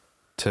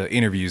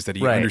interviews, that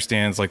he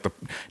understands like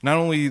not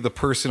only the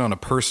person on a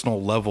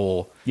personal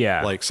level,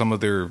 like some of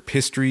their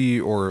history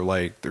or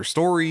like their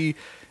story,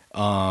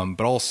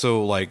 but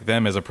also like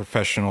them as a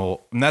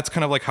professional. And that's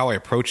kind of like how I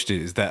approached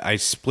it, is that I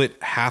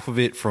split half of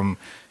it from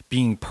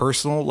being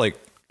personal. Like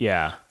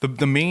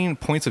the main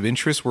points of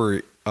interest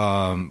were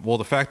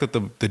the fact that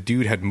the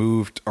dude had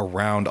moved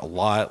around a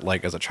lot,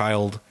 like as a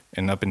child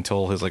and up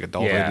until his like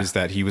adulthood, is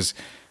that he was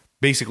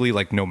basically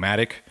like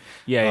nomadic.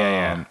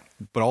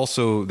 But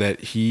also that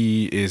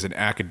he is an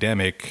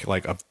academic,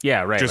 like just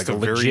like a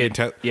legit,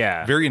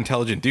 very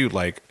intelligent dude.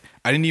 Like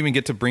I didn't even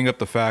get to bring up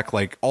the fact,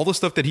 like, all the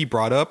stuff that he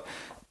brought up,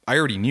 I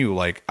already knew.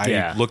 Like,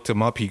 I looked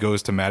him up. He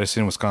goes to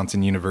Madison,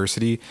 Wisconsin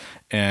University,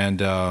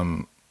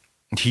 and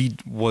he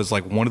was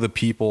like one of the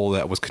people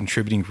that was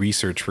contributing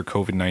research for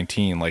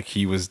COVID-19. Like,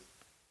 he was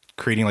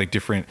creating like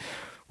different.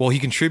 Well, he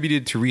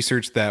contributed to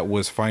research that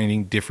was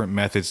finding different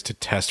methods to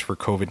test for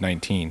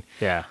COVID-19.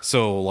 Yeah.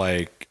 So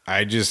like,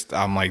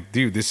 I'm like,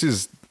 dude,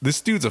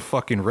 this dude's a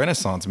fucking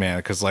Renaissance man.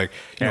 Because like,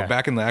 you know,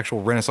 back in the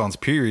actual Renaissance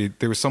period,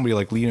 there was somebody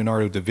like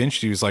Leonardo da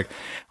Vinci who's like,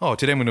 oh,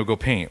 today I'm going to go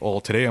paint. Oh,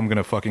 today I'm going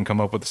to fucking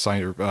come up with a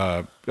sign.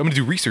 I'm going to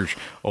do research.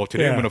 Oh,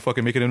 today I'm going to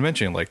fucking make an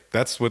invention. Like,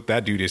 that's what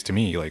that dude is to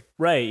me. Like,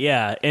 right.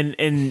 Yeah.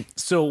 And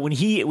so when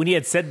he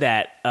had said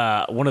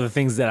that, one of the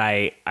things that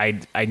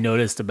I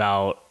noticed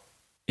about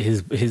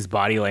his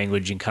body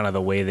language and kind of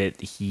the way that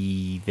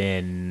he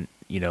then,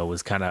 you know,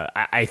 was kind of,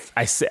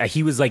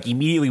 he was like,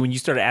 immediately when you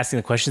started asking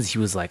the questions, he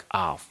was like,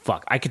 oh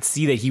fuck. I could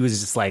see that he was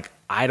just like,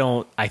 I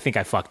think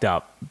I fucked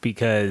up,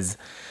 because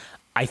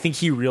I think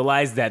he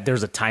realized that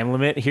there's a time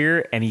limit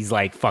here, and he's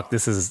like, fuck,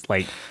 this is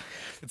like,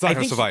 it's not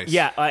going to suffice.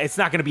 It's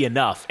not going to be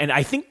enough. And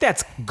I think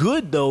that's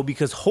good though,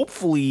 because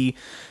hopefully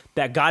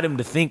that got him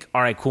to think,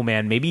 all right, cool,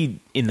 man, maybe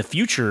in the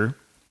future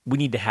we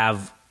need to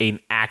have an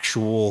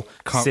actual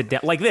sit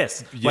down like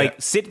this,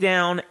 like sit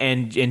down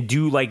and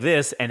do like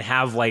this, and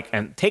have like,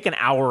 and take an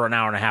hour or an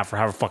hour and a half, or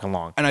however fucking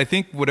long. And I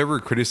think whatever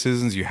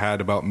criticisms you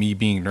had about me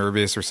being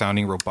nervous or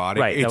sounding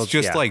robotic, it's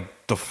just like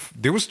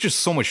there was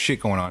just so much shit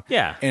going on.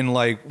 Yeah. And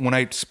like, when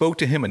I spoke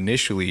to him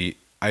initially,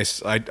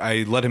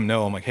 I let him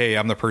know, I'm like, hey,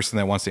 I'm the person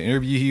that wants to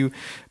interview you.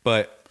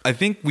 But I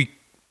think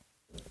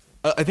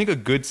a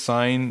good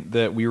sign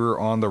that we were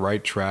on the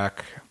right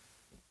track,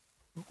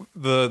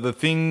 the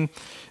thing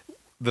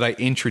that I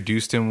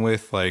introduced him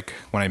with, like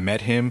when I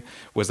met him,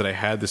 was that I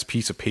had this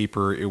piece of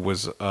paper. It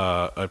was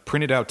a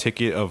printed out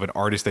ticket of an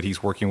artist that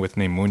he's working with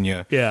named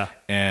Munya. Yeah.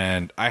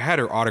 And I had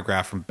her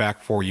autograph from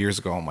back 4 years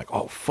ago. I'm like,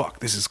 oh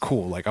fuck, this is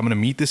cool. Like, I'm going to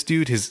meet this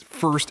dude, his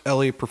first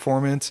LA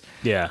performance.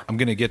 Yeah. I'm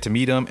going to get to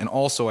meet him. And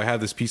also I have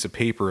this piece of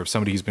paper of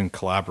somebody he's been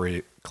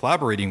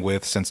collaborating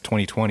with since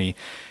 2020.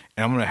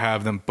 And I'm going to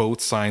have them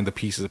both sign the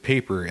pieces of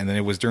paper. And then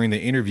it was during the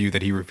interview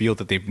that he revealed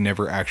that they've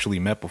never actually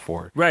met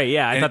before. Right.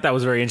 Yeah. I thought that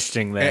was very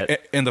interesting.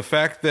 And the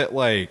fact that,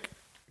 like,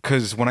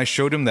 because when I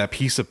showed him that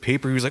piece of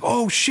paper, he was like,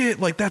 oh shit,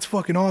 like, that's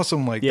fucking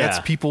awesome. Like, that's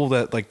people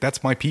that, like,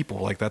 that's my people.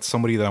 Like, that's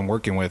somebody that I'm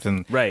working with.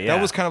 And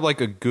that was kind of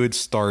like a good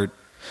start.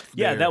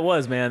 Yeah, that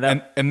was, man.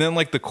 And then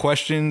like the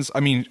questions, I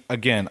mean,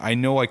 again, I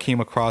know I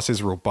came across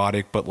as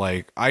robotic, but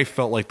like, I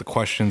felt like the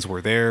questions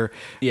were there.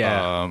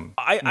 Yeah.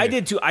 I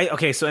did too.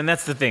 So, and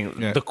that's the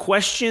thing, the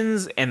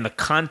questions and the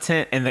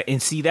content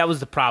and see, that was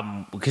the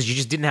problem, because you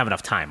just didn't have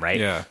enough time. Right.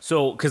 Yeah.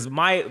 So, cause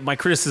my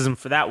criticism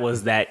for that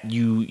was that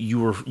you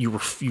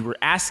were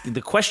asking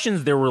the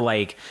questions. They were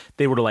like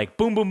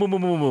boom, boom, boom,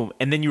 boom, boom, boom.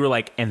 And then you were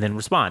like, and then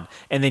respond.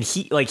 And then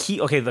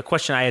the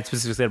question I had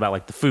specifically said about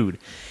like the food,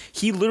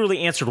 he literally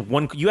answered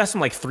one. You asked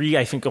him like 3,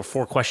 I think, or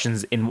 4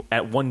 questions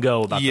at one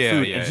go about the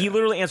food, and he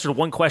literally answered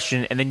one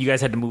question, and then you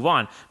guys had to move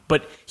on.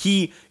 But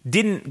he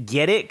didn't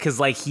get it, because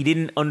like he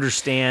didn't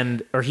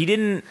understand, or he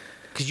didn't,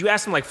 because you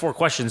asked him like 4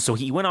 questions, so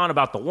he went on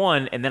about the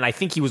one, and then I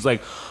think he was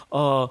like,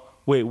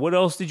 wait, what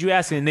else did you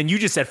ask? And then you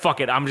just said,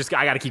 fuck it, I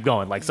got to keep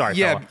going. Like, sorry,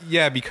 fella.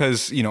 Yeah,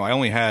 because, you know, I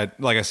only had,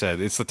 like I said,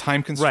 it's the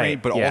time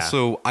constraint, but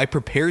also I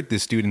prepared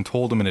this dude and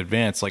told him in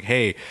advance, like,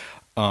 hey,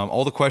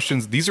 all the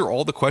questions, these are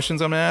all the questions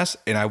I'm gonna ask,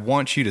 and I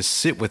want you to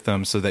sit with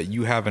them so that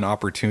you have an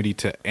opportunity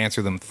to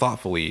answer them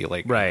thoughtfully.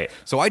 Like, right.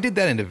 So I did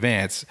that in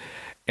advance,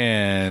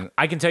 and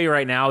I can tell you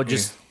right now,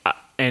 just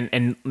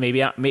and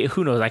maybe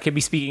who knows, I could be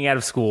speaking out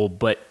of school,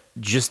 but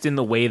just in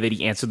the way that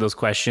he answered those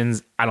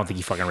questions, I don't think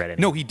he fucking read it.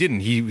 No, he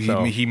didn't.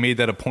 He made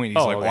that a point.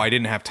 He's like, okay. I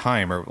didn't have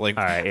time, or like,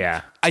 all right,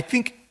 yeah. I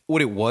think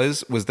what it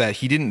was that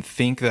he didn't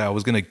think that I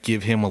was going to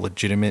give him a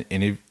legitimate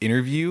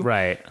interview.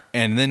 Right.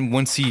 And then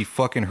once he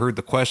fucking heard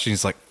the question,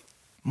 he's like,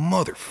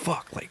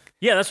 motherfuck, like.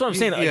 Yeah, that's what I'm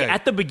saying. Like,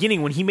 at the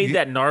beginning, when he made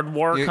that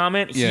Nardwuar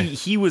comment,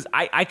 he was.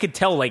 I could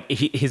tell, like,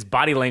 his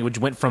body language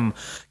went from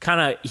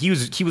kind of, he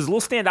was a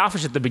little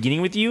standoffish at the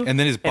beginning with you, and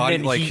then his body,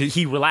 then like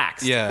he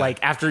relaxed. Yeah,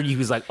 like after he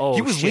was like, oh,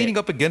 he was leaning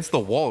up against the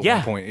wall at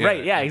one point. Yeah.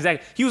 Right. Yeah,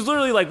 exactly. He was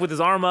literally like with his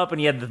arm up, and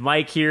he had the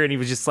mic here, and he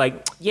was just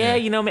like,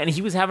 you know, man. And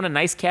he was having a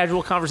nice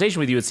casual conversation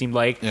with you. It seemed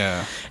like,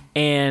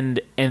 and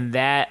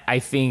that I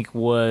think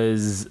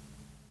was.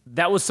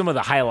 That was some of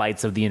the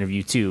highlights of the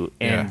interview too.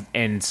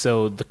 And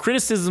so the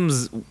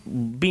criticisms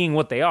being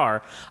what they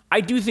are, I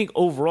do think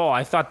overall,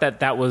 I thought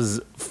that was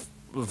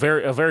a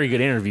very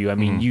good interview. I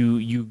mean,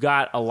 you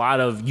gave a lot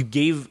of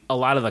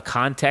the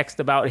context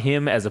about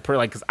him as a person,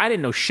 like, cause I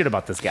didn't know shit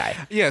about this guy.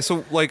 Yeah.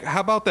 So like,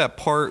 how about that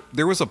part?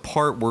 There was a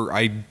part where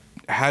I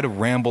had to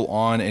ramble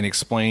on and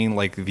explain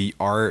like the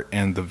art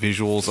and the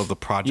visuals of the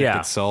project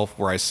itself,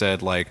 where I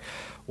said like,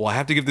 well, I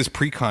have to give this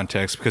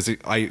pre-context because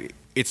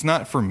it's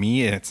not for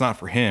me and it's not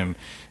for him,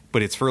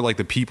 but it's for like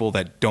the people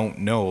that don't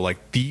know,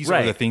 like these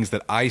are the things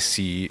that I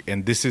see.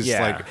 And this is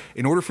like,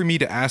 in order for me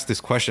to ask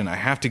this question, I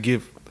have to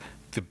give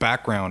the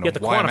background You have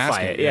of to why I'm quantify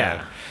asking it,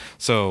 yeah.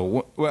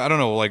 So I don't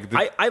know, like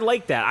I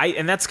like that.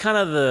 And that's kind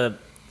of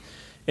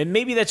and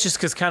maybe that's just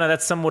because kind of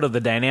that's somewhat of the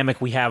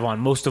dynamic we have on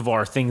most of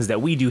our things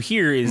that we do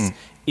here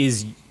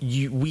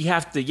we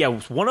have to,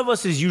 one of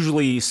us is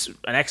usually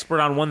an expert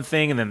on one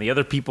thing and then the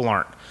other people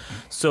aren't.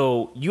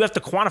 So you have to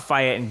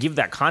quantify it and give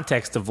that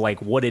context of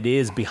like what it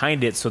is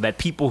behind it so that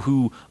people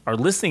who are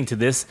listening to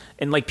this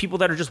and like people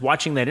that are just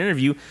watching that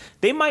interview,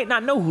 they might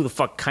not know who the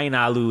fuck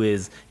Kainalu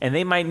is and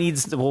they might need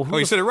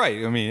you said it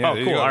right. I mean, yeah,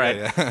 oh, cool. All right.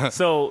 Yeah.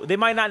 So they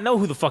might not know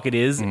who the fuck it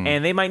is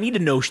and they might need to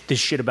know this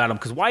shit about him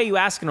because why are you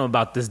asking them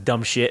about this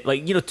dumb shit?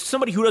 Like, you know,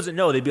 somebody who doesn't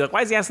know, they'd be like,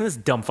 why is he asking this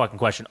dumb fucking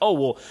question? Oh,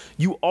 well,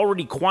 you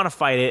already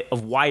quantified it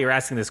of why you're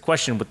asking this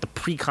question with the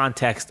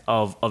pre-context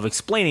of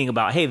explaining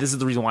about, hey, this is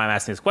the reason why I'm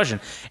asking this question.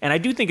 And I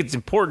do think it's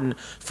important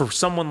for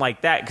someone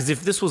like that because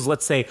if this was,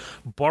 let's say,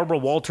 Barbara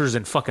Walters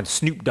and fucking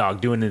Snoop Dogg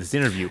doing this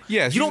interview,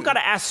 you don't got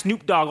to ask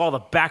Snoop Dogg all the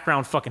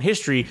background fucking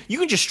history. You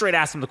can just straight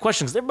ask him the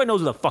question because everybody knows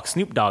who the fuck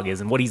Snoop Dogg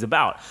is and what he's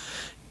about.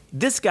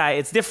 This guy,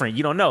 it's different.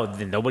 You don't know.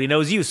 Then nobody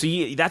knows you. So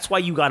that's why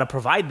you got to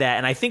provide that.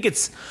 And I think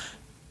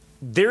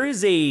there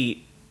is a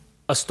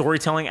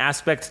storytelling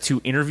aspect to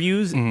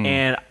interviews,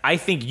 and I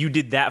think you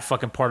did that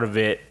fucking part of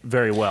it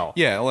very well.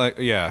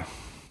 Yeah.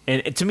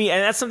 And to me,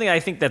 and that's something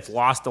I think that's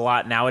lost a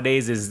lot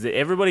nowadays is that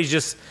everybody's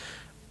just,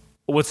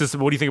 what's this?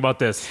 What do you think about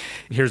this?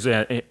 Here's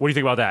what do you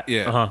think about that?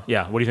 Yeah.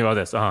 Yeah. What do you think about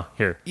this?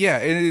 Here. Yeah,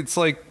 and it's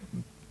like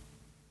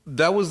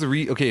that was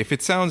the okay, if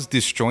it sounds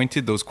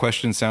disjointed, those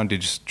questions sound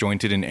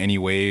disjointed in any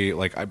way.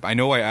 Like I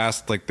know I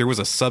asked, like there was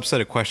a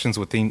subset of questions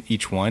within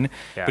each one,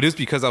 but it's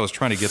because I was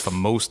trying to get the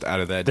most out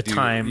of that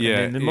time,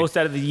 and the most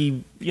out of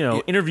the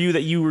interview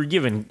that you were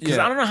given. Because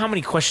I don't know how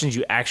many questions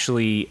you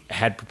actually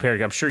had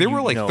prepared. I'm sure there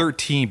were like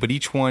 13, but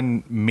each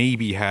one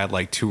maybe had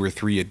like 2 or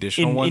 3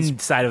 additional ones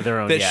inside of their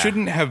own that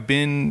shouldn't have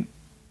been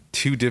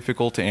too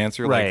difficult to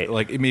answer. Right.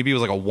 Like maybe it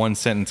was like a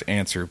 1-sentence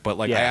answer, but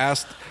like I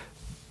asked.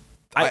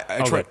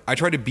 I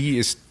try to be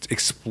as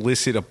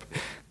explicit.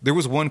 There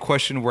was one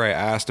question where I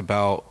asked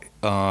about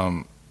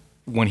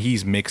when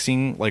he's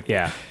mixing,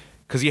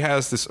 because he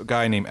has this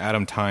guy named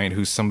Adam Tyne,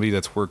 who's somebody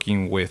that's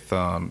working with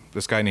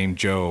this guy named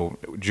Joe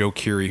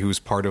Keery, who's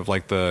part of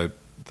like the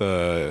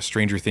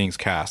Stranger Things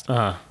cast,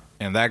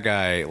 and that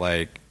guy,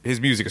 like his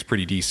music is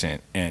pretty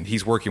decent, and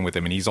he's working with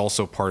him, and he's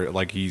also part of,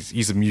 like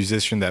he's a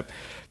musician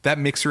that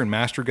mixer and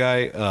master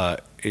guy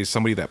is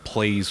somebody that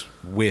plays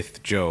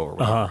with Joe or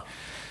whatever.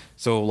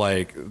 So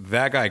like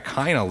that guy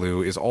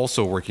Kainalu is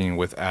also working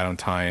with Adam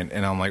Tyne,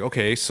 and I'm like,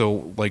 okay,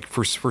 so like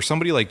for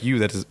somebody like you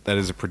that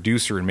is a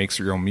producer and makes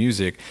your own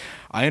music,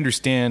 I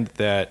understand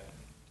that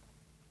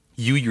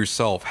you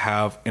yourself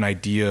have an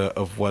idea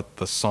of what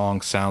the song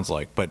sounds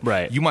like,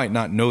 but you might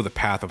not know the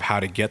path of how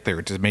to get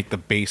there to make the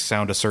bass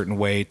sound a certain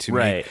way, to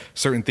make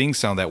certain things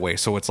sound that way.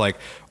 So it's like,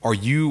 are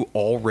you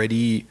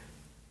already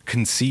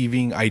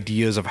conceiving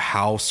ideas of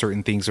how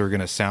certain things are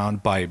going to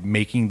sound by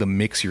making the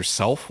mix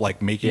yourself,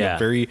 like making it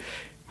very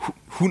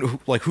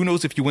who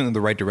knows if you went in the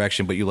right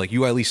direction, but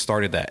you at least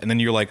started that, and then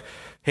you're like,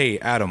 hey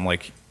Adam,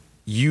 like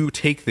you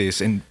take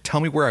this and tell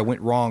me where I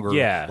went wrong, or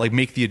like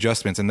make the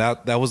adjustments. And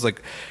that was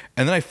like,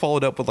 and then I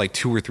followed up with like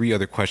 2 or 3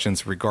 other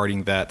questions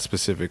regarding that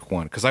specific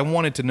one, because I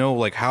wanted to know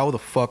like how the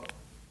fuck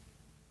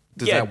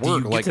does that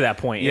work, get to that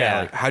point.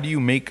 Like, how do you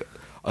make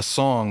a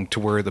song to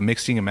where the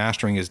mixing and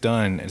mastering is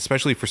done, and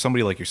especially for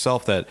somebody like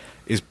yourself that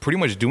is pretty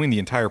much doing the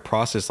entire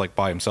process like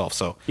by himself.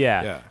 So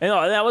and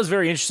that was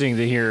very interesting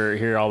to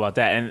hear all about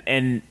that.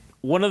 And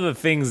one of the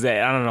things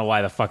that I don't know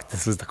why the fuck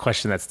this was the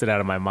question that stood out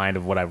of my mind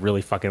of what I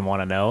really fucking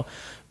want to know,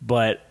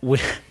 but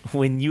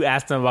when you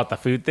asked him about the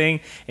food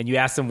thing and you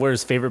asked him where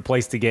his favorite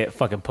place to get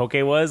fucking poke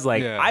was,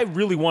 like I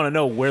really want to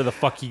know where the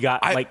fuck he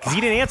got, like, because he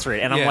didn't answer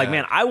it, and I'm like,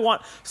 man, I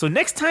want. So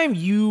next time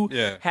you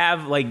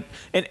have like,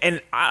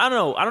 and I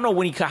don't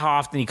know how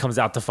often he comes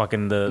out to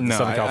fucking the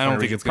Southern California. I don't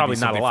think it's probably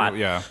not a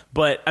lot.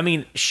 But I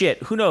mean, shit,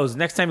 who knows?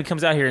 Next time he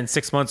comes out here in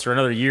 6 months or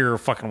another year or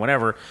fucking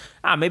whatever,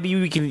 maybe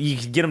you can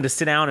get him to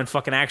sit down and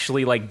fucking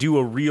actually like do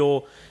a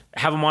real.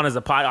 Have him on on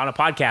a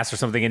podcast or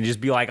something, and just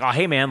be like, oh,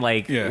 hey man,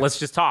 like let's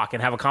just talk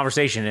and have a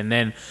conversation. And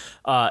then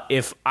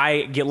if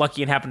I get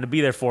lucky and happen to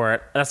be there for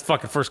it, that's the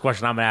fucking first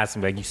question I'm gonna ask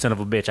him. Like, you son of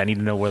a bitch, I need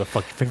to know where the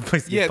fuck your favorite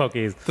place to get poke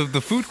is.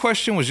 The food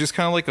question was just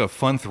kind of like a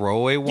fun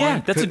throwaway one. Yeah,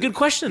 that's a good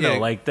question though.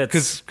 Like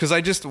that's because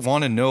I just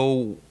want to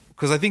know,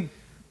 because I think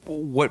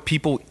what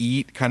people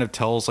eat kind of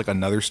tells like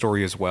another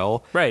story as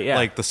well. Right, yeah.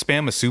 Like the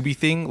Spam Musubi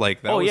thing,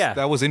 like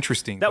that was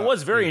interesting. That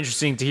was very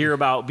interesting to hear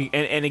about.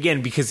 And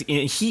again, because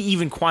he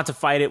even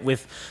quantified it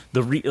with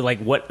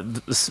what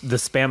the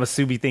Spam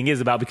Musubi thing is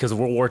about because of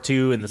World War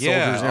II and the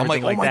soldiers and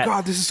everything like that. Oh my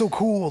God, this is so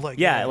cool. Like,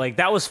 like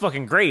that was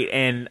fucking great.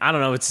 And I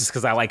don't know, it's just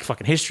because I like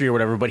fucking history or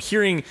whatever, but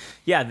hearing,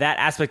 that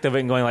aspect of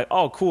it and going like,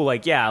 oh, cool.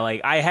 Like,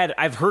 like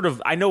I've heard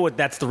of, I know what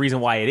that's the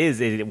reason why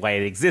why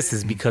it exists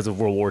is because of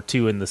World War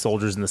II and the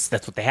soldiers and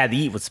that's what they had to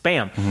eat with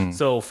Spam.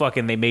 So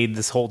fucking they made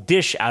this whole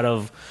dish out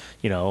of,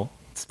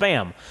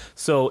 spam.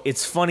 So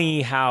it's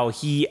funny how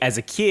he, as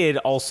a kid,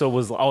 also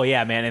was, oh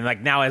yeah, man, and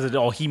like now as an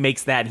adult, he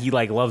makes that and he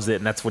like loves it,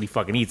 and that's what he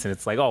fucking eats, and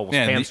it's like, oh, well,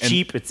 spam's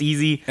cheap, it's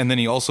easy, and then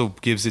he also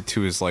gives it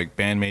to his like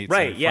bandmates,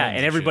 right? Yeah,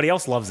 and everybody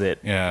else loves it.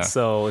 Yeah,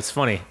 so it's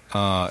funny.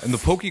 And the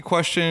Poke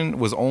question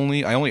was I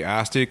only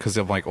asked it because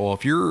I'm like, oh,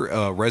 if you're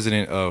a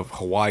resident of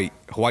Hawaii,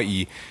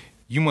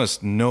 you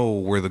must know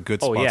where the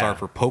good spots are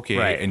for poke,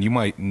 right, and you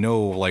might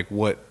know like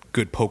what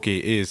good poke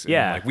is.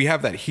 Yeah, and, like, we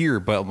have that here,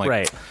 but I'm like,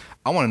 right,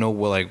 I want to know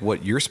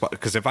what your spot,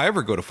 because if I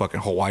ever go to fucking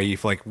Hawaii,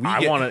 if like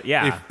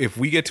if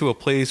we get to a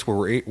place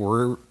where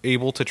we're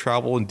able to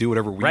travel and do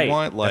whatever we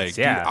want, like,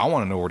 dude, I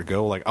want to know where to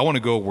go. Like, I want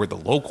to go where the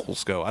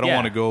locals go. I don't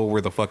want to go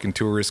where the fucking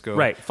tourists go.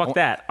 Right. Fuck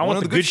that. I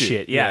want the good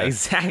shit. Yeah,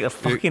 exactly.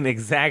 Fucking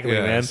exactly,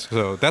 man.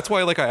 So that's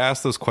why, like, I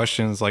ask those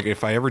questions. Like,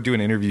 if I ever do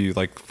an interview,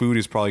 like, food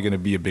is probably going to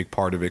be a big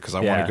part of it, because I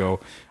want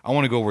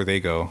to go where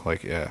they go.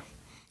 Like,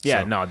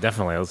 yeah, so, no,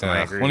 definitely.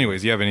 I agree. Well,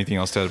 anyways, do you have anything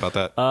else to add about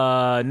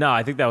that? No,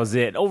 I think that was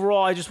it.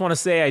 Overall, I just want to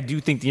say I do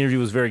think the interview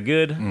was very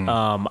good.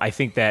 I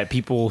think that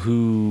people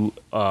who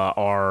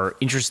are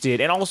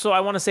interested, and also I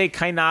want to say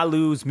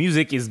Kainalu's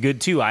music is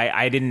good too.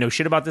 I didn't know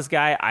shit about this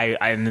guy.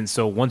 And then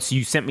so once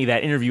you sent me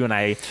that interview and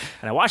I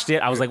watched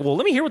it, I was like, well,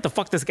 let me hear what the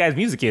fuck this guy's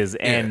music is.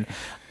 And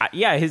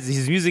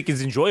his music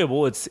is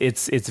enjoyable.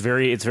 It's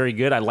very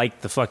good. I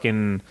like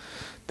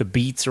the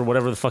beats or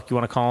whatever the fuck you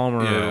want to call them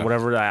or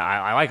whatever.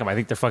 I like them. I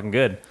think they're fucking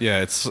good.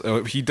 Yeah, it's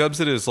he dubs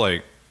it as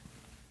like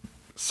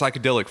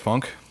psychedelic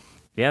funk.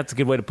 Yeah, that's a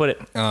good way to put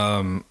it.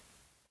 I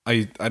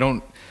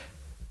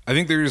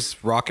think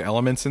there's rock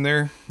elements in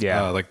there.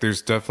 Yeah, like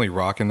there's definitely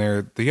rock in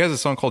there. He has a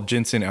song called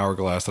Ginseng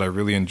Hourglass that I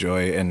really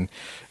enjoy, and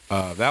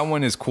that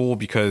one is cool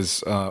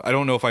because I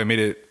don't know if I made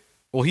it.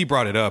 Well, he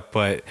brought it up,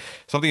 but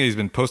something that he's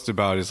been posted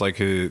about is like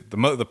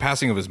the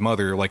passing of his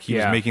mother. Like he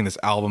was making this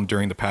album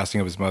during the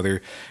passing of his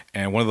mother,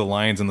 and one of the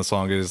lines in the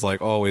song is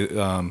like, "Oh,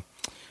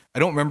 I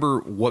don't remember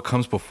what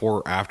comes before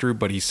or after,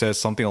 but he says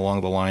something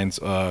along the lines,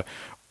 are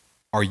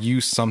you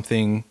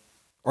someone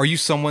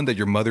that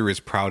your mother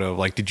is proud of?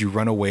 Like, did you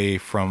run away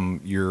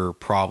from your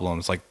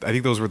problems?" Like, I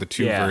think those were the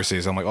two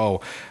verses. I'm like, oh,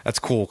 that's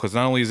cool, because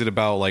not only is it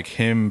about like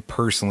him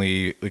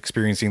personally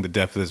experiencing the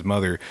death of his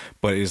mother,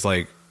 but it's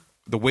like,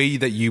 the way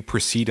that you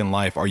proceed in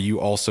life, are you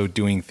also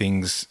doing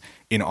things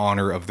in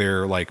honor of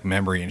their like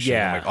memory and shit?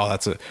 Yeah. I'm like, oh,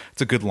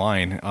 it's a good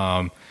line.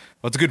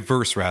 It's a good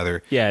verse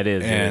rather. Yeah, it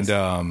is.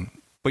 And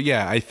but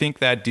yeah, I think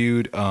that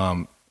dude,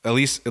 at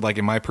least like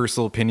in my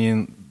personal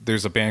opinion,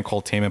 there's a band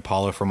called Tame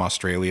Impala from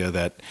Australia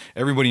that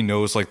everybody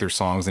knows like their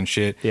songs and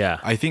shit. Yeah,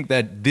 I think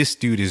that this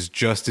dude is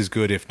just as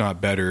good, if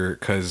not better,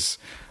 because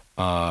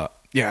I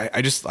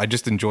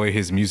just enjoy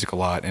his music a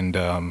lot.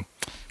 And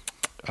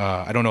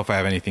I don't know if I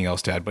have anything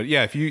else to add, but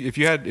yeah, if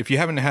you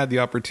haven't had the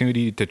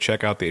opportunity to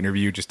check out the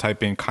interview, just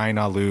type in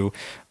Kainalu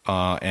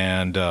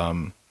and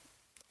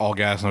All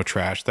Gas No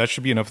Trash. That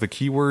should be enough of the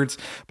keywords.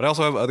 But I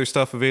also have other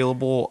stuff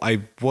available.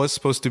 I was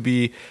supposed to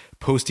be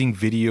posting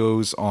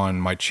videos on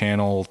my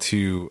channel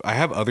I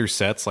have other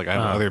sets, like I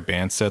have other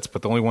band sets,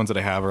 but the only ones that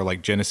I have are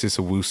like Genesis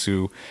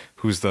Owusu,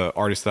 who's the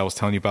artist that I was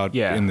telling you about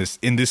in this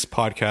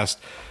podcast.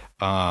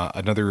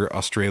 Another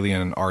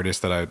Australian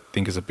artist that I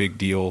think is a big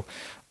deal.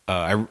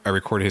 I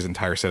recorded his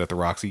entire set at the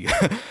Roxy,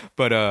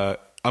 but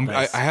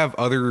nice. I have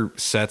other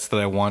sets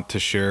that I want to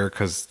share,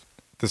 because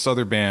this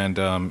other band,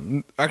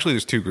 actually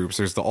there's two groups.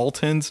 There's the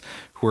Altons,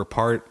 who are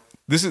part.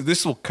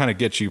 This will kind of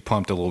get you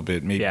pumped a little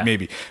bit,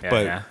 maybe.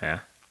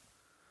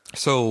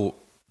 So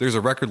there's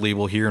a record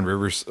label here in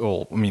Rivers.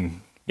 Well, I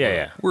mean,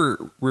 we're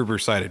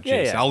Riverside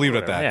adjacent. I'll leave it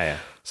at that. Yeah.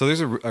 So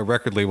there's a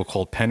record label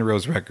called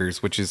Penrose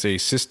Records, which is a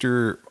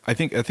sister. I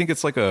think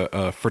it's like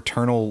a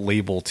fraternal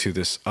label to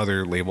this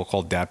other label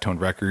called Daptone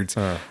Records.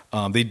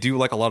 They do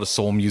like a lot of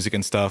soul music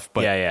and stuff.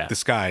 But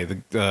this guy, the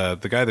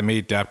guy that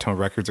made Daptone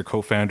Records, a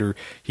co-founder,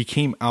 he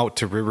came out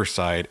to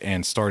Riverside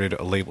and started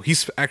a label.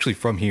 He's actually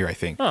from here, I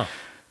think. But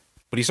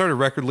he started a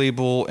record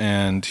label,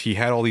 and he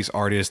had all these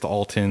artists: the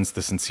Altons,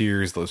 the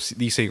Sinceres,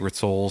 the Sacred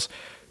Souls.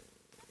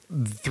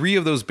 3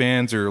 of those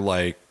bands are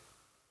like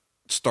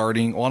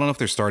starting. Well, I don't know if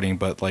they're starting,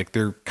 but like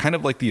they're kind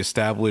of like the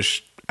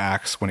established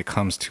acts when it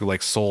comes to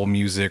like soul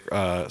music,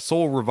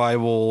 soul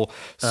revival,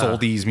 soul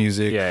D's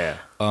music.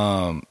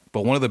 But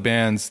one of the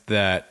bands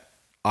that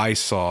I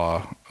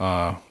saw,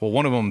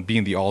 one of them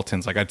being the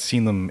Altons, like I'd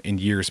seen them in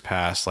years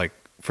past, like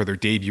for their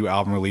debut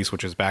album release,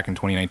 which was back in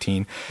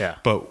 2019.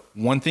 But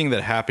one thing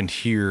that happened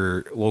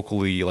here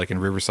locally, like in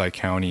Riverside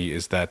County,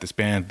 is that this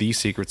band, The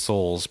Sacred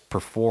Souls,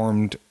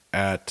 performed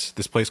at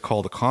this place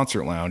called the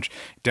Concert Lounge,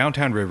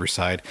 downtown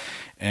Riverside,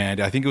 and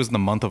I think it was in the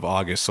month of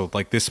August. So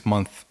like this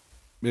month,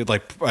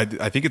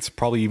 I think it's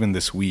probably even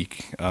this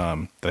week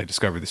that I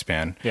discovered this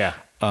band.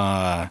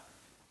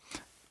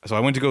 So I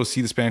went to go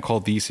see this band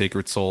called The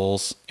Sacred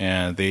Souls,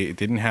 and they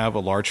didn't have a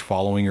large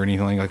following or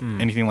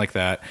anything like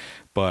that.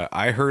 But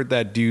I heard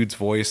that dude's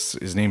voice.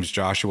 His name's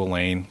Joshua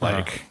Lane.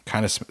 Like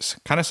kind of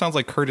sounds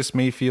like Curtis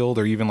Mayfield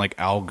or even like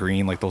Al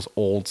Green, like those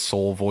old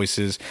soul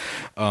voices.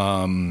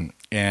 And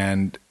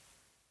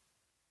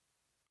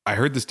I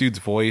heard this dude's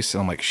voice,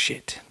 and I'm like,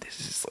 shit,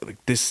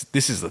 this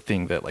is the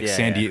thing that like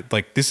San Diego,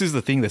 like this is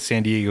the thing that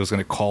San Diego is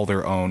going to call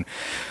their own.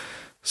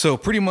 So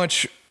pretty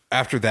much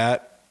after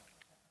that,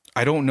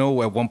 I don't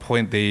know at one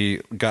point they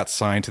got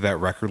signed to that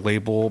record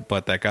label,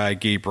 but that guy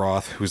Gabe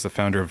Roth, who's the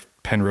founder of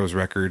Penrose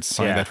Records,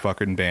 signed that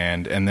fucking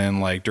band. And then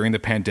like during the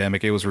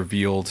pandemic, it was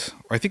revealed,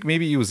 or I think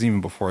maybe it was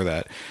even before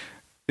that.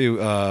 Maybe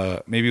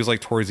it was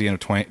like towards the end of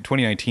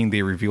 2019,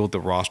 they revealed the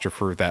roster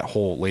for that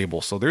whole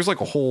label. So there's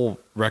like a whole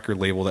record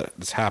label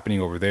that's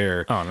happening over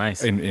there. Oh,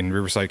 nice. In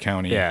Riverside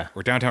County,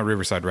 or downtown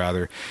Riverside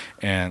rather.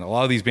 And a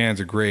lot of these bands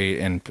are great.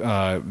 And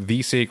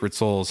The Sacred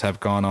Souls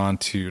have gone on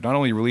to not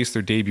only release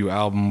their debut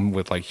album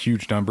with like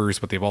huge numbers,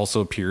 but they've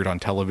also appeared on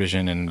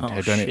television and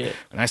have done it.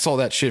 And I saw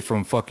that shit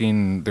from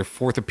fucking their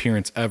 4th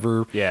appearance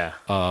ever. Yeah.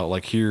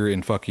 Like here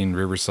in fucking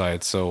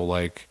Riverside. So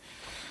like,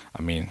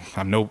 I mean,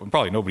 I'm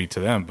probably nobody to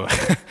them, but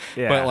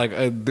but like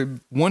the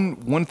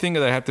one thing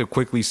that I have to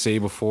quickly say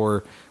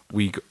before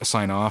we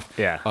sign off.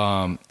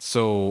 Yeah.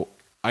 So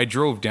I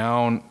drove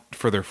down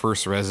for their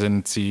first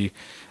residency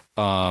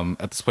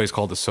at this place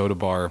called the Soda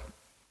Bar,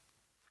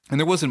 and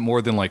there wasn't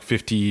more than like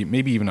 50,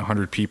 maybe even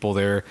 100 people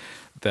there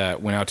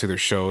that went out to their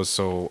shows.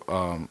 So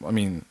I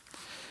mean,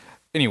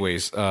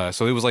 anyways,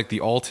 so it was like the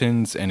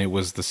Altons, and it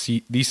was the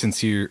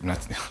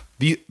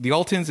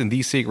Altons and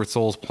the Sacred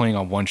Souls playing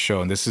on one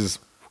show, and this is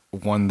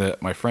one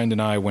that my friend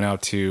and I went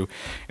out to,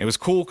 and it was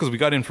cool because we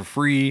got in for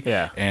free.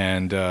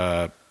 And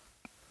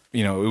you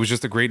know, it was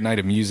just a great night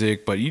of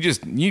music. But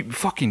you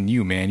fucking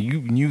knew, man.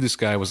 You knew this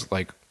guy was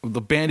like,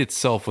 the band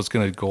itself was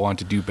gonna go on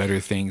to do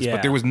better things.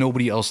 But there was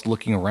nobody else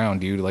looking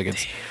around, dude. Like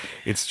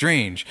it's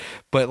strange.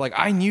 But like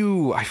I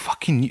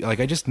fucking knew,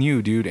 like I just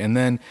knew, dude. And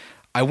then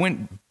I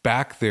went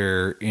back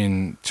there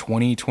in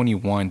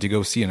 2021 to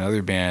go see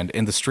another band,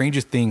 and the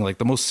strangest thing, like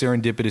the most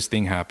serendipitous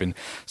thing happened.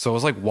 So I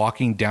was like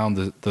walking down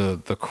the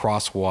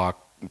crosswalk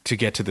to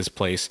get to this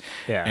place,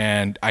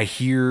 and I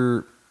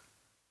hear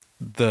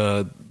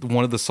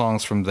one of the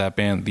songs from that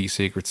band, The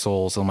Sacred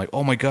Souls. I'm like,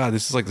 oh my god,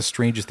 this is like the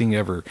strangest thing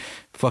ever.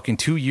 Fucking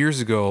 2 years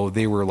ago,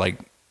 they were like,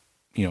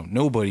 you know,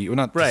 nobody, well,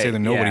 not to say they're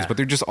nobodies, but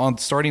they're just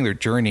starting their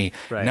journey.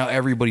 Now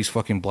everybody's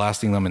fucking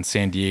blasting them in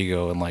San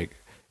Diego, and like,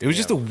 it was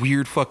just a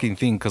weird fucking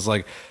thing because,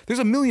 like, there's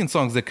a million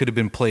songs that could have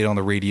been played on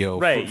the radio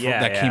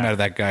that came out of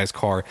that guy's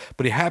car,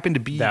 but it happened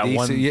to be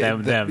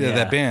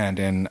that band,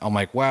 and I'm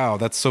like, wow,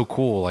 that's so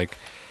cool. Like,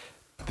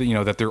 you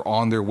know, that they're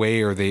on their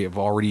way, or they have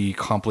already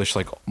accomplished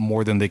like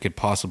more than they could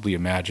possibly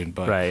imagine.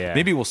 But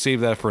maybe we'll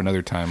save that for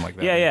another time. Like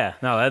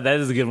that. No, that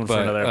is a good one for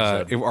another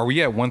episode. Are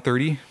we at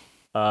 130?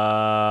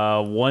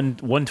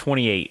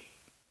 128.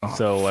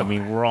 So fuck. I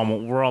mean, we're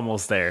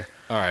almost there.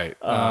 All right.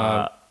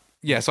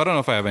 Yeah, so I don't know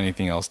if I have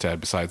anything else to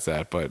add besides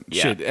that, but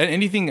shit,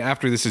 anything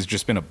after this has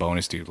just been a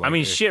bonus, dude. Like, I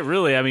mean, shit,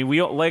 really. I mean,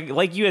 we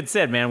like you had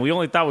said, man. We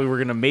only thought we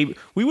were gonna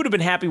we would have been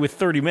happy with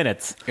 30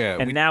 minutes,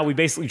 and now we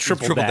basically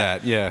tripled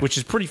that, which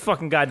is pretty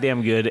fucking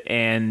goddamn good.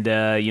 And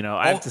you know,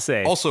 I have to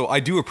say, also, I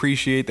do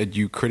appreciate that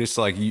you criticize,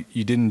 like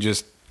you didn't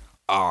just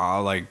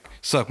like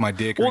suck my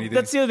dick or anything.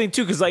 That's the other thing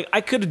too, because like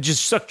I could have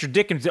just sucked your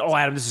dick and said, "Oh,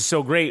 Adam, this is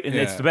so great and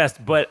it's the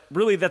best," but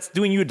really, that's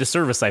doing you a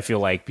disservice. I feel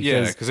like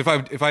because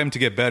if I'm to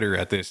get better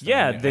at this,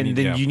 then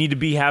you need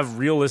to have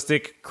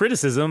realistic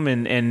criticism,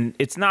 and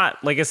it's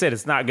not, like I said,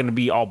 it's not going to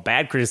be all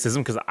bad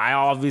criticism, because I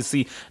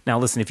obviously, now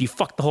listen, if you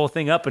fucked the whole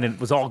thing up and it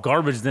was all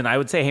garbage, then I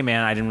would say, hey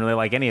man, I didn't really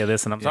like any of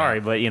this, and I'm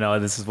sorry, but you know,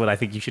 this is what I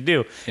think you should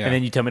do, and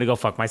then you tell me to go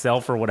fuck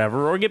myself or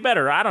whatever, or get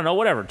better. I don't know,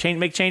 whatever,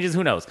 make changes,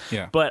 who knows?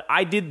 But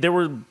there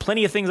were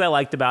plenty of things I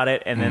liked about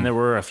it, and then there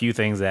were a few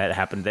things that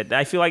happened that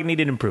I feel like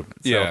needed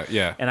improvement.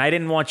 And I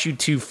didn't want you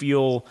to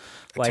feel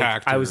like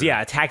attacked I was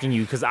attacking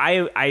you, because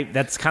I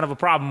that's kind of a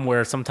problem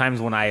where sometimes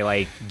when I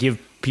like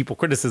give people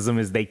criticism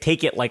is they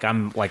take it like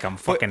I'm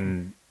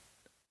fucking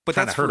but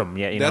trying to hurt them.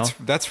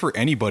 That's for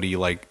anybody.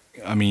 Like,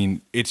 I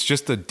mean, it's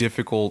just a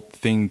difficult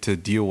thing to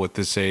deal with,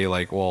 to say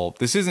like, well,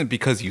 this isn't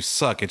because you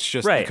suck, it's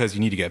just because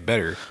you need to get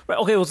better. Right.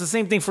 Okay, well, it's the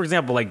same thing, for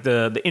example, like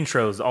the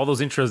intros, all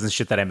those intros and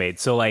shit that I made.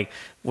 So like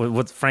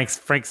what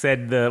Frank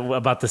said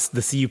about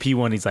the CUP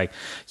one, he's like,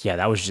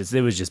 yeah, it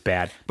was just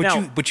bad.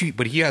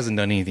 But he hasn't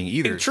done anything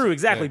either. True,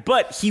 exactly. Yeah.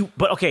 But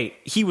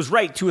he was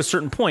right to a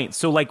certain point.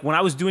 So like when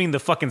I was doing the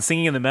fucking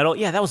singing in the metal,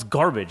 that was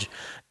garbage.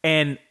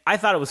 And I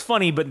thought it was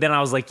funny, but then I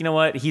was like, you know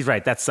what? He's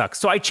right. That sucks.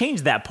 So I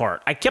changed that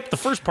part. I kept the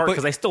first part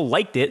because I still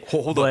liked it.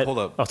 Hold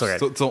up. Oh, sorry.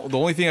 So the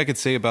only thing I could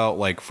say about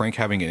like Frank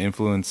having an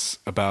influence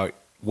about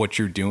what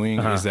you're doing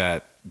is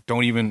that I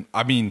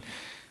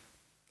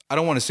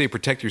don't want to say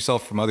protect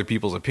yourself from other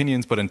people's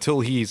opinions, but until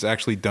he's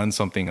actually done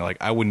something, like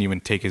I wouldn't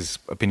even take his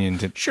opinion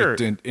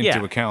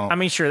into account. I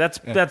mean, sure,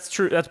 that's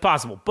true. That's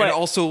possible. But and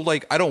also,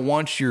 like, I don't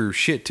want your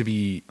shit to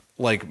be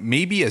like,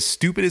 maybe as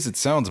stupid as it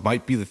sounds,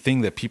 might be the thing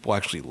that people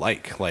actually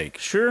like. Like,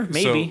 sure,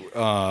 maybe.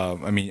 So,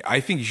 I mean, I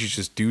think you should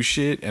just do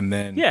shit and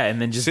then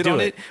just sit on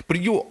it. But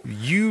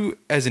you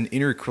as an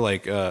inner,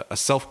 like a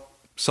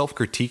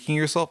self-critiquing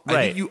yourself, I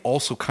think you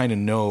also kind of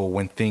know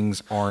when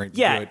things aren't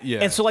good.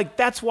 And so like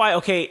that's why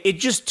it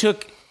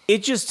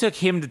It just took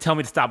him to tell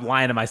me to stop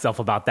lying to myself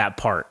about that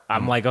part.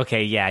 I'm like,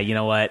 okay, yeah, you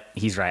know what?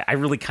 He's right. I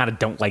really kind of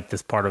don't like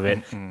this part of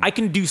it. I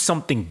can do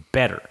something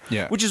better.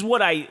 Yeah. Which is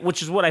what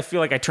I feel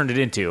like I turned it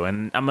into,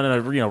 and I'm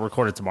gonna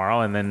record it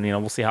tomorrow, and then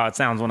we'll see how it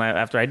sounds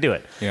after I do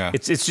it. Yeah.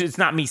 It's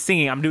not me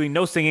singing. I'm doing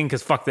no singing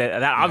because fuck that.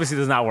 That obviously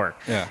does not work.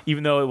 Yeah.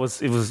 Even though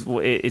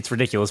it's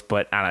ridiculous,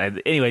 but I don't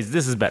know. Anyways,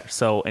 this is better.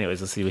 So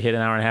anyways, let's see. We hit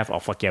an hour and a half. Oh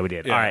fuck yeah, we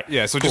did. Yeah. All right.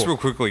 Yeah. So just real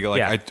quickly,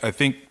 I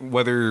think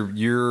whether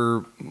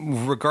you're,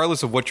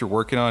 regardless of what you're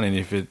working on, and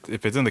if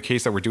it's in the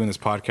case that we're doing this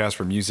podcast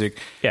for music,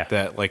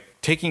 that like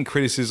taking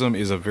criticism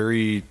is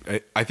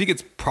I think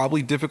it's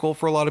probably difficult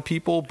for a lot of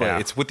people, but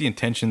it's with the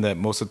intention that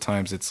most of the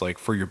times it's like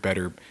for your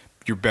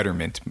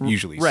betterment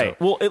usually. Right.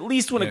 So, well, at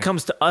least when it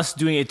comes to us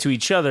doing it to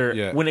each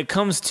other, when it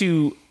comes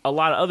to a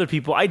lot of other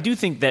people, I do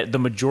think that the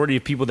majority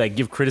of people that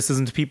give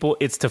criticism to people,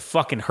 it's to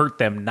fucking hurt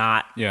them,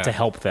 not to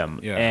help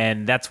them. Yeah.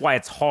 And that's why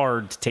it's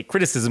hard to take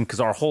criticism, because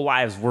our whole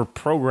lives we're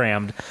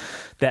programmed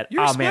that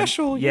you're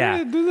special. Yeah.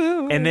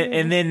 And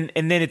then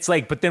it's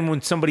like, but then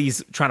when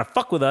somebody's trying to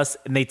fuck with us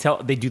and they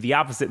do the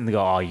opposite and they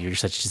go, oh, you're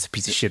just a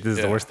piece of shit. This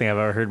is the worst thing I've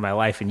ever heard in my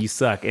life and you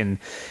suck. And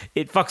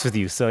it fucks with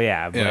you. So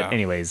but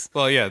anyways.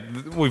 Well, yeah,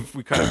 we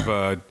kind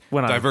of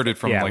diverted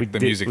from the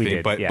music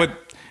thing, but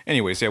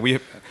anyways,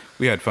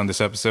 we had fun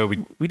this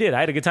episode. We did.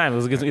 I had a good time. It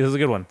was a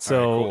good one. So,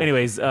 right, cool.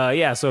 Anyways,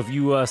 so if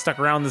you stuck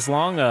around this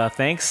long,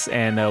 thanks,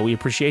 and we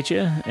appreciate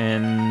you,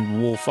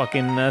 and we'll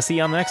fucking see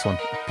you on the next one.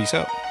 Peace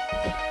out.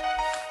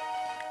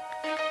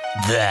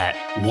 That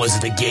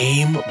was the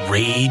Game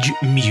Rage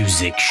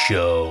Music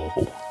Show.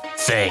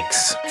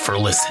 Thanks for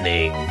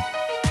listening.